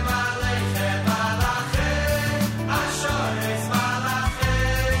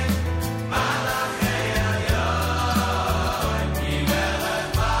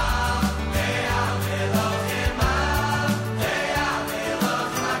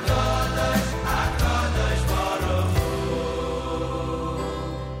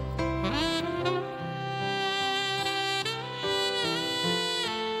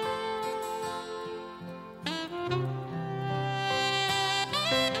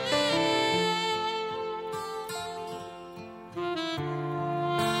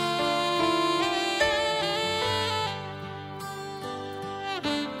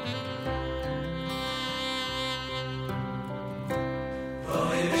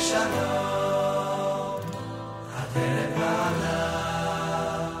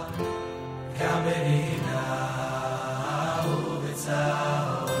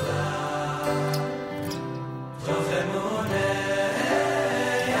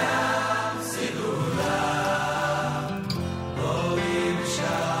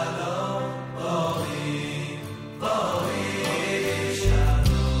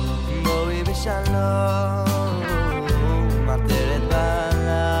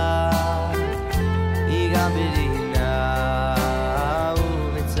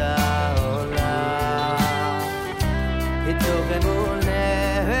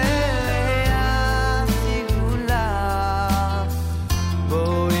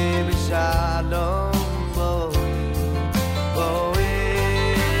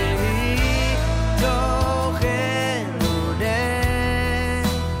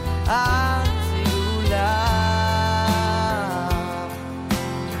 Sigula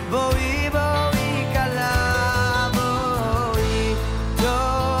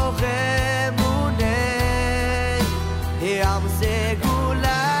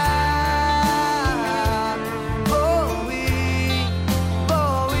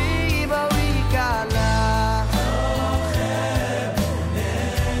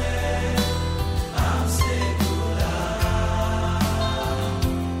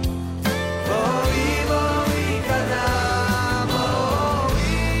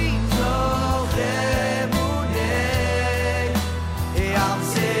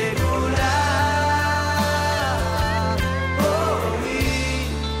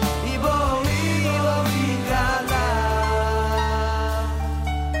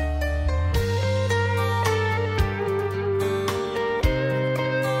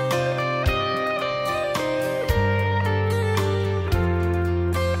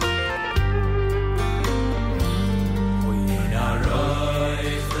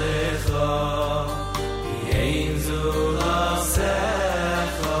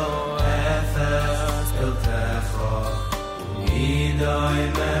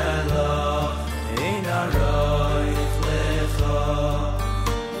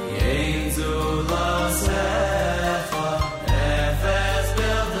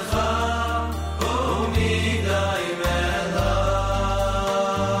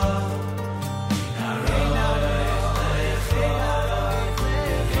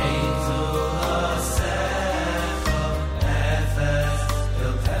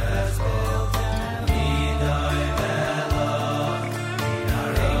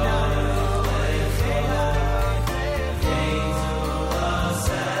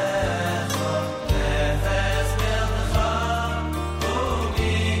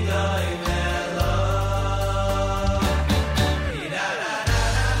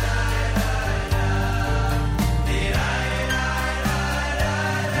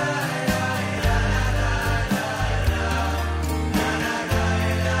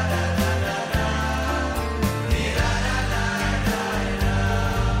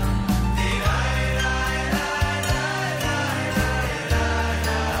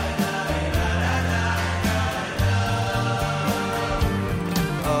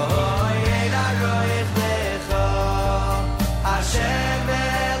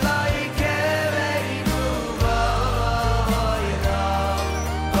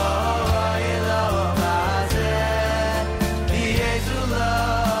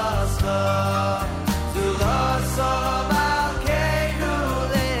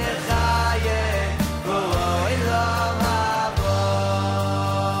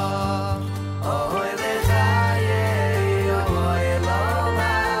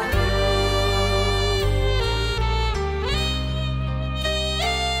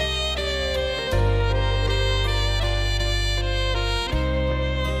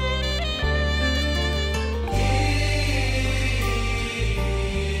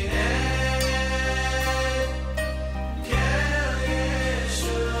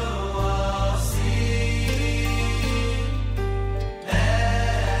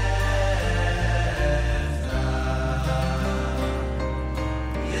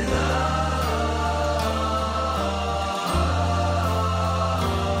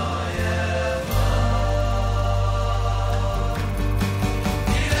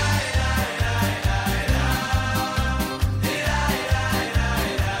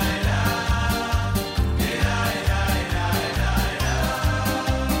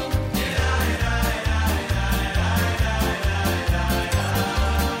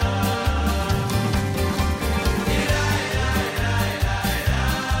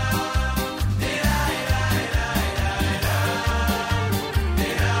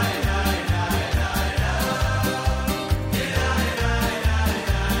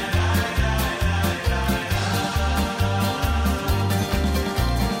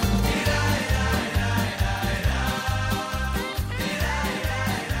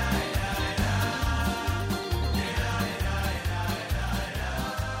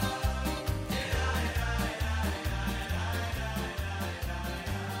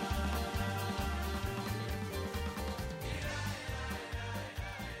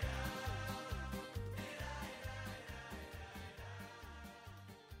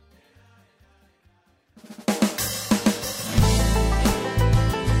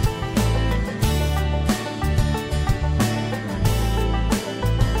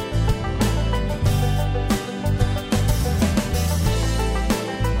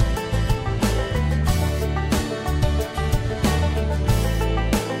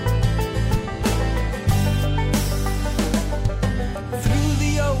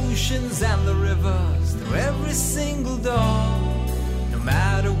oceans and the rivers, through every single dawn. No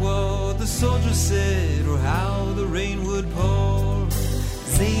matter what the soldiers said or how the rain would pour,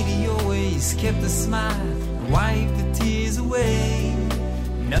 Zadie always kept a smile and wiped the tears away.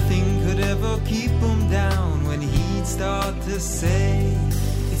 Nothing could ever keep him down when he'd start to say,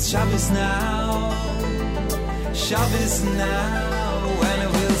 it's Shabbos now, Shabbos now, and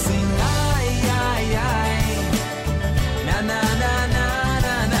we'll sing ay, ay, ay, na na na na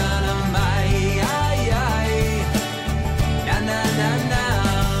na na na, my ay, ay, na na na na,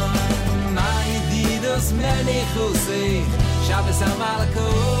 my Yedidos Menichusei, Shabbos HaMalko,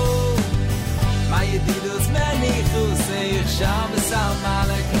 my Yedidos Menichusei, Shabbos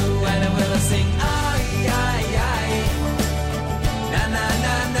HaMalko, and we'll sing ay, ay, ay, na na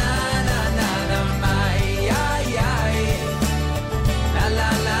na na na na na, my ay, ay, la la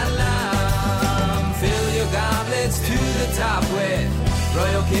la la. Fill your goblets to the top with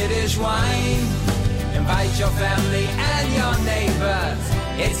Royal Kiddush wine. Invite your family and your neighbors.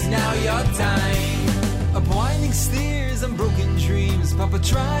 It's now your time. Of winding steers and broken dreams, Papa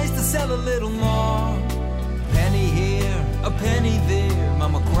tries to sell a little more. Penny here, a penny there,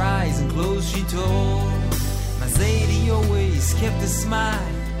 Mama cries and clothes she tore. My Zadie always kept a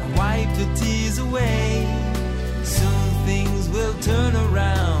smile and wiped her tears away. Soon things will turn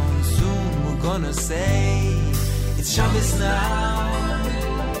around, soon we're gonna say, it's Shabbos now,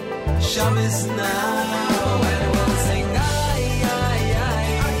 Shabbos now, and we'll sing ay, ay, ay,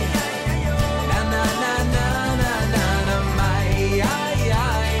 na na na na na na na, my ay,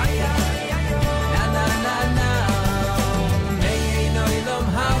 ay, na na na na, mei no ilom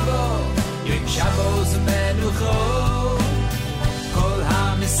habo, yom Shabbos menucho, kol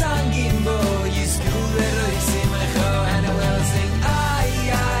ha-misangim bo, yizku leroi simcho, and we'll sing ay,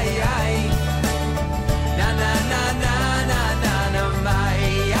 ay, ay, na na na na na na na, my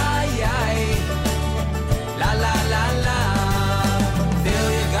ay, ay, la la la la. Fill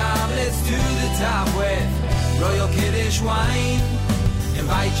your goblets to the top with Royal Kiddush wine.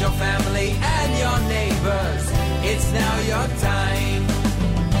 Invite your family and your neighbors. It's now your time.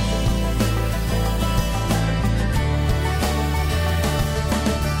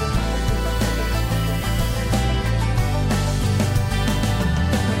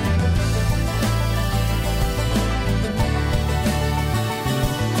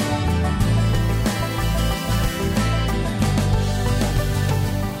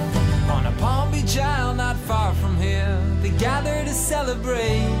 On a Palm Beach Isle not far from here, they gather to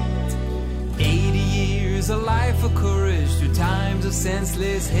celebrate 80 years, a life of courage through times of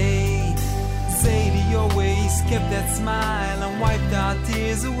senseless hate. Zadie always kept that smile and wiped our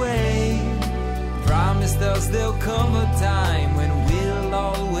tears away. Promised us there'll come a time when we'll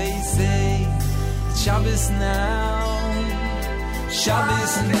always say, Shabbos now,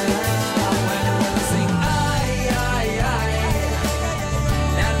 Shabbos now, and we'll sing ay, ay, ay,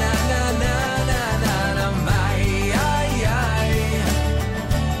 na na na na na na na, my ay, ay,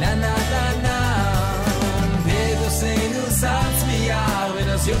 na na na na. Pedo seinu satz miyar,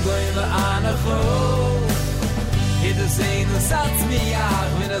 v'nos yogoyim v'anacho. Pedo seinu satz miyar,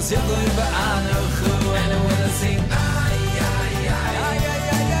 v'nos yogoyim v'anacho, and we'll sing ay, ay, ay, ay,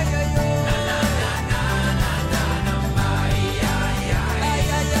 ay, ay, ay, ay, na na na na na na na, my ay, ay, ay,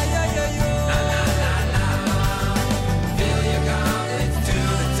 ay, ay, ay, ay, na na na na. Fill your goblets to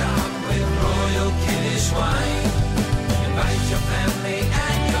the top with Royal Kiddush wine. Invite your family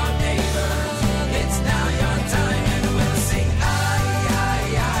and your neighbors. It's now your time, and we'll sing ay, ay,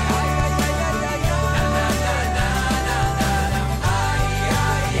 ay, ay, ay, ay, ay, ay, na na na na na na na, ay,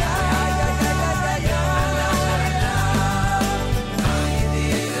 ay, ay, ay, ay, ay, ay, ay, na na na na. My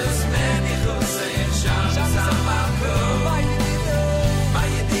Yedidos Menichusei, Shabbos HaMalko. My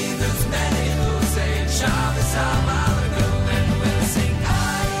Yedidos Menichusei, Shabbos HaMalko, and we'll sing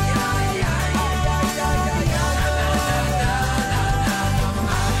ay, ay, ay, ay, ay, ay, ay, na na na na na na na,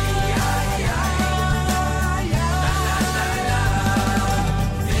 my ay, ay, na na na na.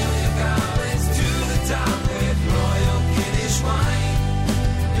 Fill your goblets to the top with Royal Kiddush wine.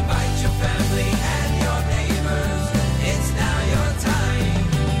 Invite your family and your neighbors. It's now your time.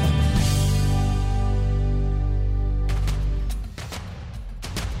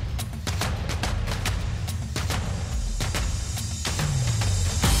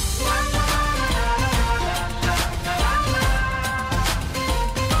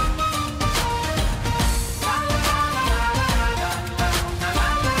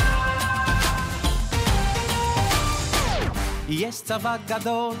 יש צבא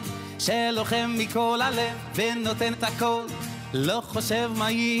גדול שלוחם מכל הלב ונותן את הכל לא חושב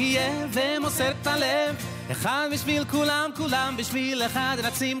מה יהיה ומוסר את הלב, אחד בשביל כולם, כולם בשביל אחד,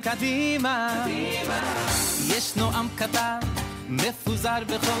 רצים קדימה. ישנו עם קטן מפוזר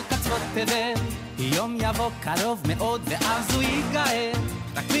בכל קצוות תבל, יום יבוא קרוב מאוד ואז הוא ייגאל.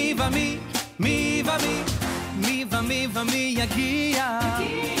 רק מי ומי, מי ומי, מי ומי ומי יגיע.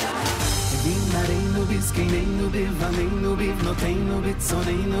 בנערינו, בזקנינו, בבנינו, בבנותינו,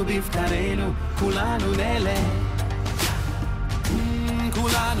 בצאנינו, בבקרינו, כולנו נלך,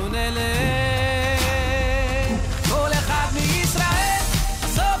 כולנו נלך. כל אחד מישראל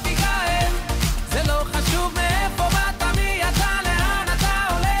בסוף ייגאל, זה לא חשוב מאיפה באת, מי אתה, לאן אתה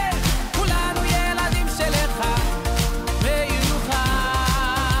הולך, כולנו ילדים שלך ויוחד.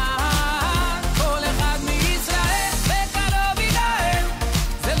 כל אחד מישראל בקרוב ייגאל,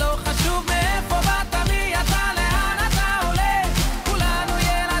 זה לא חשוב מאיפה באת, מי אתה, לאן אתה הולך, כולנו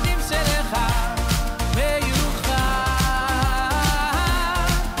ילדים שלך ויוחד.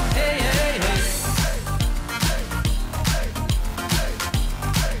 היי היי היי.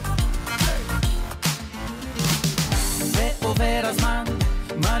 ועובר הזמן,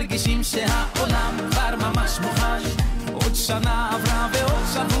 מרגישים שהעולם כבר ממש מוכן, עוד שנה עברה ועוד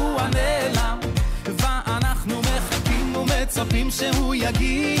שבוע נעלם, ואנחנו מחכים ומצפים שהוא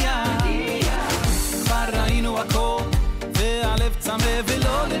יגיע. כבר ראינו הכל והלב צמא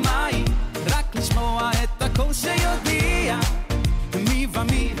ולא למים, רק לשמוע את הקול שיודיע מי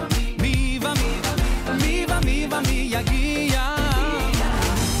ומי, מי ומי, מי ומי ומי יגיע.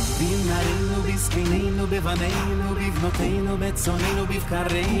 בנערינו, בזקנינו, בבנינו, בבנותינו, בצאנינו,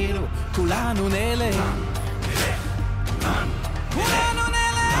 בבקרינו, כולנו נלך, כולנו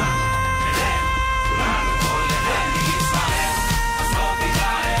נלך. כל אחד מישראל בקרוב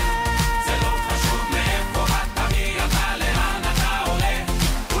ייגאל, זה לא חשוב מאיפה באת, מי אתה, לאן אתה הולך,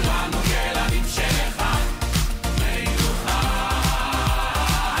 כולנו ילדים שלך מיוחד.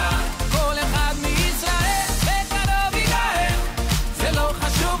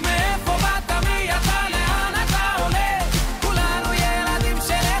 שם אחד.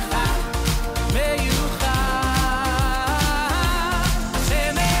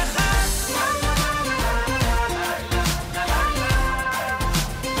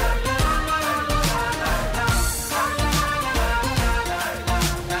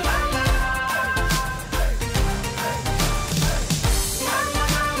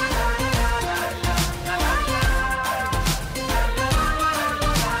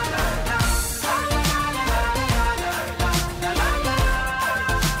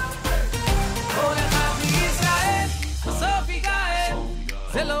 כל אחד מישראל בסוף ייגאל,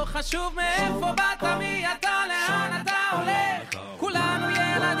 זה לא חשוב מאיפה באת, מי אתה, לאן אתה הולך, כולנו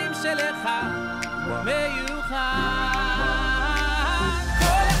ילדים שלך מיוחד.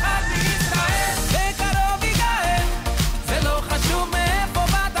 כל אחד מישראל בקרוב ייגאל, זה לא חשוב מאיפה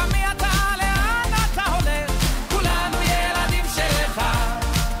באת, מי אתה, לאן אתה הולך, כולנו ילדים שלך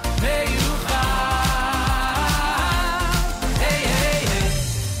מיוחד. היי היי היי.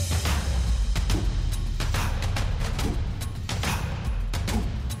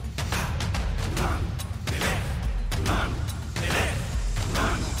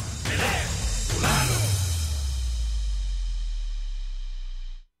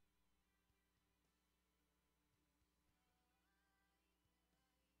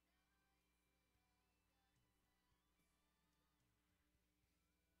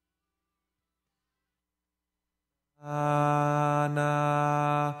 na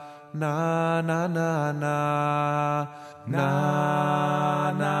na na na na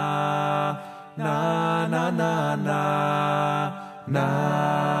na na na na na na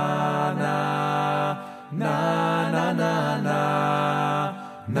na na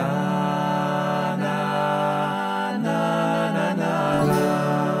na na na na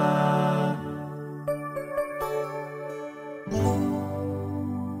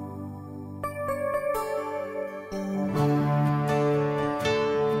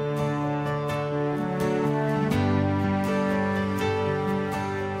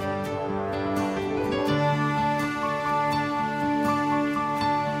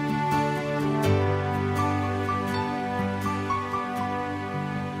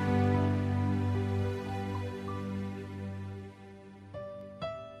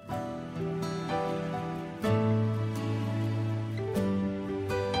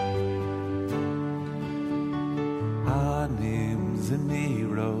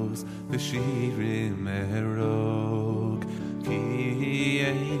Shirim erog ki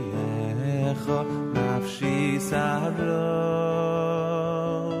eilecha nafshi sarog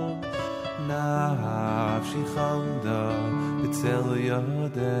nafshi chamda b'tzel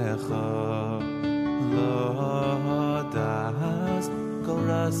yadecha lo da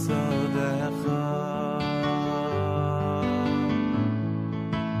rasodecha.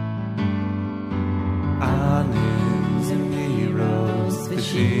 Anim zemiros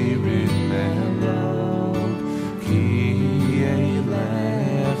v'shirim melod ki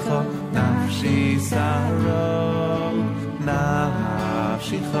eilecha nafshi sarod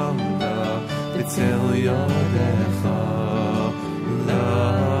nafshi chamda b'tzel yodecha lo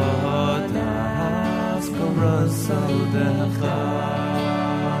das kol rasodecha.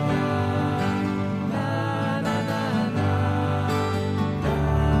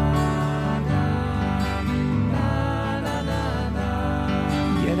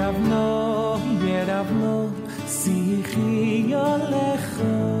 Yeravno, sichi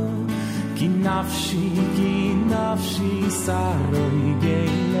yolecha, ki nafshi saroi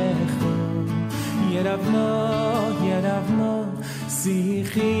geilecha. Yeravno,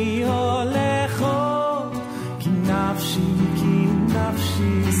 sichi yolecha, ki nafshi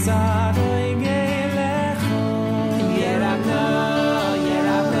saroi geilecha. Yeravno,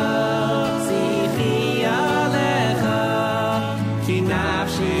 sichi yolecha, ki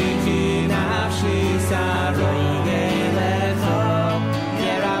nafshi saroi geilecha.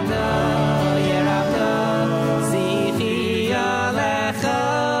 Yeravno, sichi yolecha,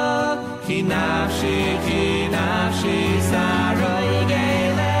 ki nafshi saroi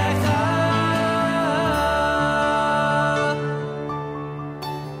geilecha.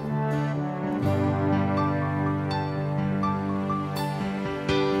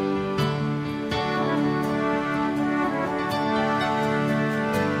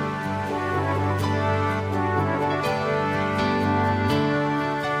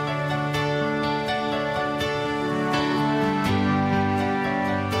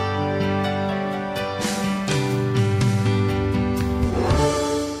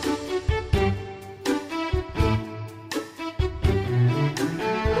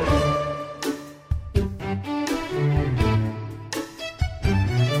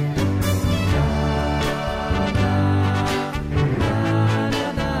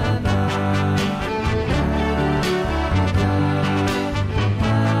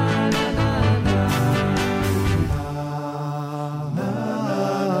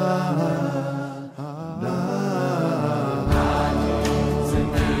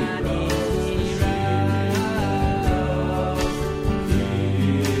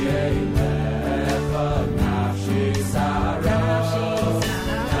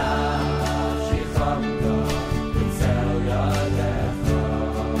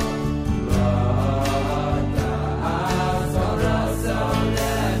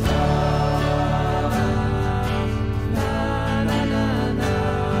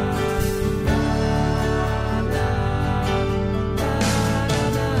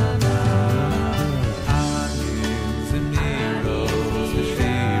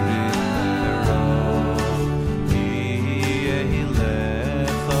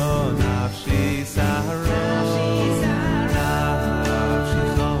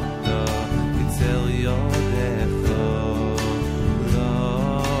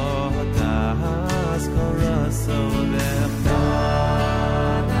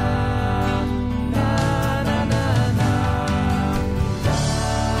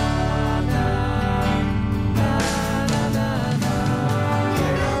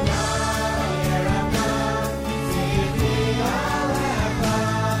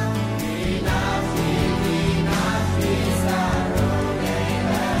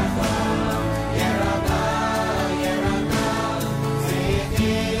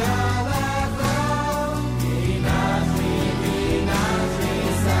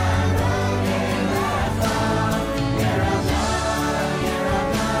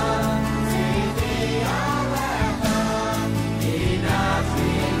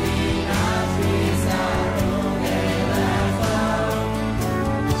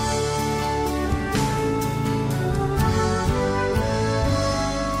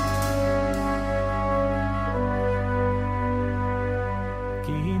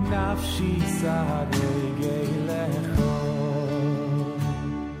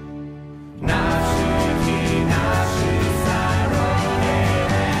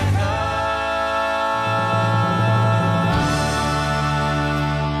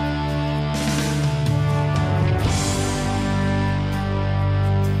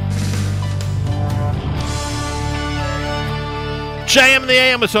 JM in the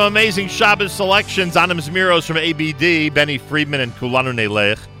AM with some amazing Shabbos selections. Anam Zmiros from ABD, Benny Friedman, and Kulanu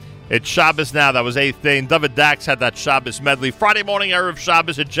Nelech. It's Shabbos now. That was 8th day. And David Dax had that Shabbos medley. Friday morning, Erev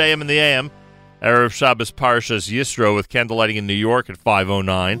Shabbos at JM in the AM. Erev Shabbos Parshas Yisro with candlelighting in New York at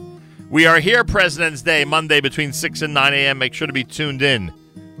 5:09. We are here President's Day, Monday between 6 and 9 a.m. Make sure to be tuned in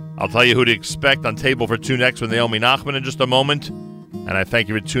I'll tell you who to expect on Table for Two next with Naomi Nachman in just a moment. And I thank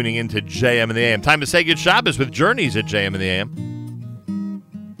you for tuning in to JM in the AM. Time to say good Shabbos with Journeys at JM in the AM.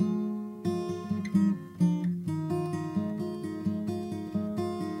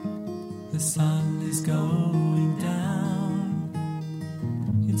 The sun is going down.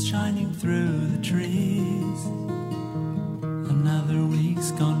 It's shining through the trees. Another week's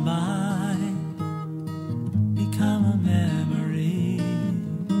gone by. Become a memory.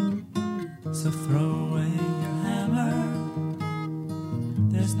 So throw away your hammer.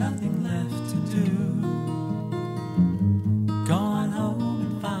 There's nothing left to do. Go on home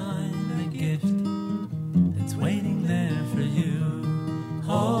and find a gift that's waiting there for you.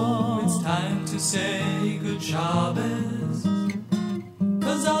 Oh, it's time to say good Shabbos,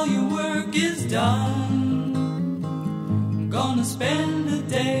 'cause all your work is done. Gonna spend a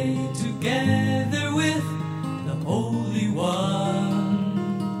day together with the Holy One.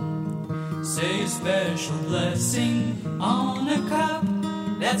 Say a special blessing on a cup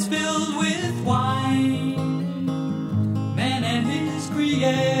that's filled with wine. Man and his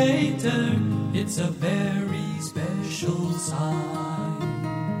creator, it's a very special sign.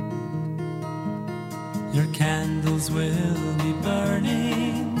 Your candles will be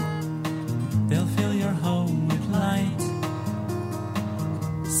burning. They'll fill your home with light.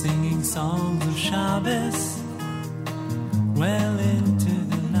 Singing songs of Shabbos well into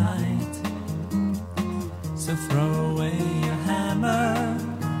the night. So throw away your hammer.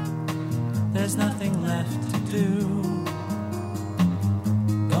 There's nothing left to do.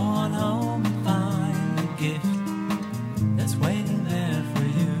 Go on home and find a gift that's waiting there for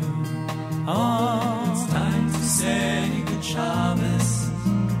you. Oh, it's time to say good Shabbos,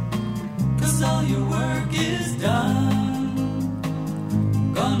 'cause all your work is done.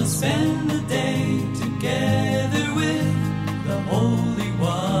 Gonna spend the day together with the Holy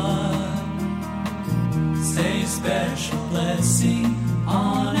One. Say a special blessing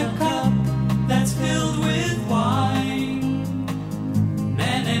on a cup that's filled with wine.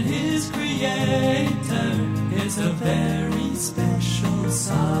 Man and his creator is a very special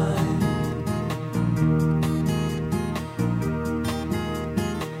sign.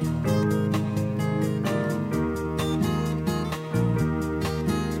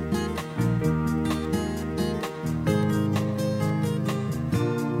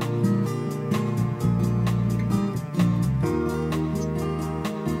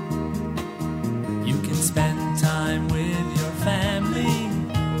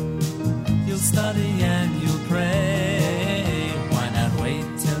 Study and you'll pray. Why not wait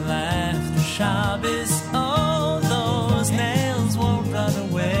till after Shabbos? Oh, those nails won't run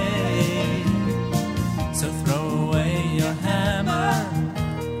away. So throw away your hammer.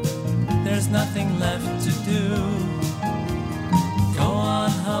 There's nothing left to do. Go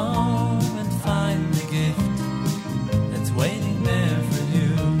on home and find the gift that's waiting there for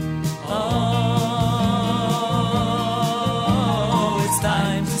you. Oh, it's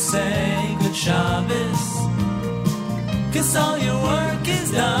time to say Shabbos, 'cause all your work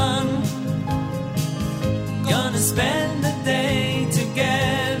is done. Gonna spend the day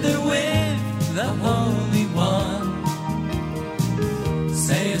together with the Holy One.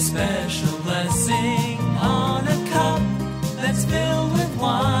 Say a special blessing on a cup that's filled with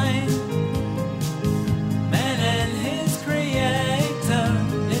wine. Man and his creator,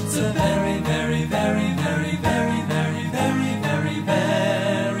 it's a very, very, very, very, very, very, very, very,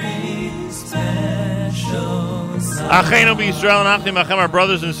 very special sign. Achenu b'Yisrael and Achim Achem, our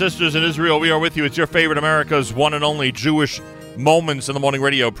brothers and sisters in Israel, we are with you. It's your favorite America's one and only Jewish Moments in the Morning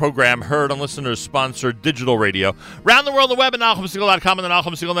radio program, heard on listeners-sponsored digital radio. Round the world, the web at NachumSegal.com and the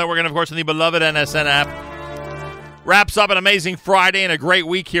Nachum Segal Network, and of course on the beloved NSN app. Wraps up an amazing Friday and a great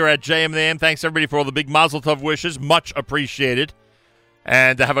week here at JM in the AM. Thanks everybody for all the big Mazel Tov wishes, much appreciated.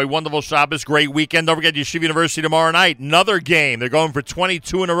 And have a wonderful Shabbos, great weekend. Don't forget Yeshiva University tomorrow night. Another game. They're going for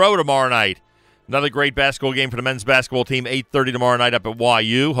 22 in a row tomorrow night. Another great basketball game for the men's basketball team, 8:30 tomorrow night up at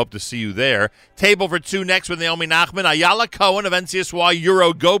YU. Hope to see you there. Table for Two next with Naomi Nachman, Ayala Cohen of NCSY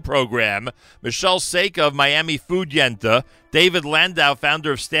Euro Go program, Michelle Seika of Miami Food Yenta, David Landau,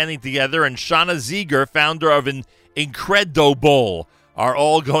 founder of Standing Together, and Shana Ziegler, founder of Incredibowl, are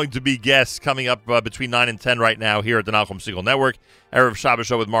all going to be guests coming up between 9 and 10 right now here at the Nachum Segal Network. Erev Shabbos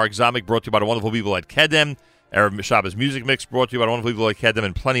Show with Mark Zamek, brought to you by the wonderful people at Kedem. Erev Shabbos Music Mix, brought to you by the wonderful people at Kedem,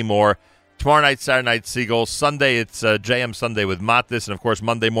 and plenty more. Tomorrow night, Saturday night, Seagull. Sunday, it's JM Sunday with Matis. And, of course,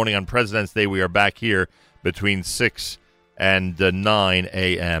 Monday morning on President's Day, we are back here between 6 and 9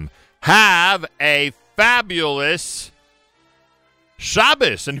 a.m. Have a fabulous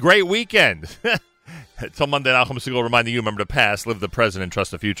Shabbos and great weekend. Until Monday, Nachum Segal reminding you, remember the past, live the present, and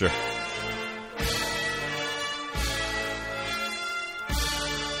trust the future.